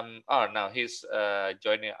 now he's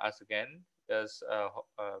joining us again. Just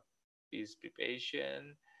please be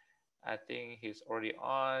patient. I think he's already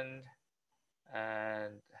on.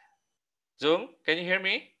 And Zoom, can you hear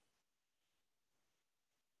me?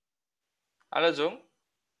 Hello, Zoom.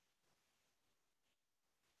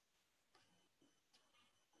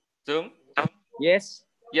 Zoom? Yes.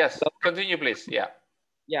 Continue, please. Yeah.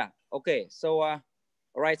 Okay. So, all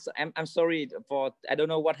right. So I'm sorry for, I don't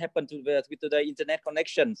know what happened to the internet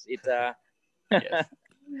connections. It. Yes. Yeah.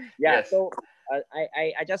 Yes. So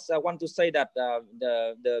I just want to say that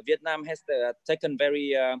the Vietnam has taken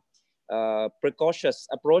very precautious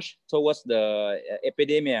approach towards the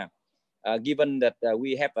epidemic, given that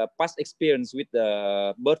we have a past experience with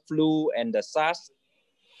the bird flu and the SARS.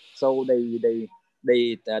 So the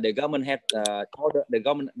government had ordered,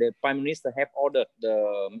 the Prime Minister have ordered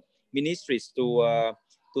the ministries to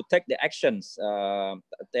take the actions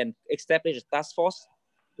and establish a task force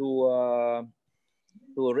to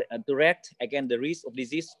react against the risk of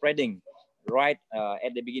disease spreading right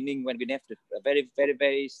at the beginning, when we have the very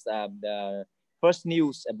first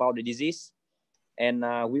news about the disease. And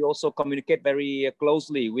we also communicate very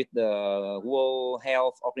closely with the World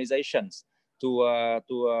Health Organizations to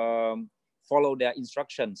follow their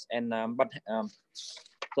instructions. And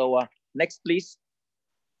next, please.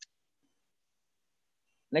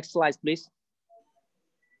 Next slide, please.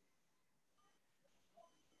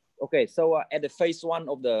 Okay, so at the phase one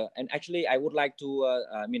of the, and actually I would like to,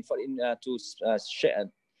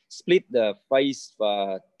 split the phase,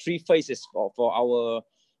 3 phases for our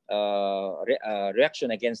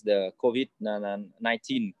reaction against the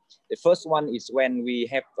COVID-19. The first one is when we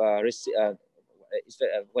have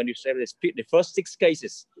when you say the first 6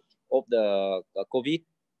 cases of the COVID,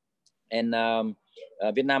 and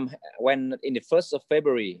Vietnam, when in the 1st of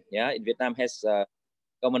February, Vietnam has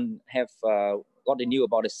government have got the news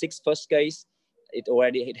about the 6th first case.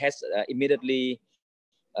 It has immediately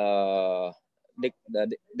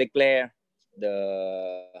declare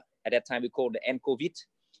at that time we call the nCovid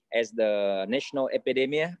as the national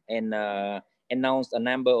epidemic, and announced a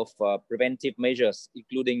number of preventive measures,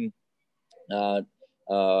 including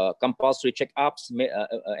compulsory checkups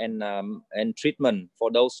and treatment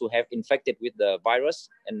for those who have infected with the virus,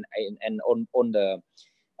 and on the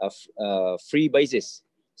free basis,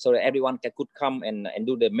 so that everyone could come and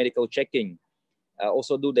do the medical checking.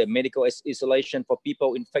 Also do the medical isolation for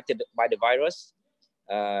people infected by the virus,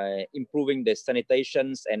 improving the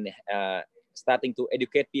sanitations, and starting to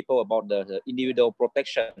educate people about the individual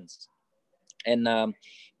protections. And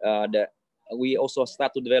we also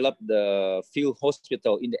start to develop the field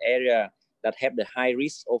hospital in the area that have the high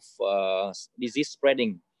risk of disease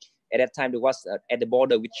spreading. At that time, it was at the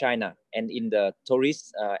border with China, and in the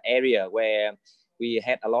tourist area where we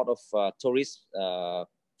had a lot of tourists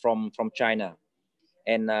from China.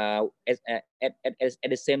 And at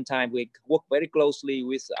the same time, we work very closely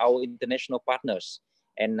with our international partners,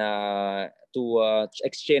 and to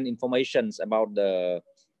exchange information about the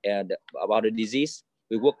disease.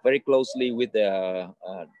 We work very closely with the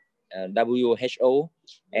WHO,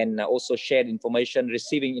 and also shared information,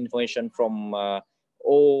 receiving information from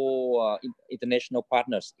all international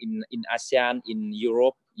partners in ASEAN, in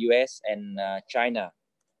Europe, US, and China.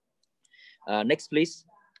 Next, please.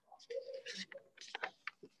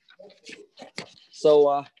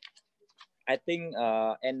 So I think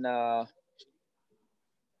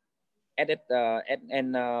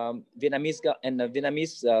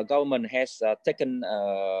Vietnamese government has taken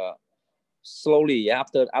slowly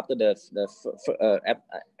after the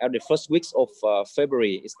first weeks of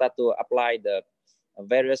February, start to apply the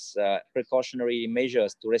various precautionary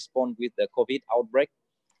measures to respond with the COVID outbreak.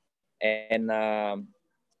 And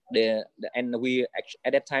we actually,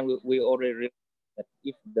 at that time we already realized that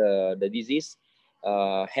if the disease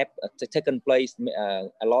have taken place,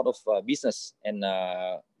 a lot of business and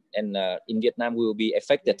in Vietnam will be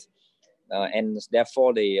affected, and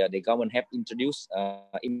therefore the government have introduced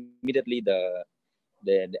immediately the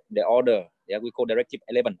order, we call Directive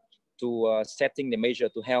 11, to setting the measure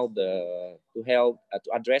to help to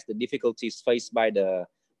address the difficulties faced by the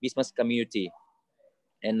business community.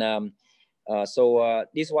 And so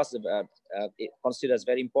this was considered as a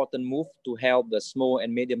very important move to help the small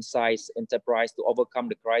and medium-sized enterprise to overcome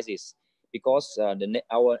the crisis, because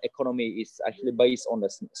our economy is actually based on the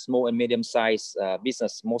small and medium-sized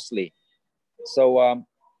business mostly. So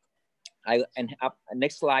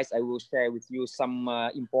next slide, I will share with you some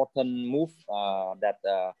important move that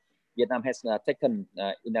Vietnam has taken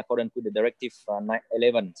in accordance with the Directive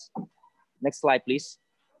 11. Next slide, please.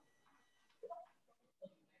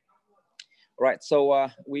 Right, so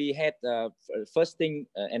we had first thing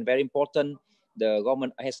and very important, the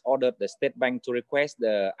government has ordered the State Bank to request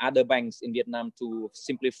the other banks in Vietnam to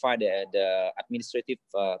simplify the administrative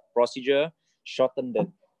procedure, shorten the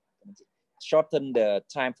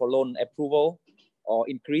time for loan approval, or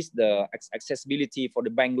increase the accessibility for the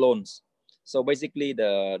bank loans. So basically,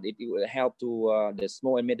 it will help to the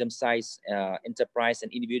small and medium-sized enterprise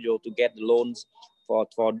and individual to get the loans for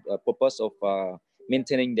purpose of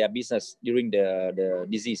maintaining their business during the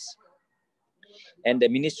disease. And the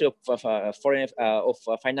Ministry of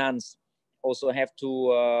Finance also have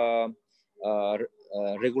to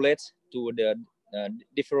regulate to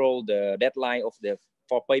deferral the deadline of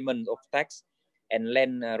for payment of tax and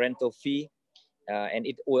land rental fee, and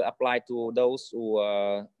it will apply to those who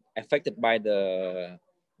are affected by the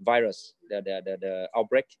virus, the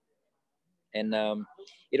outbreak. And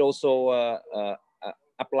it also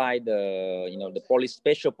apply the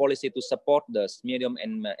special policy to support the medium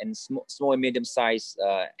and small and medium sized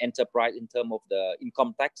enterprise in terms of the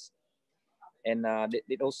income tax. And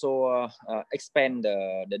it also expand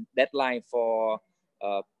the deadline for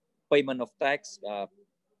payment of tax,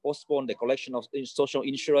 postpone the collection of social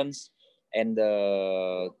insurance, and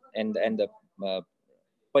the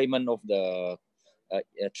payment of the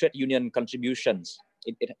trade union contributions.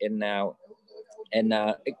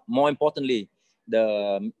 More importantly,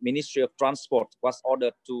 the Ministry of Transport was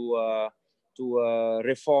ordered to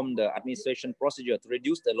reform the administration procedure to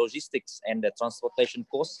reduce the logistics and the transportation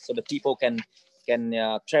costs, so the people can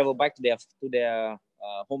travel back to their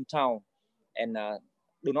hometown and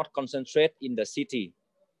do not concentrate in the city.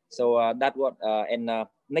 So that what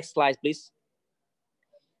next slide, please.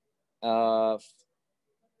 For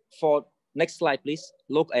next slide, please.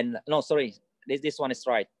 Look, and no, sorry, this one is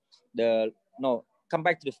right. Come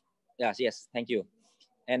back to the yes, thank you.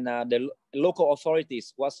 And the local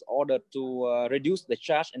authorities was ordered to reduce the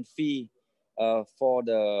charge and fee for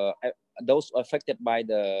those affected by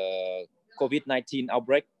the COVID-19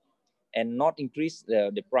 outbreak, and not increase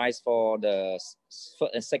the price for the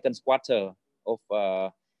second quarter of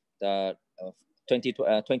the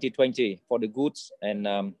 2020 for the goods. And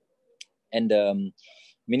the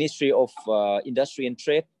Ministry of Industry and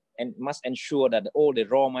Trade and must ensure that all the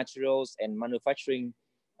raw materials and manufacturing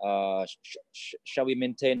shall be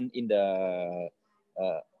maintained in the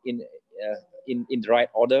right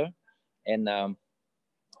order. And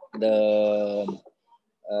the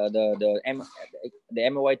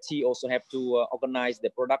MOIT also have to organize the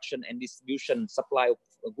production and distribution supply of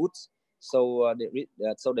goods, so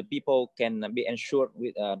the people can be ensured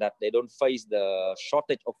with, that they don't face the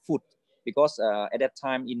shortage of food, because at that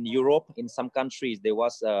time in Europe, in some countries, there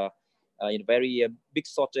was a very big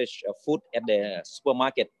shortage of food at the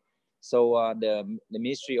supermarket. So the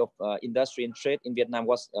Ministry of Industry and Trade in Vietnam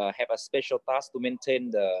was have a special task to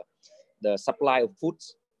maintain the supply of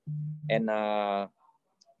foods, and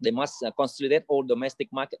they must consolidate all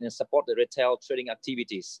domestic market and support the retail trading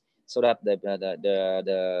activities, so that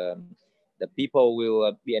the people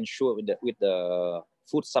will be ensured with the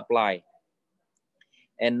food supply.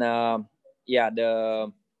 And yeah,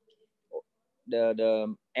 the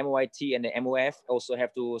MOIT and the MOF also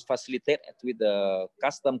have to facilitate with the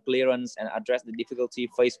custom clearance and address the difficulty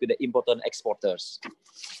faced with the importer exporters.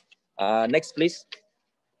 Next, please.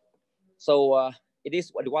 So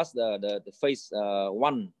it was the phase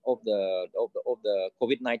one of the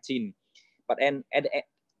COVID-19, but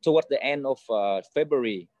towards the end of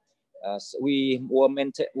February, so we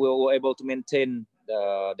were able to maintain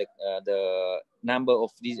the number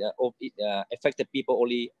of these affected people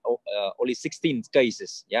only 16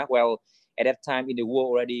 cases. Yeah, well, at that time in the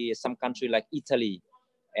world already some country like Italy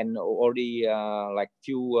and already like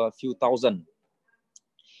few thousand.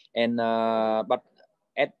 And but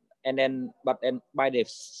by the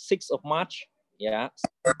 6th of March, yeah,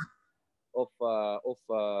 of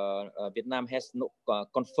Vietnam has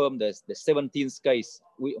confirmed the 17th case.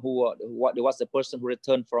 There was a person who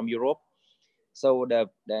returned from Europe. So at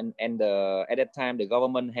that time the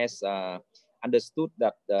government has understood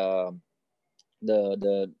that the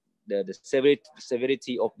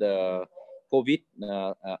severity of the COVID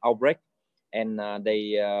outbreak, and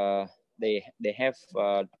they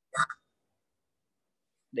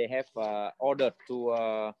have ordered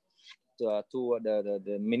to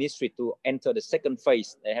the ministry to enter the second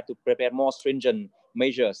phase. They have to prepare more stringent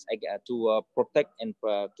measures to protect and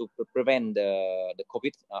to prevent the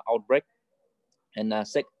COVID outbreak. And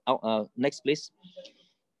next, please.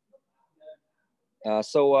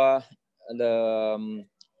 So the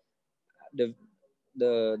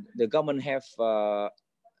government have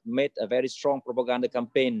made a very strong propaganda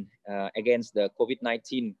campaign against the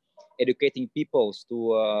COVID-19, educating people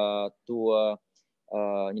towards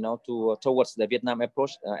the Vietnam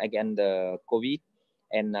approach against the COVID.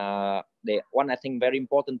 And the one, I think, very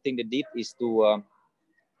important thing they did is to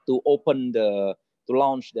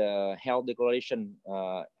launch the health declaration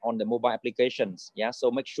on the mobile applications. Yeah, so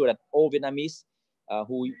make sure that all Vietnamese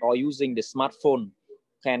who are using the smartphone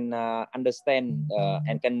can understand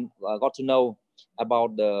and can got to know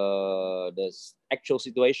about the actual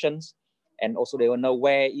situations, and also they will know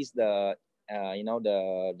where is the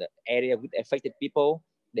area with affected people.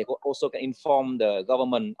 They also can inform the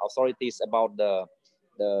government authorities about the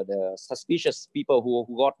suspicious people who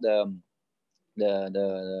got the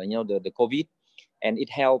the COVID, and it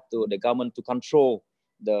helped to the government to control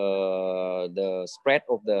the spread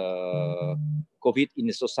of the COVID in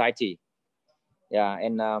the society. Yeah,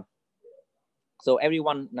 and so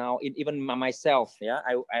everyone now, even myself, yeah,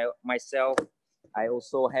 I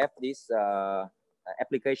also have this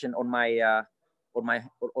application on my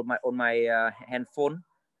handphone.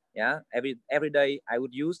 Yeah, every day I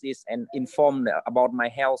would use this and inform about my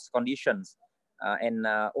health conditions, and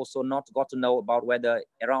also not got to know about whether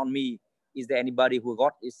around me is there anybody who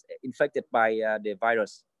is infected by the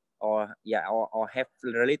virus, or have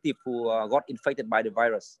relative who got infected by the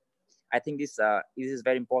virus. I think this is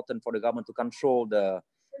very important for the government to control the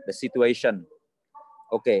situation.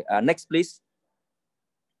 Okay, next please.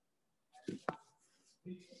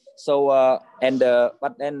 So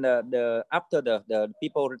but then after the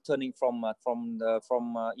people returning from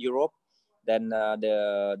Europe, then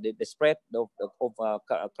the spread of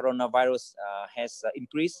coronavirus has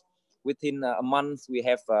increased. Within a month, we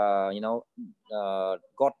have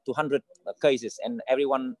got 200 cases, and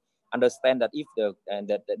everyone understand that if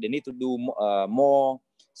that they need to do more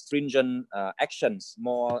stringent actions,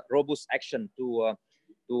 more robust action to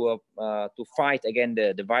fight against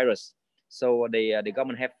the virus. So the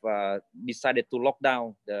government have decided to lock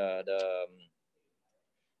down the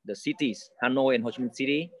cities, Hanoi and Ho Chi Minh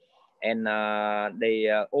City, and they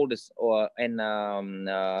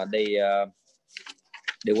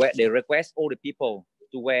request all the people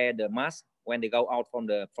to wear the mask when they go out from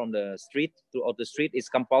the street. Throughout the street is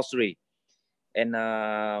compulsory, and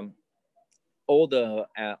all the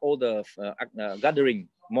gathering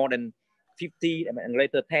more than 50 and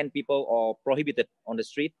later 10 people are prohibited on the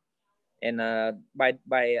street. And by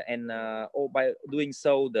doing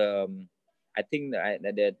so, I think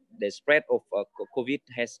the spread of COVID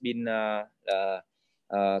has been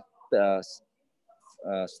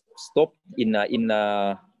stopped in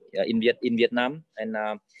Vietnam. And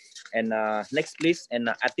next please. And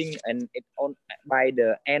I think by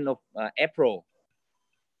the end of April,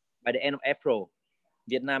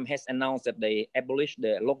 Vietnam has announced that they abolished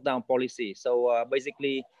the lockdown policy. So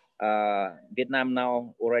basically, Vietnam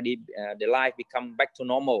now already the life become back to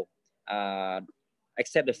normal,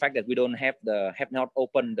 except the fact that we don't have not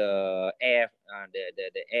opened the air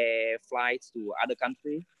flights to other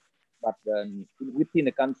countries, but within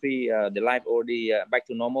the country the life already back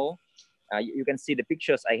to normal. You can see the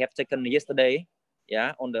pictures I have taken yesterday,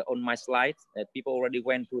 yeah, on my slides. People already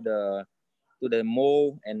went to the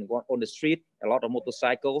mall and on the street, a lot of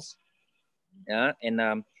motorcycles, yeah,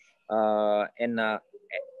 and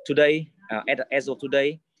today, as of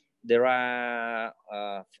today, there are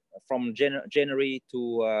from January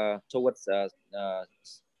to towards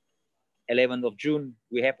 11th of June,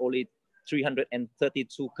 we have only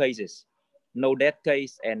 332 cases, no death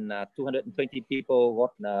case, and 220 people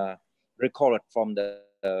got recorded from the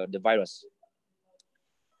virus.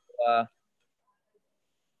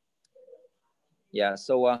 Yeah,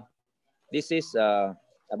 so this is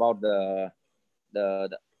about the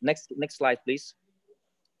next slide, please.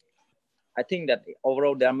 I think that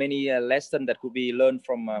overall there are many lessons that could be learned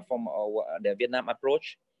from the Vietnam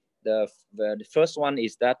approach. The first one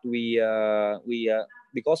is that we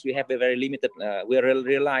because we have a very limited, we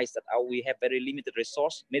realize that we have very limited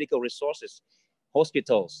medical resources,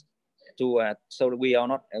 hospitals, so we are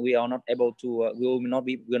not able to we will not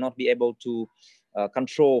be able to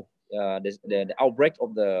control the outbreak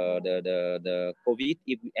of the COVID,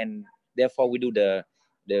 and therefore we do the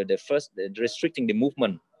first restricting the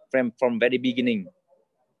movement from very beginning,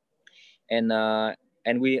 and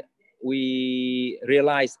we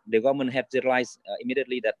realized, the government have realized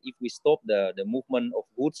immediately that if we stop the movement of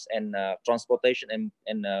goods and transportation and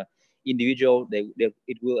individual,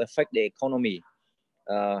 it will affect the economy.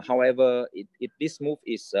 However, this move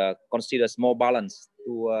is considered more balanced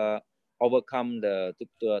to overcome the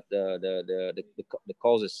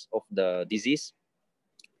causes of the disease.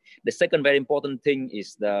 The second very important thing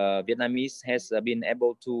is the Vietnamese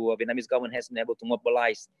government has been able to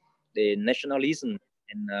mobilize the nationalism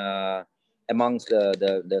and amongst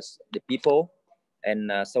the people,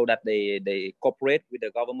 and so that they cooperate with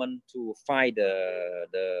the government to fight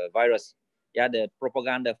the virus. Yeah, the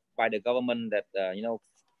propaganda by the government that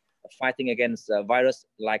fighting against virus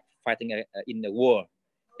like fighting in the war.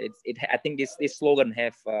 I think this slogan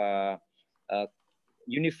have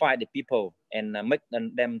unify the people and make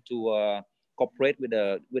them to cooperate with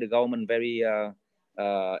the government very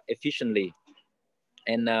efficiently.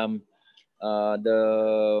 And the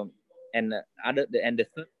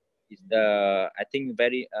third is I think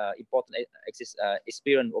very important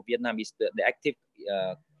experience of Vietnam is the active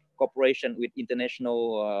cooperation with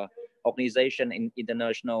international organization and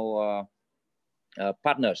international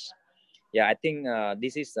partners. Yeah, I think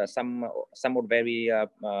this is somewhat very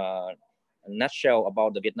nutshell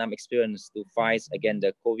about the Vietnam experience to fight against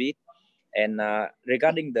the COVID. And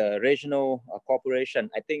regarding the regional cooperation,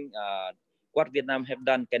 I think what Vietnam have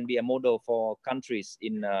done can be a model for countries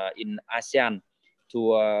in ASEAN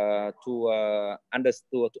to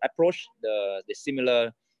approach the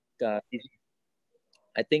similar.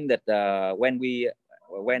 I think that when we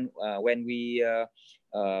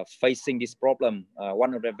facing this problem,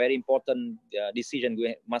 one of the very important decision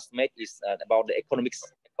we must make is about the economic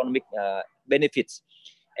benefits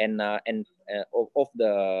and of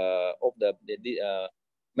the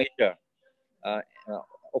measure.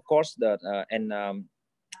 Of course,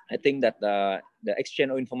 I think that the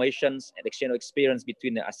exchange of information and exchange of experience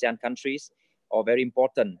between the ASEAN countries are very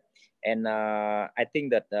important. And I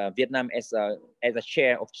think that Vietnam, as a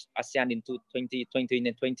chair of ASEAN in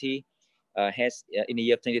 2020, has in the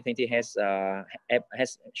year 2020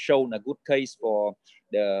 has shown a good case for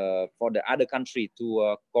the other country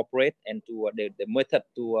to cooperate and to the method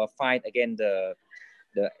to fight against the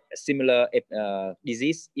similar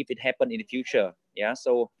disease if it happen in the future. Yeah.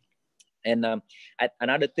 So. And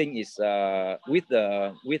another thing is from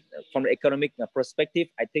the economic perspective,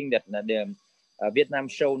 I think that Vietnam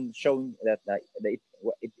shown that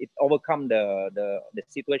it overcome the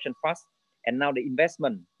situation fast, and now the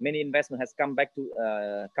many investment has come back to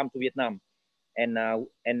Vietnam, and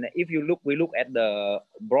if we look at the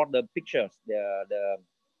broader pictures,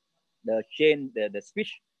 the chain, the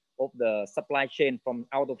switch of the supply chain from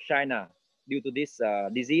out of China due to this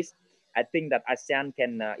disease. I think that ASEAN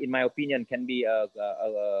can, in my opinion, can be a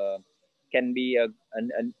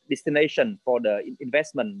destination for the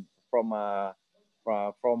investment from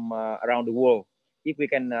around the world. If we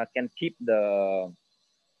can keep the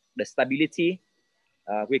stability,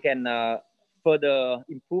 we can further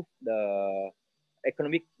improve the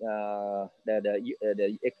economic the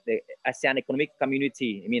ASEAN economic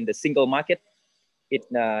community. I mean the single market.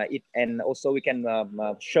 And also we can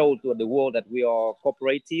show to the world that we are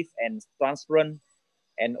cooperative and transparent,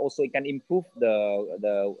 and also it can improve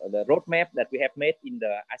the roadmap that we have made in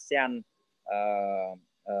the ASEAN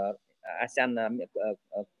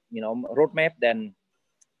roadmap. Then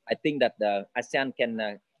I think that the ASEAN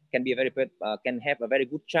can be can have a very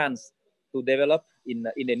good chance to develop in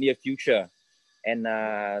the near future. And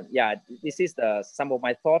yeah, this is some of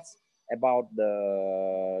my thoughts about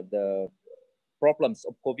the problems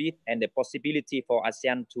of COVID and the possibility for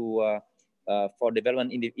ASEAN to for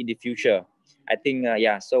development in the future. I think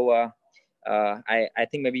yeah. So I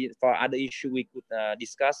think maybe for other issue we could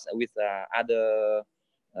discuss with other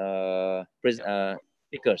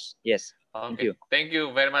speakers. Yes. Okay. Thank you. Thank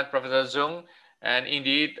you very much, Professor Zung. And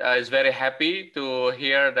indeed, is very happy to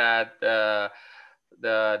hear that the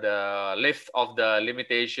lift of the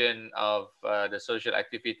limitation of the social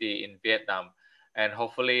activity in Vietnam. And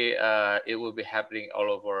hopefully it will be happening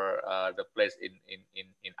all over the place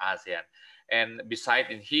in ASEAN. And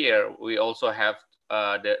beside in here, we also have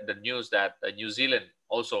the news that New Zealand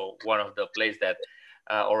also one of the places that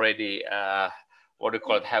already what do you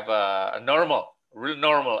call it, have a real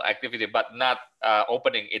normal activity, but not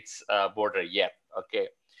opening its border yet. Okay.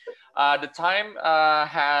 The time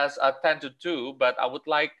has 10 to 2, but I would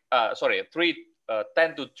like 10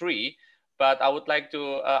 to 3. But I would like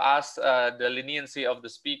to ask the leniency of the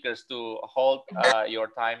speakers to hold your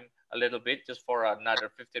time a little bit, just for another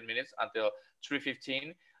 15 minutes until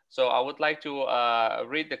 3:15. So I would like to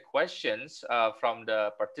read the questions from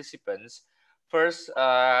the participants. First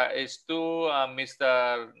is to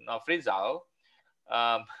Mr. Frizal.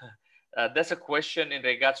 There's a question in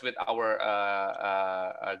regards with our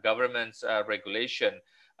government's regulation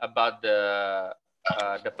about the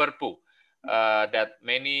Perpu. That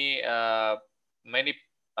many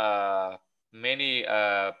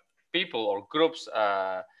people or groups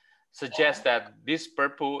suggest that this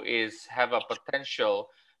Perpu have a potential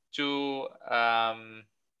to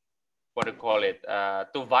what do you call it,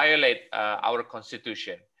 to violate our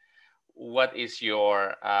constitution. What is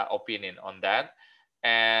your opinion on that?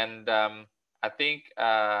 And I think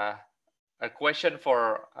a question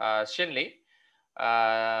for Shinli.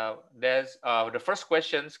 There's the first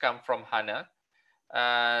questions come from Hannah.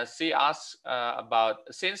 She asks about,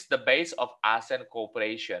 since the base of ASEAN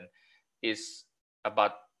cooperation is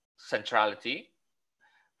about centrality,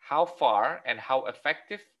 how far and how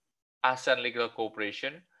effective ASEAN legal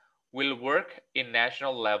cooperation will work in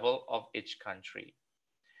national level of each country?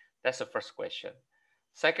 That's the first question.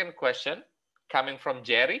 Second question coming from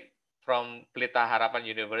Jerry from Pelita Harapan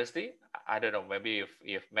University. I don't know, maybe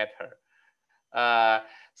you've met her.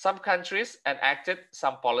 Some countries enacted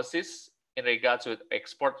some policies in regards with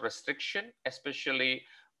export restriction, especially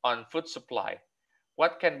on food supply.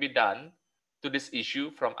 What can be done to this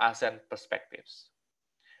issue from ASEAN perspectives?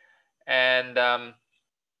 And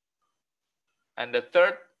the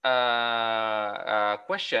third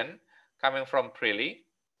question coming from Prilly.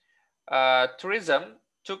 Tourism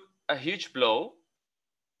took a huge blow.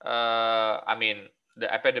 I mean,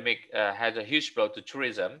 the epidemic has a huge blow to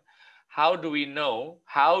tourism. How do we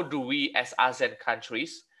as ASEAN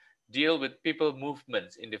countries deal with people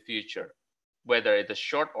movements in the future, whether it's a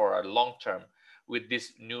short or a long term, with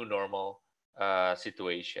this new normal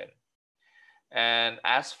situation? And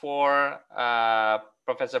as for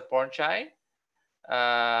Professor Pornchai,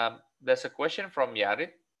 there's a question from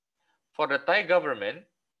Yarit. For the Thai government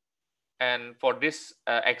and for this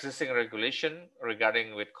existing regulation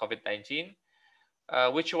regarding with COVID-19,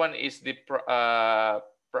 which one is the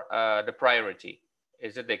priority?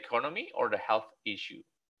 Is it the economy or the health issue?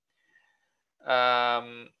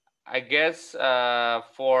 I guess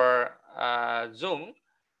for Zoom,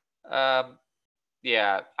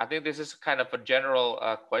 yeah, I think this is kind of a general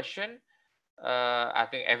question. I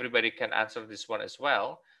think everybody can answer this one as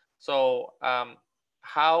well. So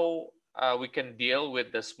how we can deal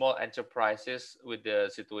with the small enterprises with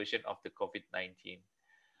the situation of the COVID-19.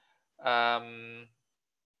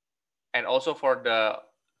 And also for the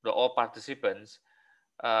all participants,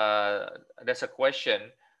 there's a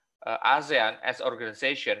question. ASEAN as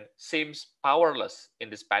organization seems powerless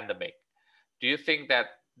in this pandemic. Do you think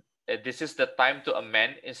that this is the time to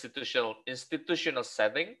amend institutional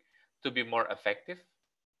setting to be more effective?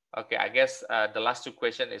 Okay, I guess the last two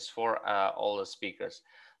questions is for all the speakers.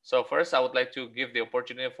 So first, I would like to give the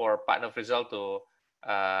opportunity for Pak Nofrizal to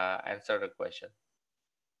answer the question.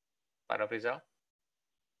 Pak Nofrizal?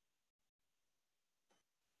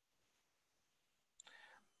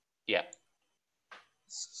 Yeah.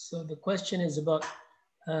 So the question is about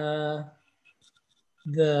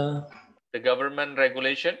the government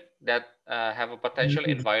regulation that have a potential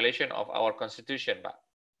in violation of our constitution, Pak.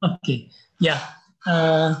 Okay, yeah.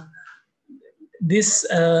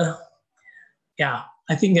 Yeah,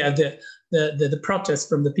 I think the protest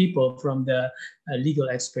from the people, from the legal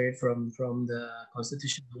expert, from the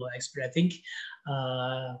constitutional law expert, I think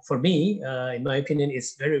for me, in my opinion,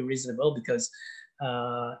 it's very reasonable, because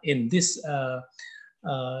in this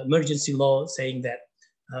emergency law saying that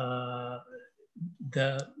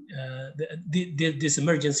this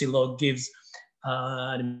emergency law gives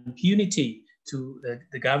an impunity to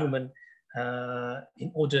the government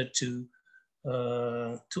in order to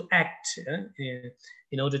act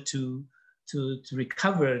in order to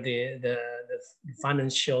recover the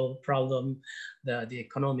financial problem, the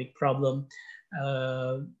economic problem,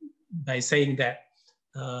 by saying that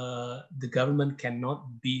the government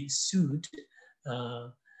cannot be sued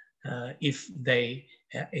if they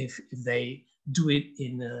do it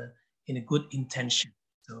in a good intention.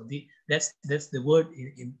 So that's the word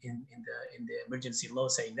in the emergency law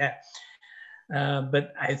saying that.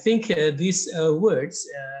 But I think these words,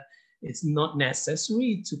 it's not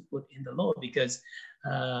necessary to put in the law, because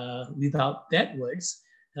without that words,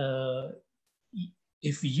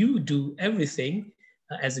 if you do everything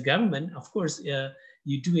as a government, of course,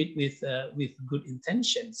 you do it with good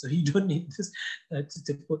intention. So you don't need this,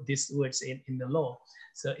 to put these words in the law.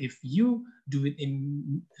 So if you do it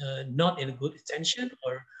in not in a good intention,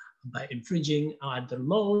 or by infringing other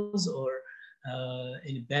laws, or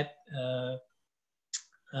in a bad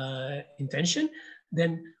intention,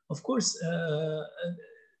 then of course I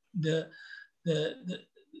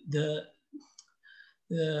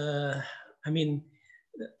mean,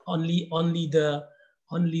 only the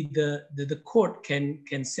court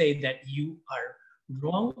can say that you are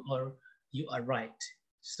wrong or you are right.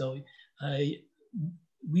 So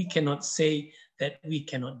we cannot say that we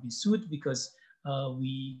cannot be sued because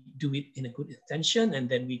we do it in a good intention, and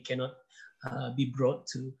then we cannot be brought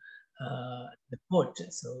to the court.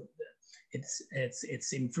 So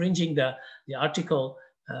it's infringing the Article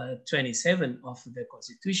 27 of the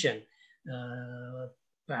Constitution,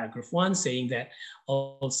 paragraph 1, saying that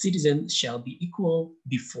all citizens shall be equal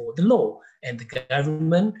before the law, and the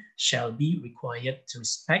government shall be required to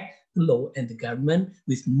respect the law and the government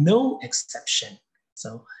with no exception.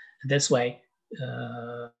 So that's why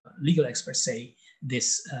legal experts say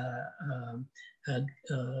this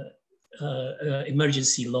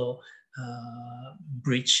emergency law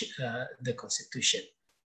breach the Constitution.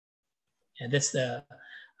 And that's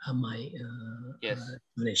my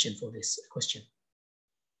explanation for this question.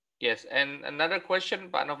 Yes, and another question,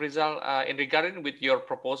 Pak Nofrizal, in regarding with your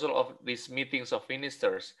proposal of these meetings of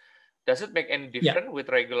ministers, Does it make any difference with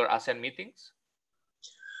regular ASEAN meetings?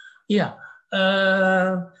 Yeah,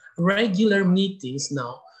 regular meetings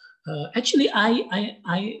now. Actually,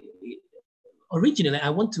 I originally I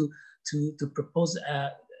want to propose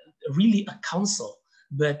really a council,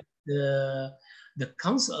 but the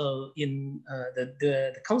council in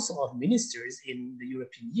the Council of Ministers in the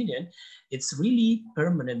European Union, it's really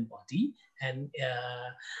permanent body, and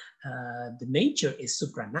the nature is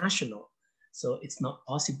supranational. So it's not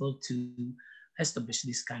possible to establish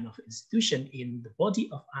this kind of institution in the body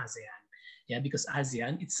of ASEAN. Yeah, because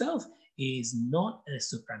ASEAN itself is not a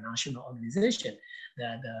supranational organization.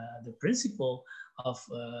 The principle of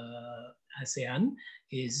ASEAN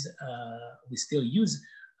is we still use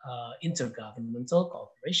intergovernmental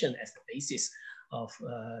cooperation as the basis of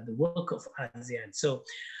the work of ASEAN. So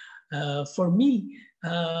for me,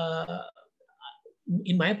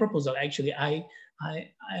 in my proposal, actually,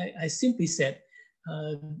 I simply said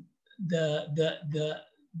the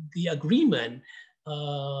agreement,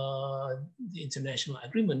 the international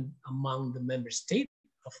agreement among the member states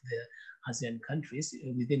of the ASEAN countries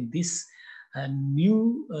within this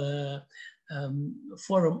new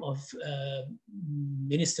forum of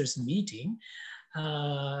ministers meeting.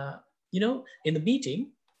 You know, in the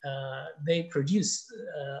meeting, they produce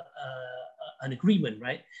an agreement,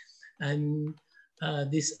 right? And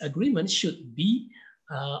this agreement should be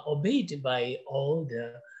obeyed by all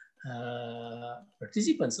the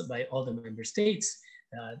participants, by all the member states.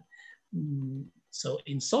 So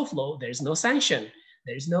in soft law, there is no sanction.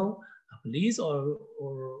 There is no police or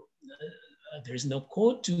there is no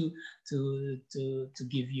court to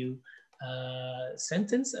give you a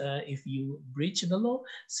sentence if you breach the law.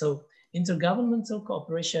 So intergovernmental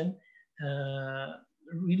cooperation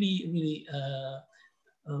really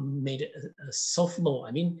made a soft law.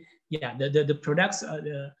 I mean, yeah, the products,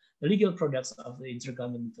 the legal products of the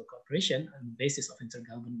intergovernmental cooperation and the basis of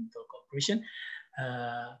intergovernmental cooperation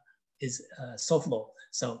is soft law.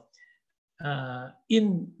 So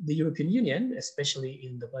in the European Union, especially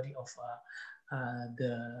in the body of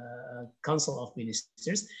the Council of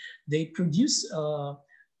Ministers, they produce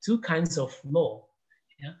two kinds of law.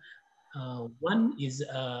 Yeah? One is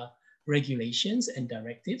regulations and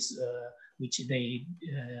directives, which they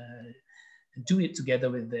do it together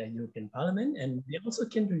with the European Parliament, and they also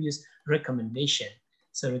can produce recommendation.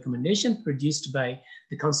 So recommendation produced by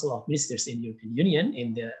the Council of Ministers in the European Union,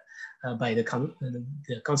 in the by the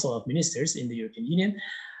Council of Ministers in the European Union,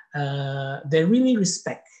 they really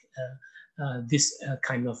respect this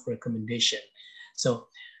kind of recommendation. So,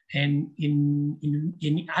 and in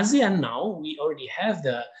ASEAN now, we already have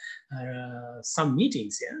the some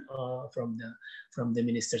meetings, yeah, from the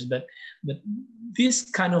ministers, but this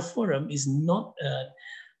kind of forum is not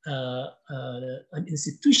an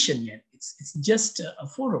institution yet. It's just a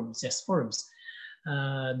forum, just forums.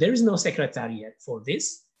 There is no secretariat for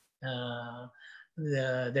this.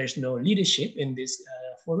 There's no leadership in this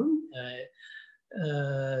forum.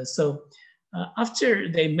 So after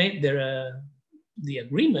they made their the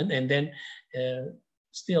agreement, and then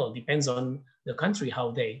still depends on the country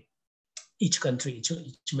how they, each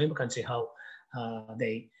member country, how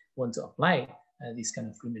they want to apply this kind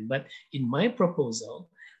of agreement. But in my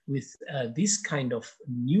proposal, with this kind of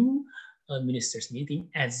new ministers meeting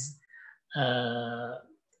as a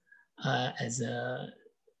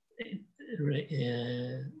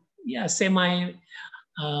semi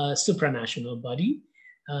supranational body,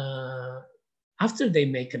 after they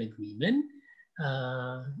make an agreement,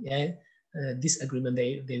 this agreement,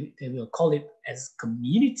 they will call it as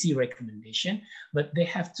community recommendation, but they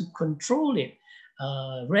have to control it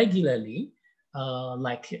regularly,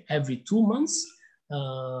 like every 2 months,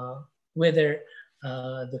 whether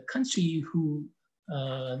the country who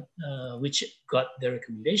which got the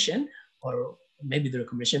recommendation, or maybe the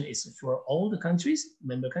recommendation is for all the countries,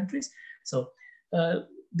 member countries. So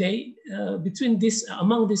they between this,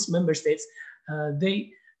 among these member states,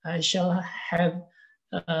 they shall have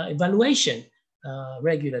evaluation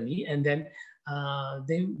regularly, and then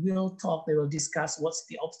they will talk, they will discuss what's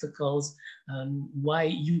the obstacles, why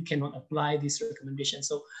you cannot apply this recommendation.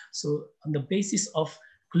 So on the basis of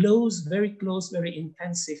very close, very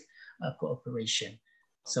intensive cooperation.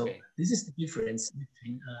 So this is the difference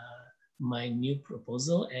between my new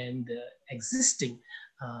proposal and the existing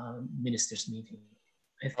ministers meeting.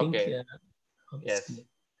 I think. Yes.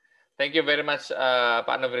 Thank you very much,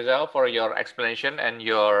 Pak Nofrizal, for your explanation and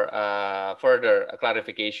your further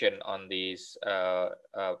clarification on this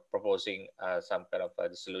proposing some kind of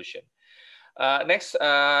a solution. Next,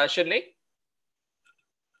 Shunli.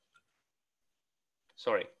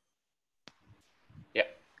 Sorry. Yeah.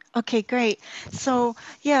 Okay, great. So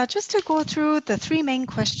yeah, just to go through the three main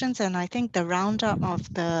questions and I think the roundup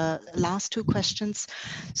of the last two questions.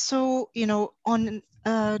 So, you know, on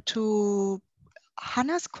to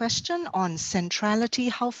Hannah's question on centrality,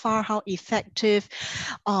 how far, how effective,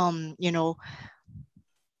 you know,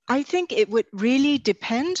 I think it would really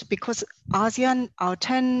depend because ASEAN, our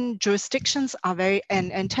 10 jurisdictions are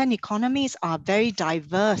and 10 economies are very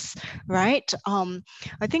diverse, right?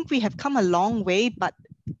 I think we have come a long way, but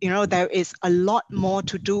you know, there is a lot more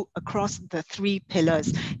to do across the three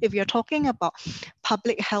pillars. If you're talking about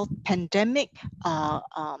public health pandemic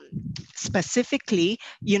specifically,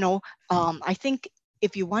 you know, I think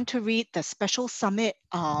if you want to read the special summit,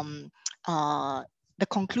 the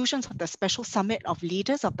conclusions of the special summit of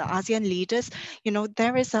leaders, of the ASEAN leaders, you know,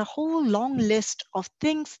 there is a whole long list of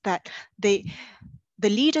things that the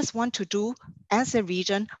leaders want to do as a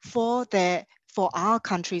region for our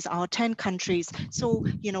countries, our 10 countries. So,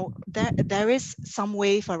 you know, there is some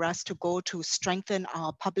way for us to go to strengthen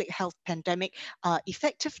our public health pandemic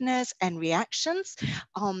effectiveness and reactions.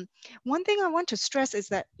 One thing I want to stress is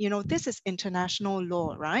that, you know, this is international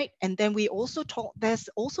law, right? And then we also talk, there's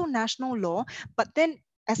also national law, but then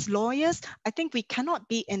as lawyers, I think we cannot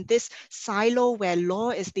be in this silo where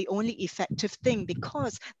law is the only effective thing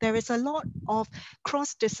because there is a lot of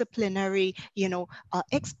cross-disciplinary, you know,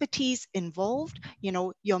 expertise involved. You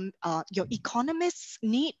know, your economists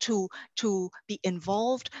need to be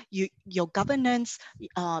involved. Your governance,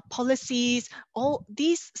 policies, all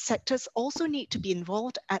these sectors also need to be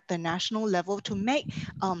involved at the national level to make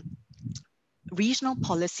regional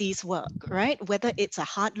policies work, right? Whether it's a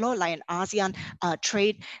hard law like an ASEAN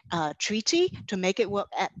trade treaty to make it work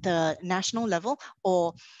at the national level,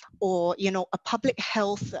 or you know, a public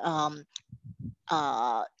health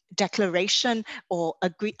declaration or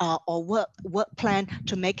agree or work plan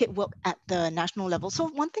to make it work at the national level. So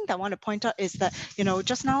one thing that I want to point out is that, you know,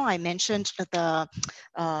 just now I mentioned the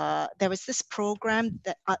there was this program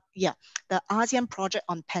that the ASEAN project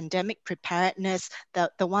on pandemic preparedness,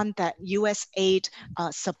 the one that USAID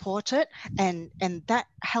supported, and that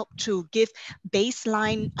helped to give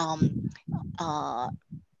baseline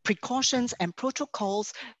precautions and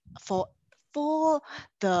protocols for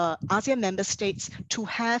the ASEAN member states to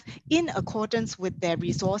have in accordance with their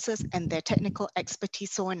resources and their technical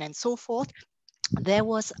expertise, so on and so forth. There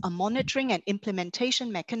was a monitoring and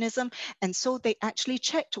implementation mechanism. And so they actually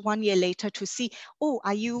checked 1 year later to see, oh,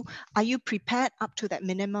 are you prepared up to that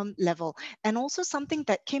minimum level? And also something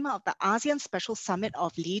that came out of the ASEAN Special Summit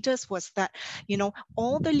of Leaders was that, you know,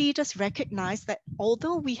 all the leaders recognized that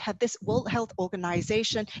although we have this World Health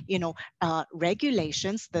Organization, you know,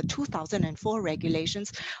 regulations, the 2004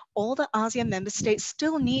 regulations, all the ASEAN member states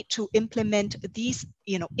still need to implement these,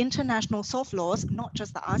 you know, international soft laws, not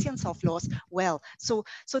just the ASEAN soft laws, well. So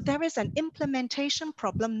there is an implementation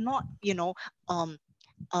problem, not, you know,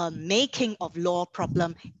 making of law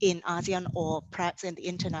problem in ASEAN or perhaps in the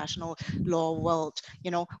international law world. You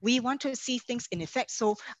know, we want to see things in effect.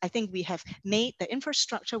 So I think we have made the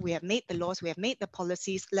infrastructure, we have made the laws, we have made the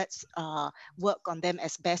policies. Let's work on them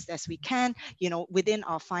as best as we can, you know, within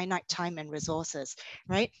our finite time and resources,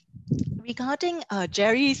 right? Regarding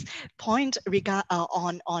Jerry's point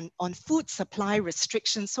on food supply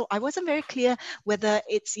restrictions, so I wasn't very clear whether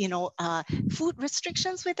it's, you know, food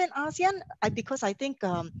restrictions within ASEAN, because I think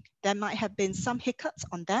there might have been some hiccups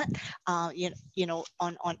on that, you know,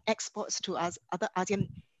 on exports to other ASEAN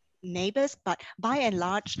neighbors, but by and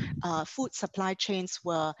large, food supply chains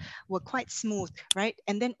were quite smooth, right?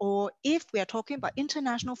 And then, or if we are talking about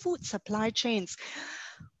international food supply chains,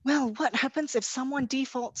 well, what happens if someone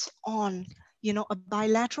defaults on, you know, a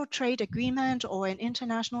bilateral trade agreement or an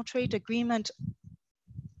international trade agreement?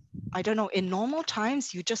 I don't know, in normal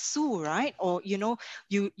times, you just sue, right? Or, you know,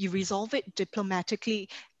 you resolve it diplomatically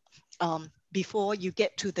before you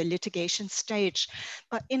get to the litigation stage.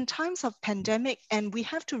 But in times of pandemic, and we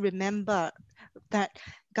have to remember that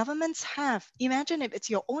governments have, imagine if it's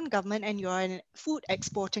your own government and you're a food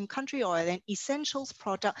exporting country or an essentials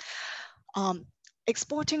product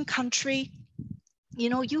exporting country, you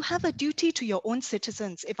know, you have a duty to your own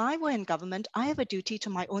citizens. If I were in government, I have a duty to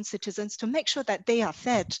my own citizens to make sure that they are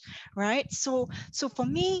fed, right? So for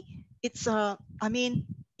me, it's I mean,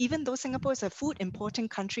 even though Singapore is a food importing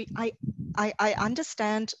country, I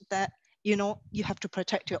understand that, you know, you have to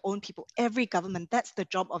protect your own people. Every government, that's the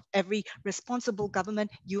job of every responsible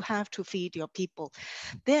government. You have to feed your people.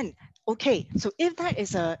 Then, okay, so if that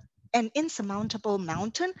is a an insurmountable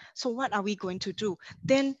mountain. So what are we going to do?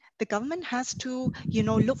 Then the government has to,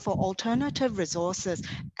 look for alternative resources.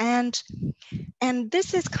 And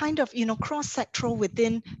this is kind of, cross-sectoral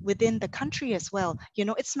within the country as well.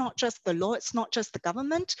 It's not just the law, it's not just the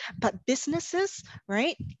government, but businesses,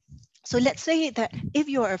 right? So let's say that if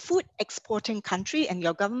you're a food exporting country and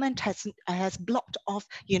your government has blocked off,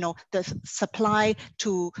 the supply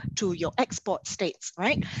to your export states,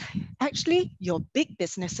 right? Actually, your big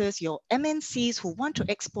businesses, your MNCs who want to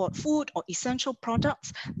export food or essential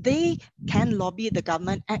products, they can lobby the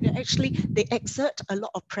government, and actually they exert a lot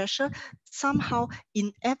of pressure. Somehow,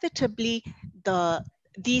 inevitably,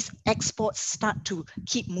 these exports start to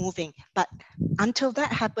keep moving. But until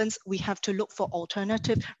that happens, we have to look for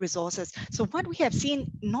alternative resources. So what we have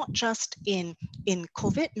seen, not just in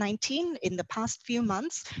COVID-19 in the past few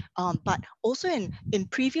months, but also in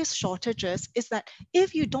previous shortages, is that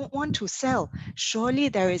if you don't want to sell, surely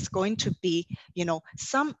there is going to be,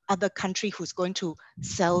 some other country who's going to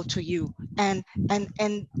sell to you. And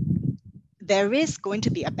there is going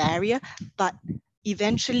to be a barrier, but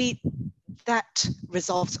eventually that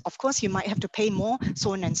resolves. Of course, you might have to pay more,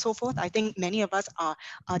 so on and so forth. I think many of us are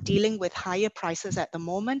dealing with higher prices at the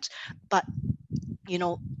moment, but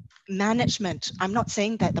management, I'm not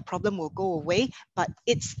saying that the problem will go away, but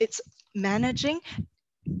it's managing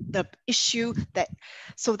the issue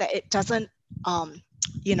so that it doesn't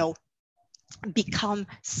become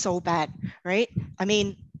so bad, right? I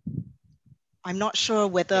mean, I'm not sure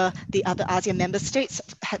whether the other ASEAN member states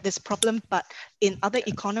had this problem, but in other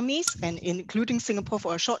economies, and including Singapore,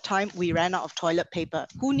 for a short time, we ran out of toilet paper.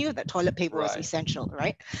 Who knew that toilet paper was essential,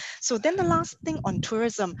 right? So then the last thing on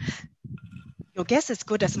tourism, your guess is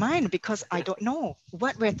good as mine, because I don't know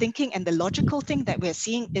what we're thinking. And the logical thing that we're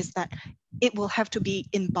seeing is that it will have to be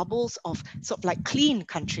in bubbles of sort of like clean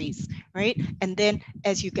countries, right? And then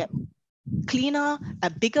as you get cleaner,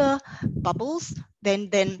 bigger bubbles,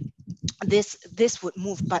 then this would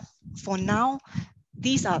move. But for now,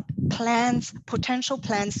 these are plans, potential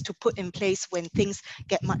plans to put in place when things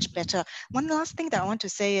get much better. One last thing that I want to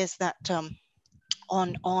say is that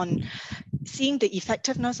on seeing the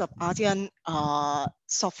effectiveness of ASEAN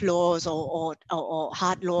soft laws or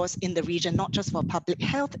hard laws in the region, not just for public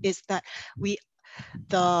health, is that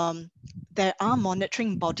there are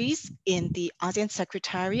monitoring bodies in the ASEAN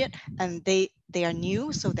Secretariat, and they are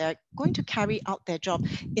new, so they're going to carry out their job.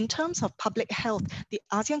 In terms of public health, the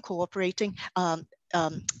ASEAN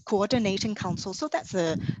Coordinating Council, so that's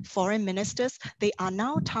the foreign ministers, they are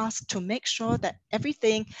now tasked to make sure that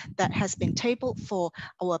everything that has been tabled for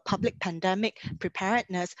our public pandemic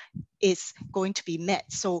preparedness is going to be met.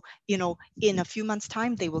 So, in a few months'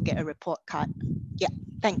 time, they will get a report card. Yeah,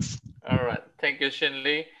 thanks. All right, thank you, Shin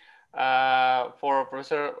Lee. For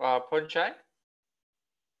Professor Pornchai,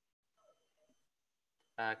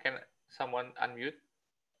 can someone unmute?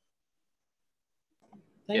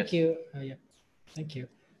 Thank you. Yeah, thank you.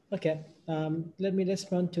 Okay, let me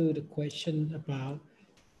respond to the question about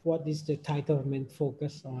what is the Thai government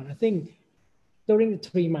focus on. I think during the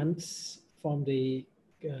 3 months from the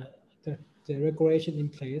regulation in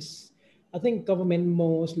place, I think government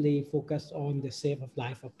mostly focused on the save of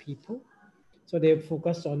life of people. So they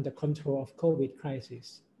focus on the control of COVID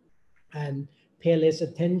crisis and pay less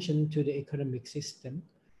attention to the economic system.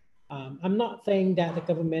 I'm not saying that the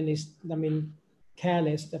government is,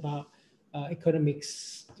 careless about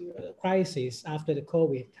economics crisis after the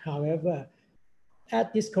COVID. However,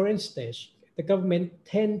 at this current stage, the government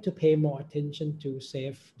tend to pay more attention to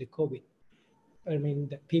save the COVID.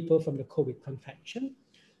 The people from the COVID contraction.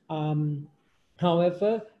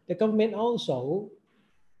 However, the government also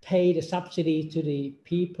pay the subsidy to the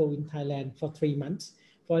people in Thailand for 3 months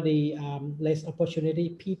for the less opportunity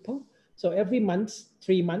people. So every month,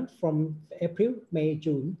 3 months from April, May,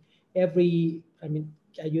 June, I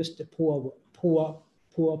use the poor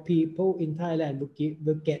people in Thailand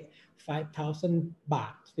will get 5,000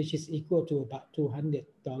 baht, which is equal to about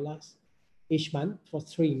 $200 each month for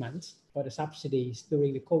 3 months for the subsidies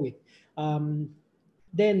during the COVID.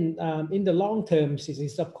 Then in the long term, this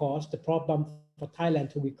is of course the problem for Thailand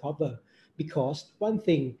to recover, because one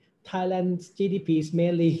thing, Thailand's GDP is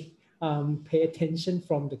mainly pay attention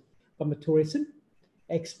from the tourism,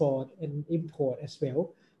 export and import as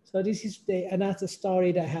well. So this is another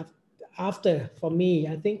story that I have for me,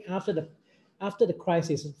 I think after the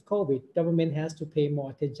crisis of COVID, government has to pay more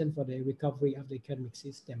attention for the recovery of the economic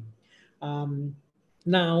system.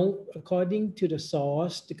 Now, according to the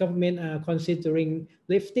source, the government are considering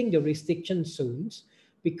lifting the restriction soon,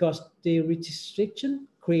 because the restriction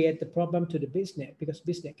create the problem to the business, because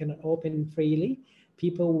business cannot open freely.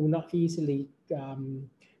 People will not easily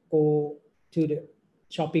go to the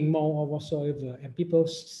shopping mall or whatsoever, and people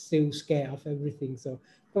still scared of everything. So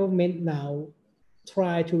government now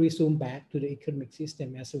try to resume back to the economic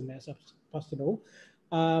system as soon as possible.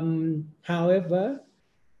 However,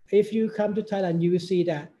 if you come to Thailand, you will see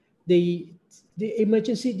that the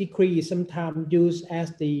emergency decree is sometimes used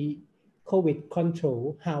as the COVID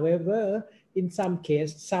control. However, in some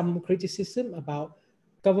cases, some criticism about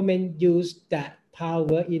government use that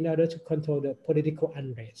power in order to control the political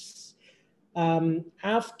unrest.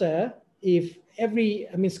 After, if every,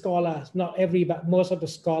 scholars, not every, but most of the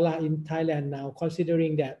scholars in Thailand now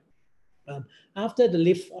considering that after the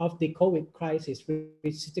lift of the COVID crisis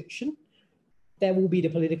restriction, there will be the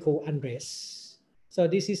political unrest. So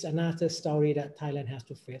this is another story that Thailand has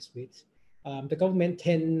to face with. The government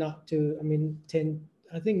tend not to,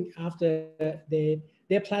 I think after they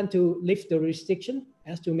plan to lift the restriction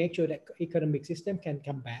as to make sure that economic system can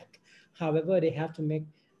come back. However, they have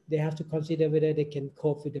to consider whether they can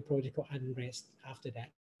cope with the political unrest after that.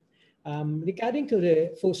 Regarding to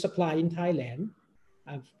the food supply in Thailand,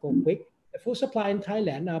 I'll go quick. The food supply in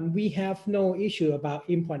Thailand, we have no issue about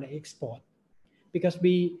import and export, because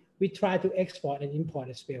we try to export and import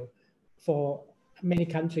as well for many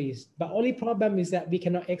countries. But only problem is that we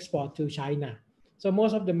cannot export to China. So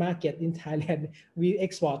most of the market in Thailand, we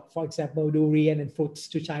export, for example, durian and fruits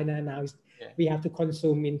to China now. We have to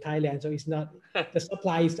consume in Thailand, so it's not, the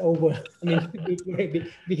supply is over. we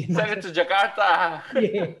cannot send it to Jakarta.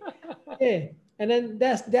 yeah. And then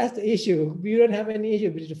that's the issue. We don't have any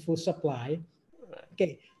issue with the food supply.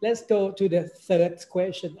 Okay, let's go to the third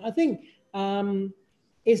question. I think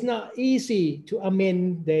it's not easy to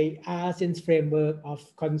amend the ASEAN framework of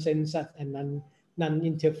consensus and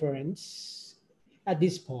non-interference at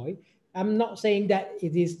this point. I'm not saying that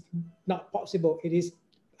it is not possible.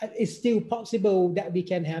 It's still possible that we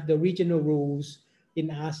can have the regional rules in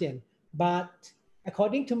ASEAN. But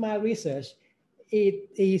according to my research, it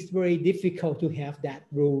is very difficult to have that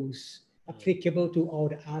rules applicable to all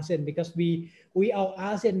the ASEAN, because we our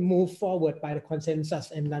ASEAN move forward by the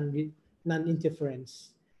consensus and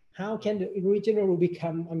non-interference. How can the regional rule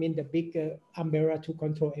become, the bigger umbrella to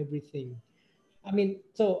control everything?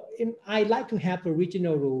 So I like to have the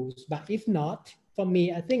regional rules, but if not, for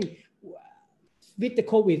me, I think with the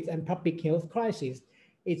COVID and public health crisis,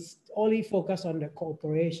 it's only focused on the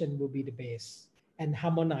cooperation will be the base, and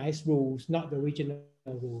harmonized rules, not the regional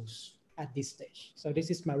rules at this stage. So this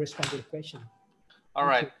is my response to the question. All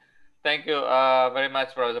right. Thank you very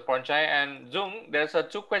much, Professor Pornchai. And Dung, there's a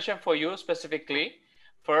two question for you specifically.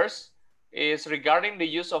 First is regarding the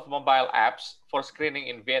use of mobile apps for screening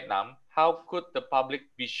in Vietnam. How could the public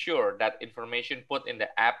be sure that information put in the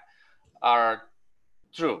app are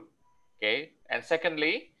true? Okay. And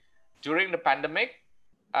secondly, during the pandemic,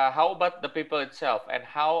 how about the people itself, and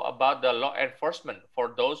how about the law enforcement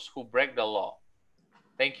for those who break the law?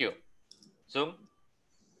 Thank you. Zoom?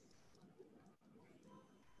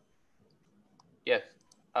 Yes.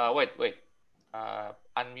 Wait.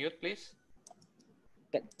 Unmute, please.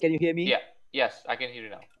 Can you hear me? Yeah. Yes, I can hear you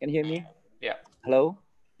now. Can you hear me? Yeah. Hello?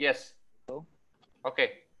 Yes. Hello?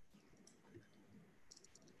 Okay.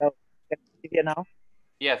 Hello. Can you hear now?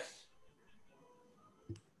 Yes.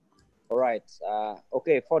 All right.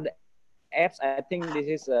 Okay. For the apps, I think this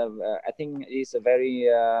is a very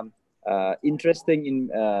interesting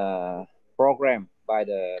program by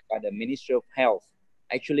the Ministry of Health.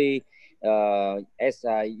 Actually, as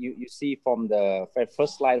you see from the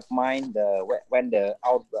first slide of mine, when the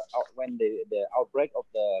outbreak of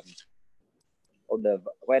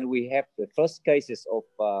when we have the first cases of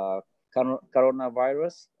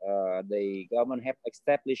coronavirus, the government have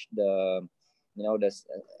established the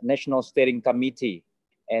National Steering Committee,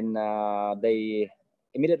 and they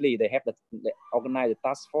immediately have they organize a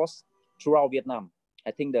task force throughout Vietnam.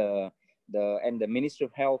 I think the Ministry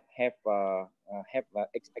of Health have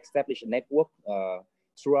established a network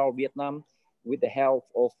throughout Vietnam with the help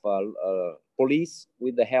of police,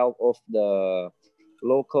 with the help of the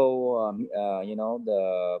local,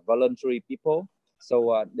 the voluntary people,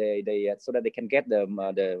 so so that they can get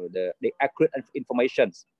the accurate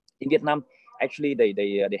information. In Vietnam, actually,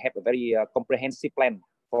 they have a very comprehensive plan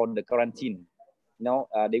for the quarantine.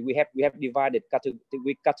 We have divided,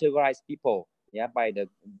 we categorize people, by the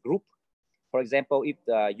group. For example, if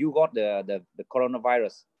you got the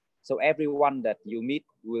coronavirus, so everyone that you meet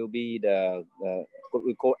will be what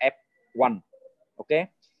we call F1, okay?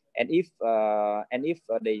 And if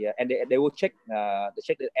they will check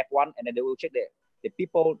the F1, and then they will check the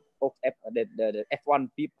people of the F1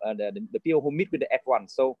 people, the people who meet with the F1.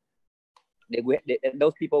 So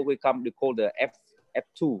those people will come to call the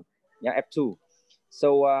F2, F2.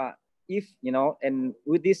 So if and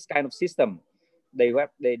with this kind of system, the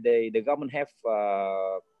government have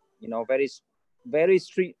very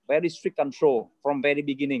strict control from very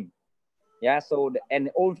beginning. Yeah, so and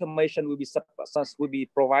all information will be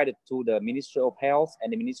provided to the Ministry of Health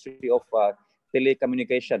and the Ministry of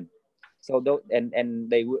Telecommunication. So so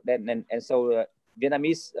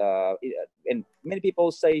Vietnamese and many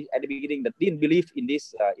people say at the beginning that didn't believe in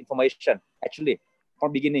this information. Actually,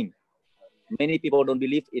 from beginning, many people don't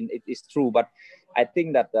believe in it is true. But I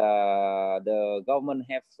think that the government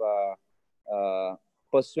have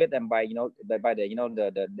persuade them by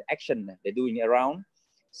the action they're doing around.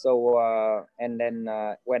 So and then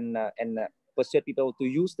persuade people to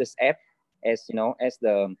use this app as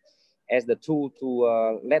as the tool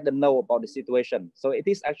to let them know about the situation. So it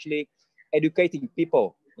is actually educating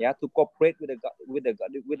people, yeah, to cooperate with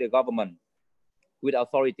the government, with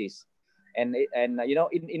authorities. And in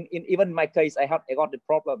even my case, I got the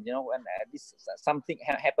problem, when this something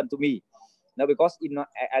happened to me. Now, because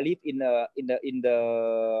I live in the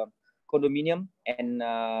condominium, and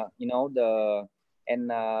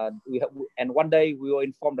and one day we were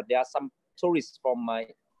informed that there are some tourists from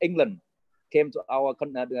England came to our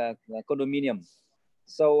condominium.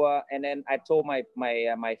 So and then I told my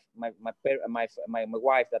wife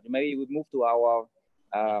that maybe we move to our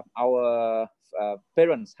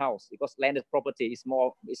parents' house, because landed property is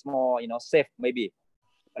more safe maybe.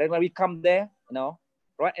 But then when we come there,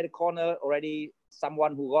 right at the corner already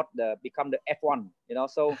someone who become the F1,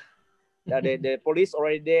 so the police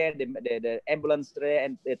already there, the ambulance there,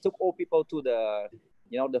 and they took all people to the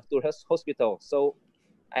hospital. So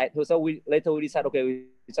we decided, okay, we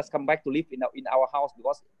just come back to live in our house,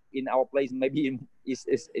 because in our place maybe the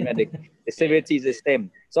severity is the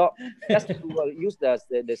same. So just to use the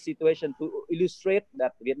situation to illustrate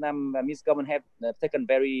that Vietnamese government have taken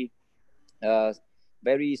very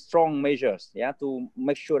strong measures, yeah, to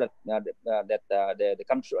make sure that the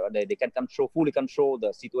country they can fully control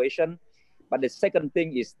the situation. But the second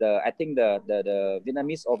thing is I think the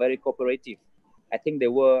Vietnamese are very cooperative. I think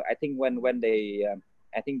when they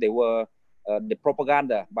the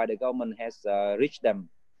propaganda by the government has reached them,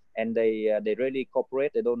 and they really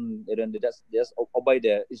cooperate. They don't just obey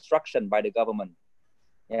the instruction by the government.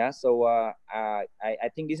 Yeah, so I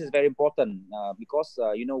think this is very important, because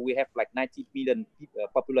we have like 90 million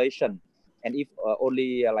population, and if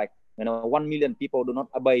only 1 million people do not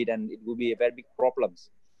obey, then it will be a very big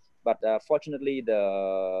problems. But fortunately,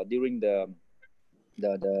 during the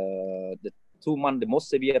 2 months, the most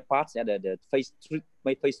severe parts, yeah, the phase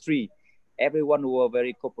 3, everyone were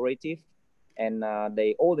very cooperative, and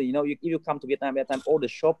if you come to Vietnam, all the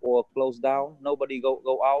shop were closed down. Nobody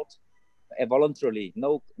go out voluntarily.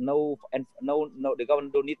 No, the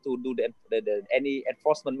government don't need to do any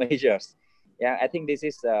enforcement measures. Yeah, I think this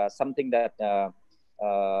is something that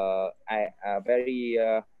I very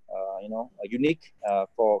unique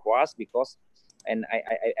for us, because, and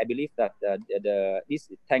I believe that this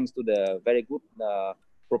thanks to the very good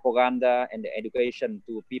propaganda and the education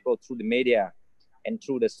to people through the media and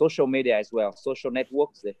through the social media as well, social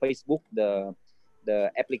networks, the Facebook, the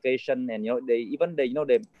application, and they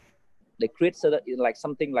create like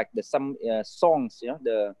something like some songs,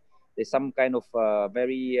 there's some kind of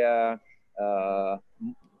very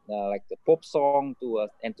like the pop song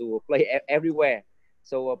and to play everywhere.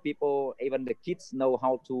 So people, even the kids, know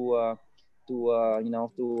how to do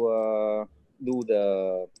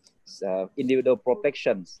the individual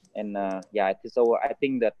protections. And yeah, so I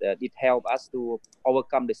think that it helped us to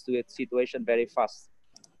overcome the situation very fast.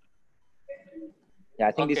 Yeah,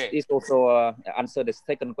 I think this also answer the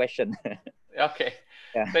second question. Okay.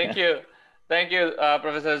 Yeah. Thank you. Thank you,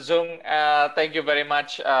 Professor Zung. Thank you very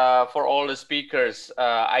much for all the speakers.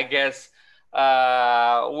 I guess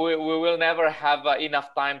we will never have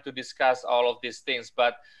enough time to discuss all of these things.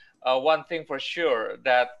 But one thing for sure,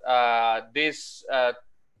 that this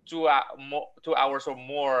 2 hours or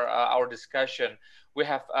more, our discussion, we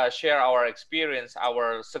have shared our experience,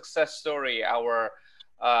 our success story, our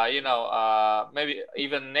maybe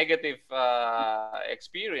even negative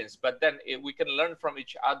experience, but then we can learn from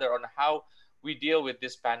each other on how we deal with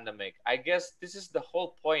this pandemic. I guess this is the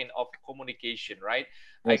whole point of communication, right?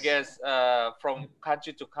 Yes. I guess from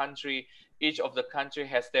country to country, each of the country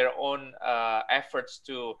has their own efforts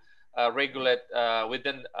to regulate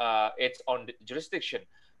within its own jurisdiction.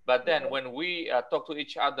 But then when we talk to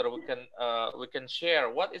each other, we can share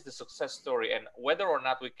what is the success story, and whether or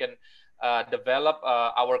not we can develop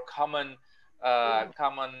our common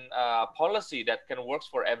policy that can work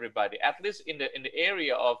for everybody, at least in the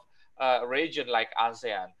area of region like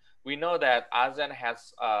ASEAN. We know that ASEAN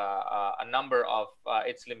has a number of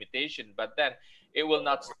its limitation, but then it will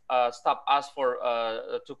not stop us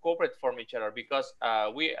to cooperate from each other, because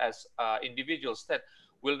we as individual state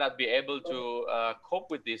will not be able to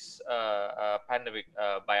cope with this pandemic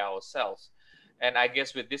by ourselves. And I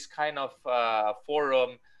guess with this kind of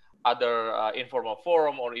forum, other informal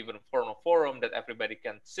forum or even formal forum that everybody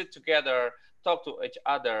can sit together, talk to each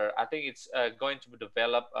other, I think it's going to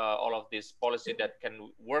develop all of this policy that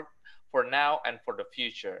can work for now and for the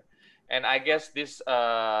future. And I guess this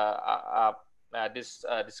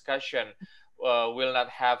discussion will not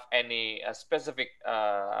have any specific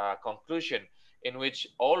conclusion, in which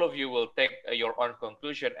all of you will take your own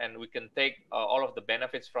conclusion, and we can take all of the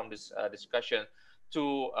benefits from this discussion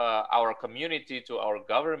to our community, to our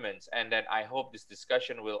governments. And then I hope this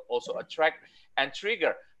discussion will also attract and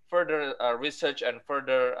trigger further research and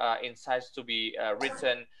further insights to be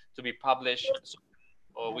written, to be published,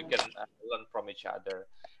 so we can learn from each other.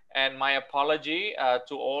 And my apology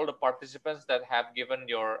to all the participants that have given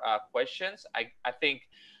your questions. I think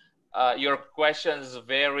your questions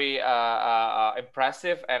very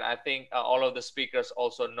impressive, and I think all of the speakers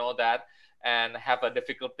also know that and have a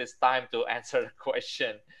difficult this time to answer the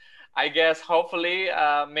question. I guess hopefully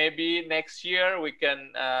maybe next year we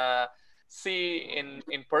can see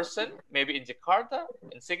in person, maybe in Jakarta,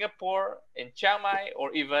 in Singapore, in Chiang Mai,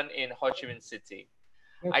 or even in Ho Chi Minh City.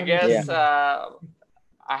 I guess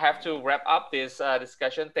I have to wrap up this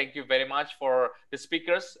discussion. Thank you very much for the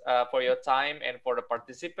speakers, for your time, and for the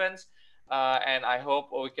participants. And I hope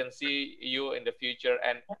we can see you in the future,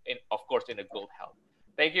 and of course in a good health.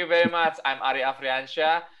 Thank you very much. I'm Ari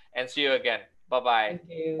Afriansyah, and see you again. Bye-bye. Thank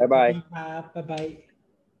you. Bye-bye. Bye-bye.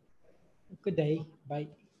 Good day. Bye.